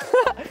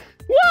go!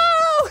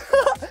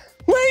 Whoa!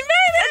 We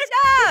made it!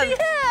 Good job!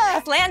 Yeah!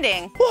 Nice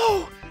landing.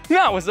 Whoa!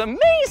 That was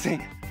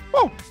amazing!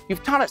 Whoa!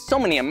 You've taught us so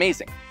many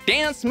amazing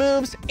dance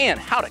moves and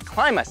how to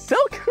climb a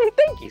silk.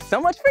 Thank you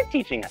so much for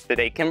teaching us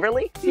today,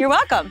 Kimberly. You're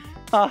welcome.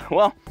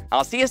 Well,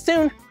 I'll see you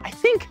soon. I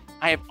think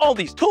I have all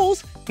these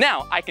tools.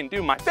 Now I can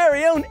do my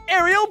very own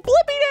aerial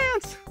Blippi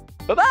dance.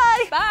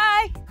 Bye-bye.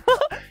 Bye.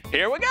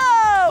 Here we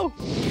go.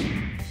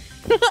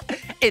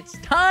 It's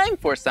time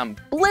for some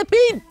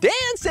Blippi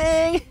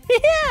dancing.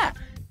 Yeah.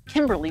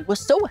 Kimberly was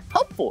so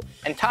helpful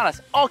and taught us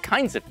all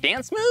kinds of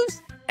dance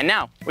moves. And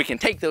now we can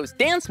take those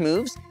dance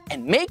moves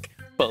and make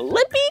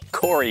Blippi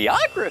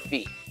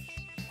choreography.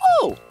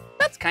 Oh,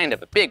 that's kind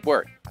of a big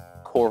word.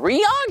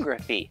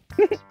 Choreography.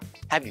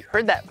 Have you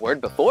heard that word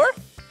before?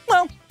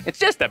 Well, it's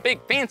just a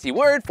big fancy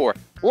word for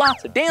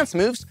lots of dance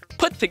moves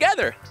put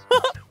together.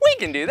 We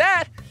can do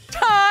that.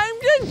 Time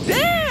to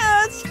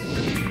dance!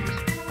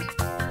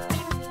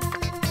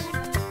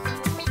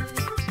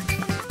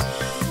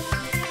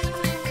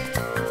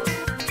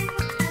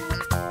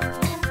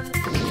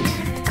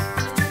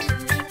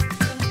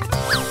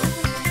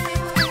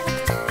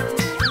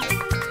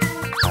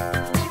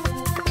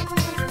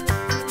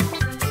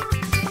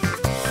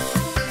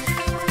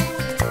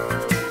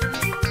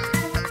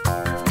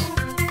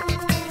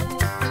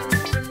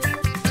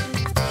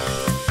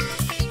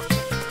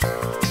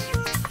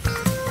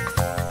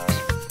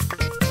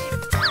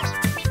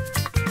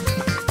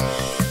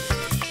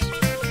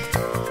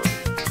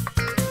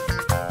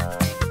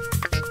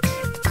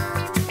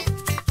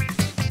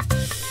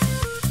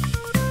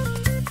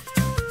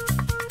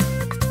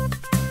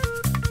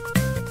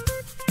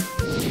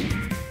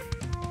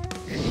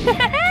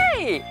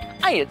 Hey!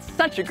 I had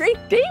such a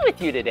great day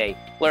with you today,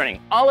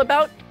 learning all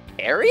about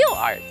aerial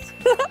arts.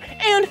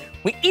 And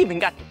we even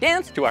got to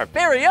dance to our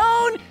very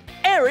own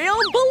aerial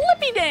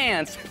Blippi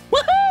dance.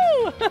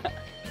 Woohoo!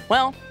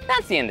 Well,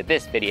 that's the end of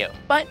this video.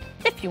 But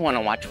if you want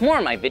to watch more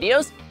of my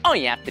videos, all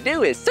you have to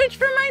do is search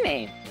for my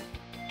name.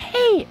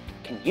 Hey,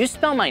 can you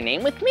spell my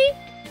name with me?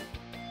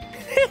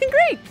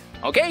 Great.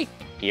 Okay,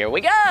 here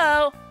we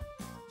go.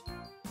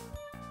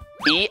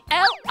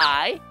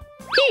 B-L-I-P-P-I.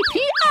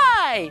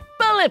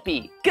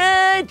 Blippi.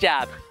 Good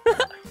job.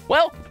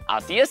 Well,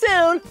 I'll see you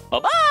soon.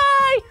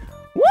 Bye-bye.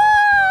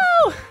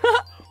 Woo!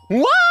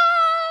 Whoa!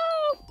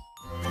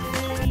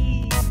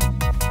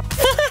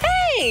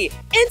 Hey,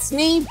 it's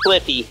me,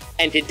 Blippi,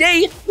 and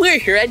today we're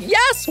here at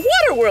Yas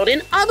Water World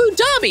in Abu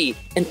Dhabi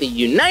in the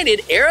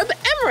United Arab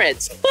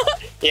Emirates.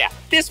 Yeah,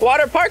 this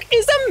water park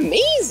is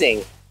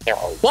amazing. There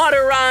are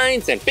water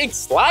rides and big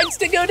slides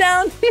to go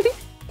down.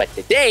 But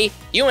today,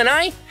 you and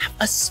I have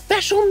a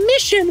special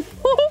mission.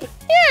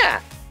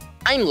 Yeah,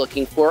 I'm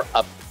looking for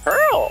a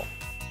pearl.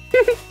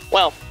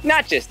 Well,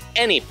 not just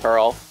any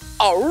pearl,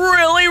 a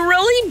really,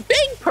 really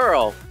big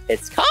pearl.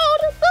 It's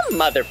called the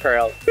mother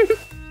pearl.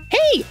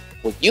 Hey,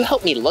 will you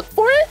help me look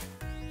for it?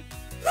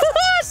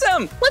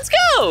 Awesome, let's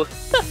go.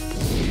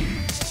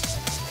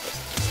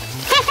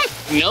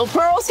 No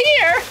pearls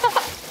here.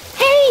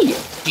 Hey,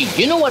 do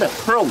you know what a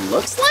pearl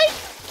looks like?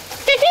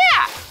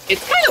 Yeah,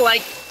 it's kind of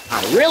like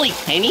a really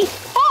tiny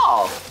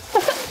ball.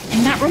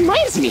 And that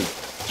reminds me,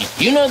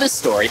 do you know the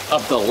story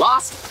of the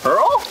lost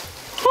pearl?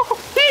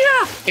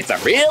 Yeah, it's a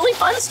really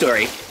fun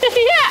story.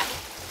 Yeah,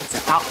 it's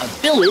about a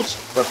village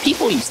where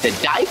people used to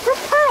dive for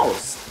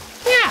pearls.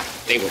 Yeah,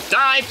 they would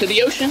dive to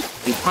the ocean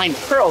and find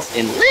pearls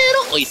in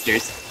little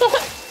oysters.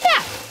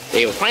 Yeah,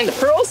 they would find the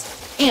pearls,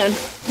 and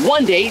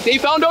one day they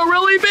found a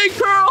really big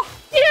pearl.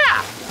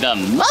 Yeah, the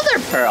mother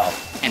pearl,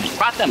 and it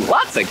brought them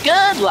lots of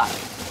good luck.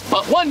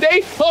 But one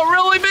day, a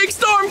really big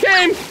storm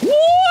came.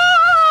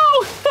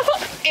 Whoa!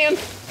 And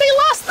they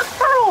lost the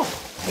pearl.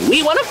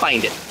 We want to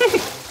find it.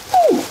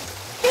 Ooh,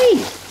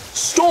 hey,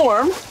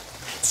 storm.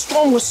 That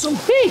storm was so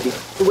big,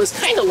 it was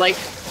kind of like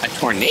a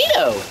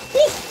tornado.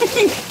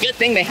 Good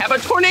thing they have a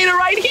tornado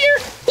right here.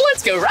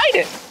 Let's go ride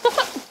it.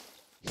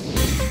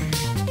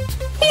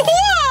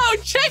 Whoa,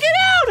 check it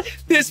out.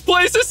 This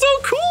place is so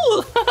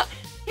cool.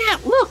 Yeah,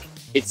 look,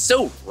 it's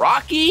so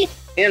rocky,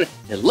 and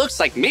it looks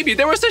like maybe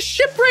there was a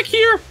shipwreck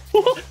here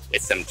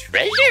with some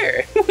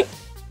treasure.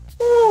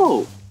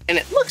 Oh, and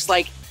it looks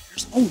like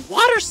there's a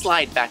water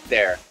slide back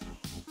there.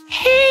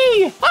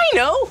 Hey, I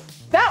know.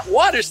 That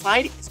water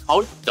slide is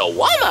called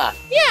dawama.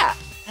 Yeah,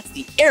 that's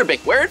the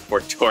Arabic word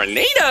for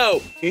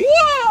tornado.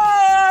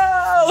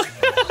 Whoa!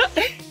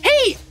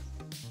 Hey,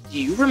 do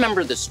you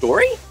remember the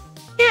story?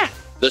 Yeah,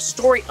 the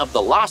story of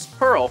the lost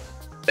pearl.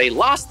 They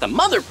lost the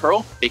mother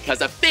pearl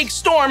because a big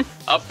storm,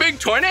 a big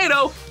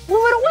tornado,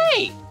 blew it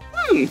away.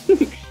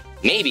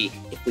 Maybe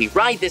if we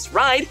ride this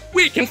ride,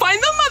 we can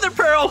find the mother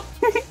pearl.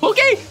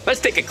 Okay, let's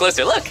take a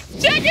closer look.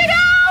 Check it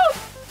out!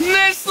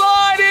 This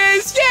slide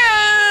is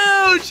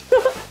huge!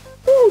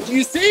 Ooh, do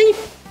you see?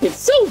 It's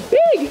so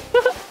big.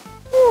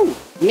 Ooh,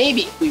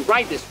 maybe if we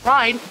ride this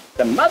ride,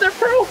 the mother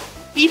pearl will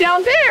be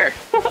down there.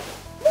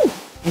 Ooh,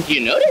 and do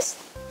you notice?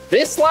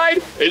 This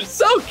slide is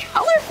so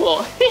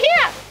colorful.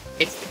 Yeah,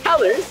 it's the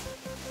colors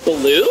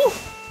blue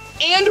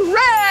and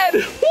red.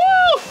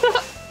 Woo!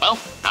 Well,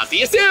 I'll see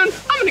you soon.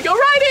 I'm gonna go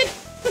ride it.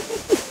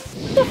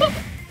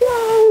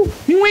 Whoa,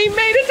 we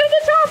made it to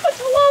the top of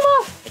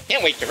Talama. I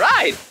can't wait to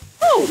ride.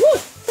 Oh,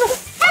 look.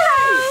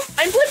 Hello.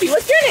 I'm Blippi.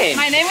 What's your name?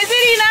 My name is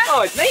Irina.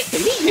 Oh, it's nice to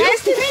meet you.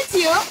 Nice to meet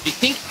you. Do you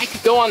think I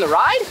could go on the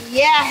ride?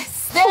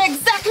 Yes. They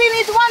exactly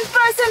need one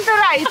person to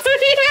ride.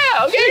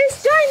 Yeah, okay.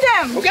 Please join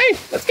them. Okay,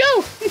 let's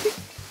go.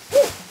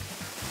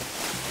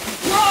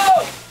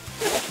 Whoa!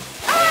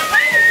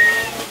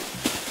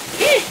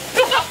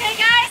 Okay,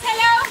 guys,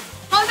 hello.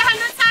 Hold the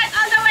hand tight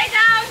all the way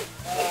down.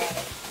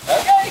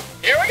 Okay,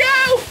 here we go.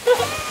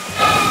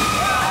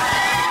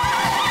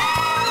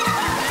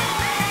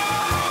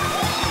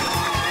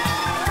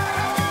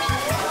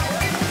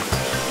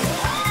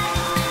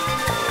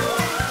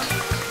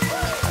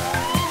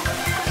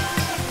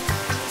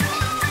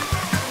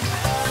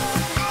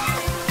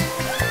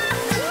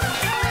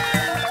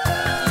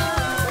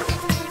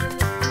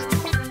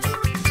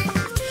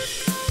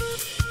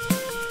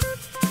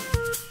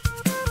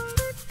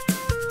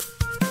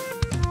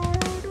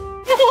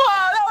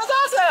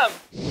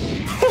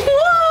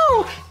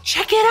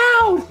 Check it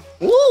out!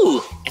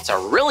 Ooh, it's a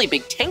really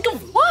big tank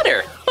of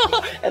water.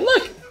 And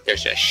look,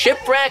 there's a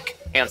shipwreck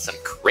and some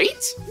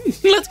crates.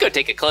 Let's go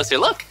take a closer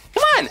look.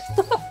 Come on.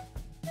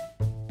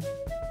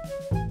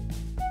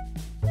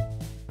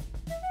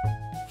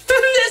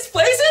 This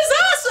place is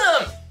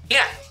awesome!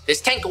 Yeah,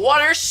 this tank of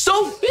water is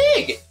so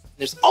big.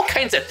 There's all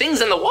kinds of things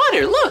in the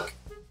water, look.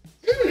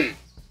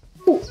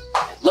 Ooh,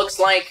 it looks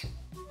like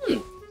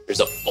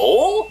there's a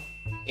bowl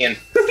and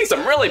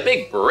some really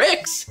big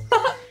bricks.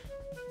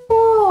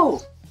 Whoa,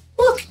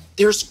 look,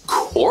 there's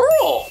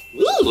coral.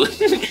 Ooh,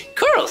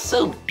 coral's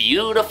so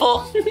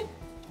beautiful.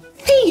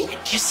 Hey,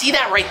 do you see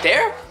that right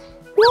there?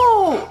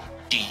 Whoa,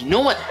 do you know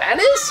what that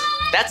is?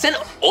 That's an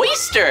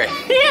oyster.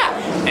 Yeah,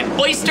 an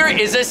oyster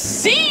is a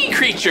sea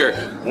creature.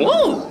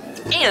 Whoa,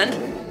 and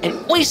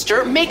an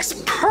oyster makes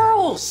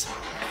pearls.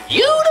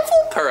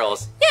 beautiful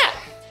pearls. Yeah,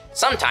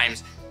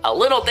 sometimes a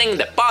little thing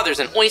that bothers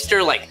an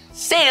oyster like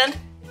sand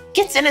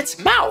gets in its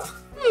mouth.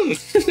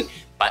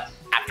 But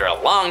after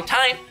a long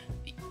time,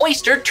 the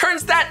oyster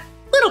turns that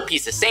little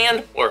piece of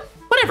sand, or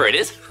whatever it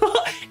is,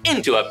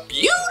 into a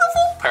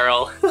beautiful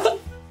pearl.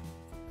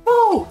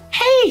 Oh,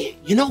 hey,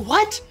 you know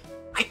what?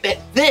 I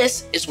bet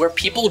this is where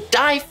people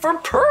dive for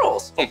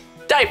pearls.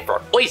 Dive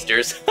for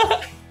oysters.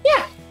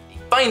 Yeah, they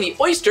find the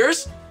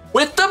oysters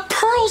with the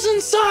pearls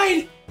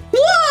inside.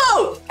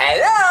 Whoa,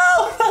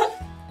 hello.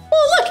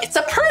 Oh, look, it's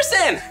a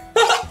person.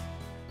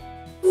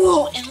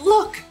 Whoa, and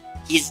look,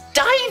 he's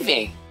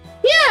diving.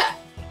 Yeah.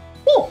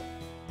 Oh,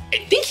 I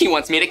think he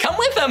wants me to come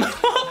with him.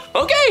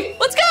 Okay,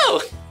 let's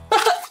go.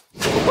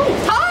 Oh,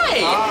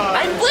 hi,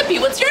 I'm Blippi.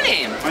 What's your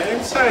name? My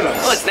name's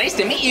Silas. Oh, it's nice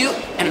to meet you.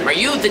 And are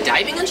you the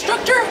diving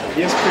instructor?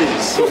 Yes,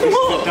 please. So this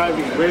is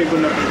diving. We're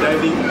gonna be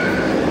diving.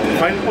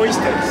 Find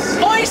oysters.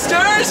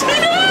 Oysters?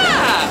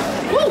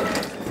 Yeah! Woo.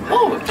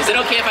 Oh, is it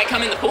okay if I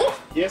come in the pool?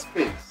 Yes,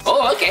 please.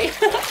 Oh, okay.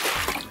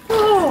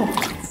 Oh,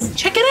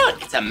 check it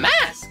out. It's a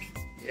mask.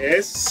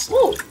 Yes.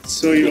 Ooh.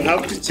 So you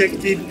have to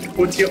check it,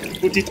 put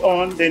it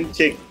on, then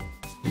check.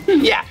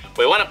 Yeah,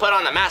 we want to put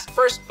on the mask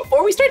first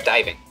before we start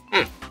diving.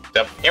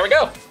 So here we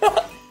go.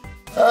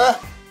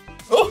 Uh-oh.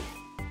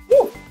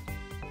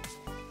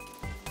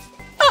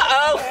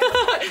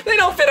 They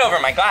don't fit over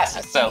my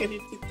glasses, so. You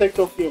need to take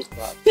off your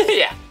glasses.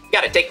 Yeah,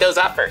 gotta take those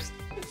off first.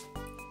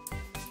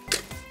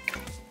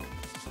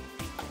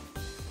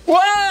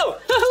 Whoa!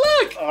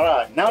 Look! All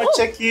right, now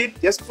check it.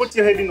 Just put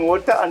your head in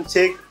water and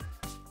check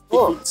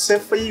if it's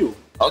safe for you.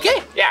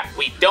 Okay, yeah,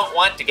 we don't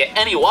want to get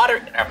any water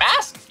in our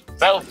mask,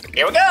 so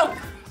here we go.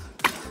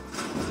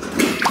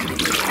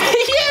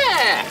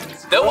 Yeah!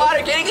 No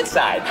water getting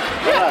inside.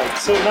 All right,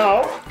 so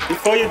now,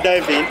 before you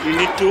dive in, you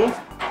need to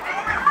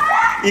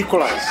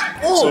equalize.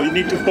 Ooh. So you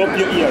need to pop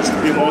your ears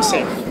to be more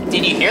safe.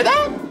 Did you hear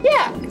that?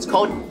 Yeah, it's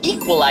called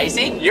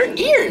equalizing your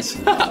ears.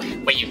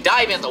 When you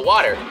dive in the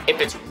water, if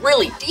it's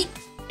really deep,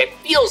 it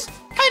feels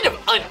kind of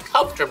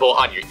uncomfortable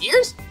on your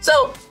ears,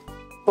 so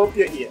pop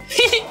your ears.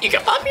 You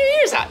can pop your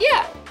ears out,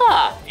 yeah.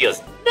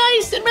 Feels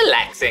nice and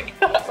relaxing.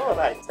 All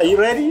right, are you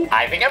ready?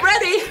 I think I'm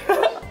ready.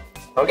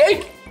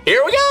 Okay,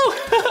 here we go.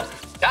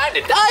 Time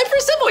to dive for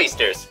some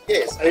oysters.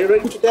 Yes, are you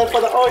ready to dive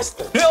for the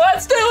oysters?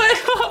 Let's do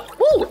it.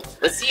 Ooh,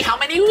 let's see how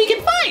many we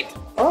can find.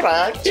 All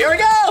right. Here we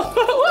go.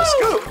 Let's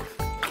go.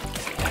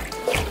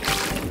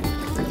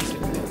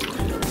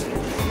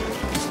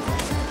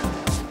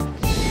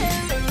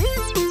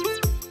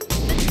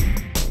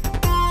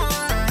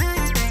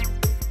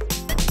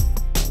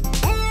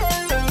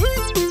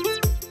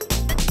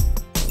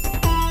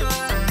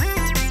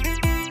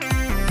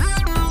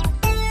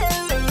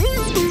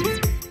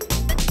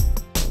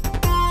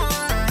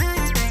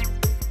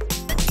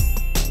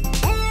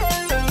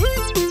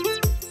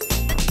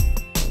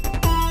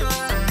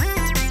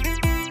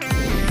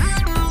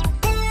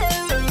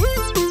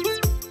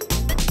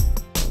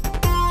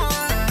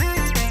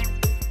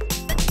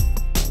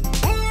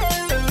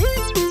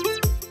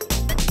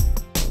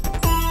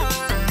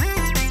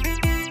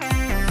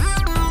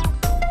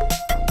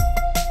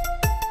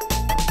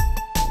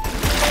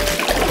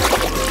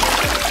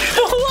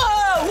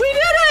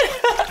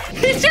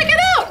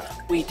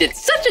 Did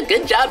such a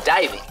good job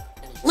diving.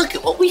 Look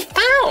at what we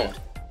found.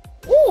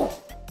 Ooh,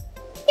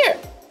 here,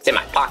 it's in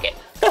my pocket.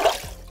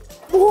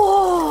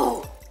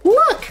 Whoa,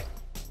 look.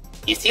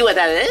 You see what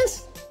that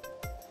is?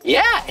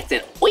 Yeah, it's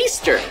an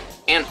oyster.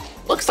 And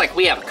looks like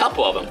we have a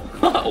couple of them.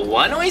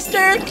 1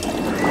 oyster, 2,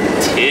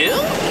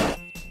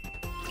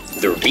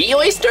 3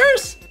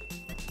 oysters,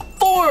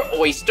 4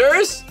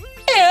 oysters,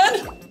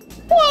 and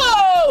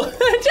whoa,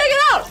 check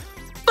it out,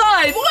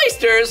 5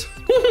 oysters.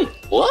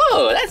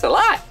 Whoa, that's a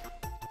lot.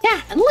 Yeah,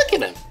 and look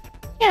at them.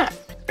 Yeah,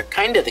 they're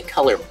kind of the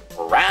color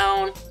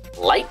brown,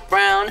 light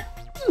brown.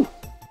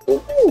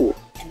 Ooh,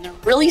 and they're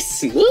really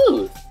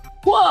smooth.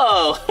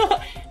 Whoa,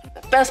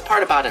 the best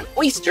part about an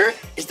oyster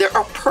is there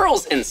are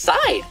pearls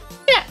inside.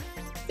 Yeah,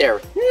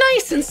 they're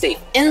nice and safe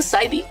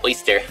inside the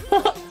oyster.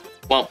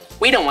 Well,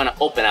 we don't want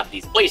to open up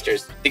these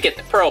oysters to get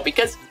the pearl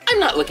because I'm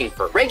not looking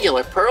for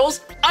regular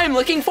pearls. I'm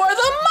looking for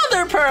the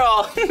mother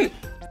pearl.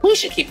 We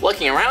should keep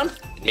looking around.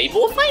 Maybe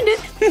we'll find it.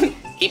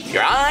 Keep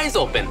your eyes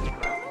open.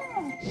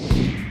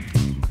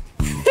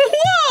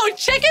 Whoa,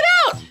 check it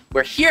out!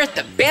 We're here at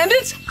the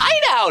bandits'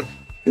 hideout.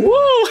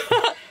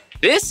 Whoa,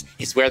 this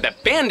is where the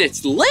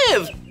bandits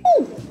live.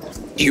 Ooh.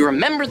 Do you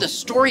remember the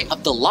story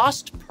of the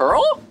lost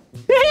pearl?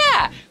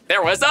 Yeah,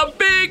 there was a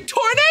big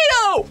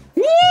tornado.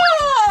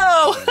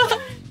 Whoa!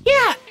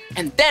 Yeah,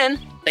 and then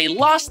they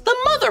lost the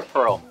mother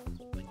pearl.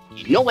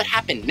 You know what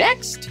happened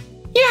next?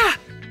 Yeah,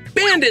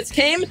 bandits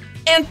came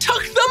and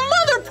took the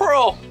mother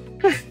pearl.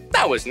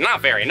 That was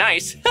not very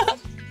nice.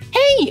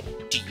 Hey,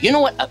 do you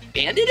know what a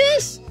bandit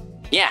is?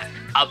 Yeah,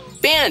 a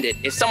bandit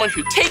is someone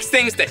who takes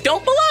things that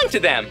don't belong to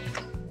them.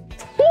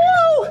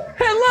 Woo!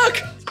 And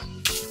look!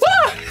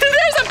 Ah,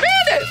 there's a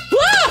bandit!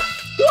 Ah!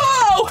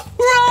 Whoa!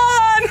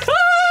 Run!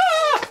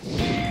 Ah!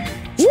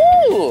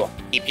 Woo!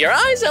 Keep your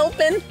eyes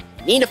open.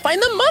 You need to find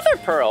the mother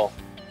pearl.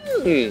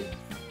 Oh,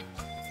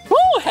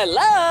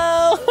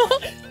 hello.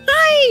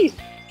 Hi,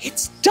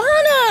 it's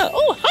Donna.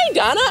 Oh, hi,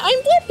 Donna. I'm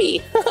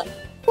Blippi.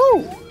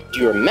 Oh, do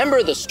you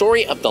remember the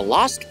story of the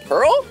lost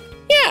pearl?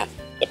 Yeah,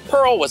 the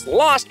pearl was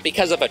lost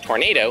because of a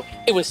tornado.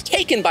 It was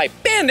taken by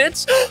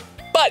bandits,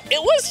 but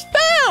it was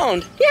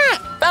found. Yeah,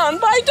 found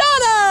by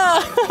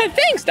Donna.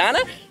 Thanks, Donna.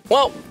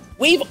 Well,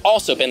 we've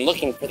also been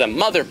looking for the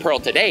mother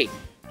pearl today.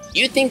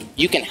 You think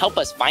you can help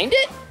us find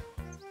it?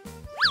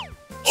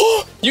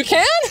 Oh, you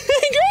can?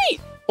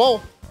 Great.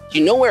 Well, do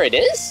you know where it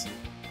is?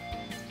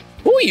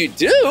 Oh, you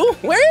do?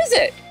 Where is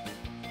it?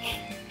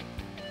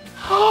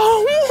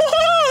 Oh,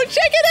 whoa,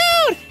 check it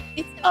out.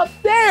 It's up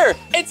there.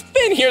 It's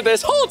been here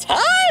this whole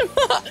time.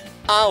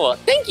 Oh, well,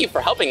 thank you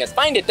for helping us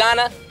find it,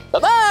 Donna.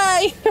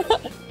 Bye-bye.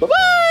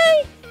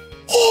 Bye-bye.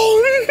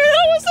 Oh,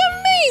 that was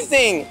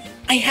amazing.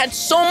 I had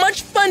so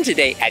much fun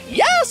today at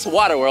Yas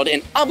Water World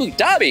in Abu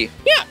Dhabi.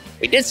 Yeah,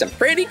 we did some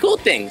pretty cool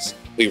things.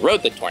 We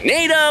rode the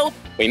tornado,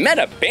 we met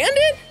a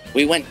bandit,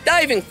 we went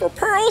diving for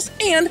pearls,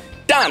 and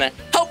Donna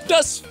helped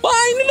us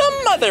find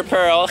the mother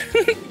pearl.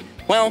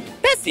 Well,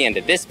 that's the end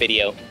of this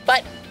video,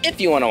 but if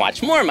you want to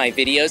watch more of my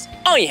videos,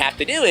 all you have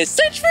to do is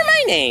search for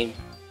my name.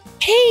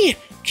 Hey,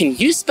 can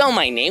you spell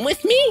my name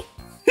with me?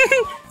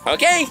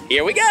 Okay,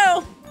 here we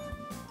go.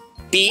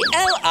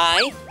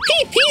 B-L-I-P-P-I,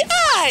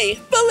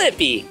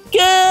 Blippi.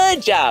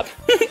 Good job.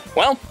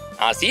 Well,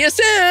 I'll see you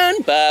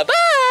soon.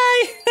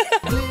 Bye-bye.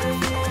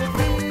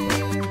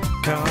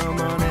 Come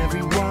on,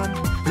 everyone,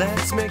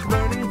 let's make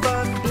learning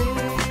fun.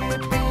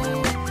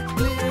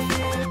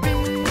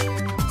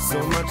 So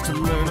much to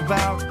learn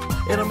about,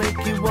 it'll make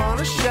you want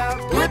to shout.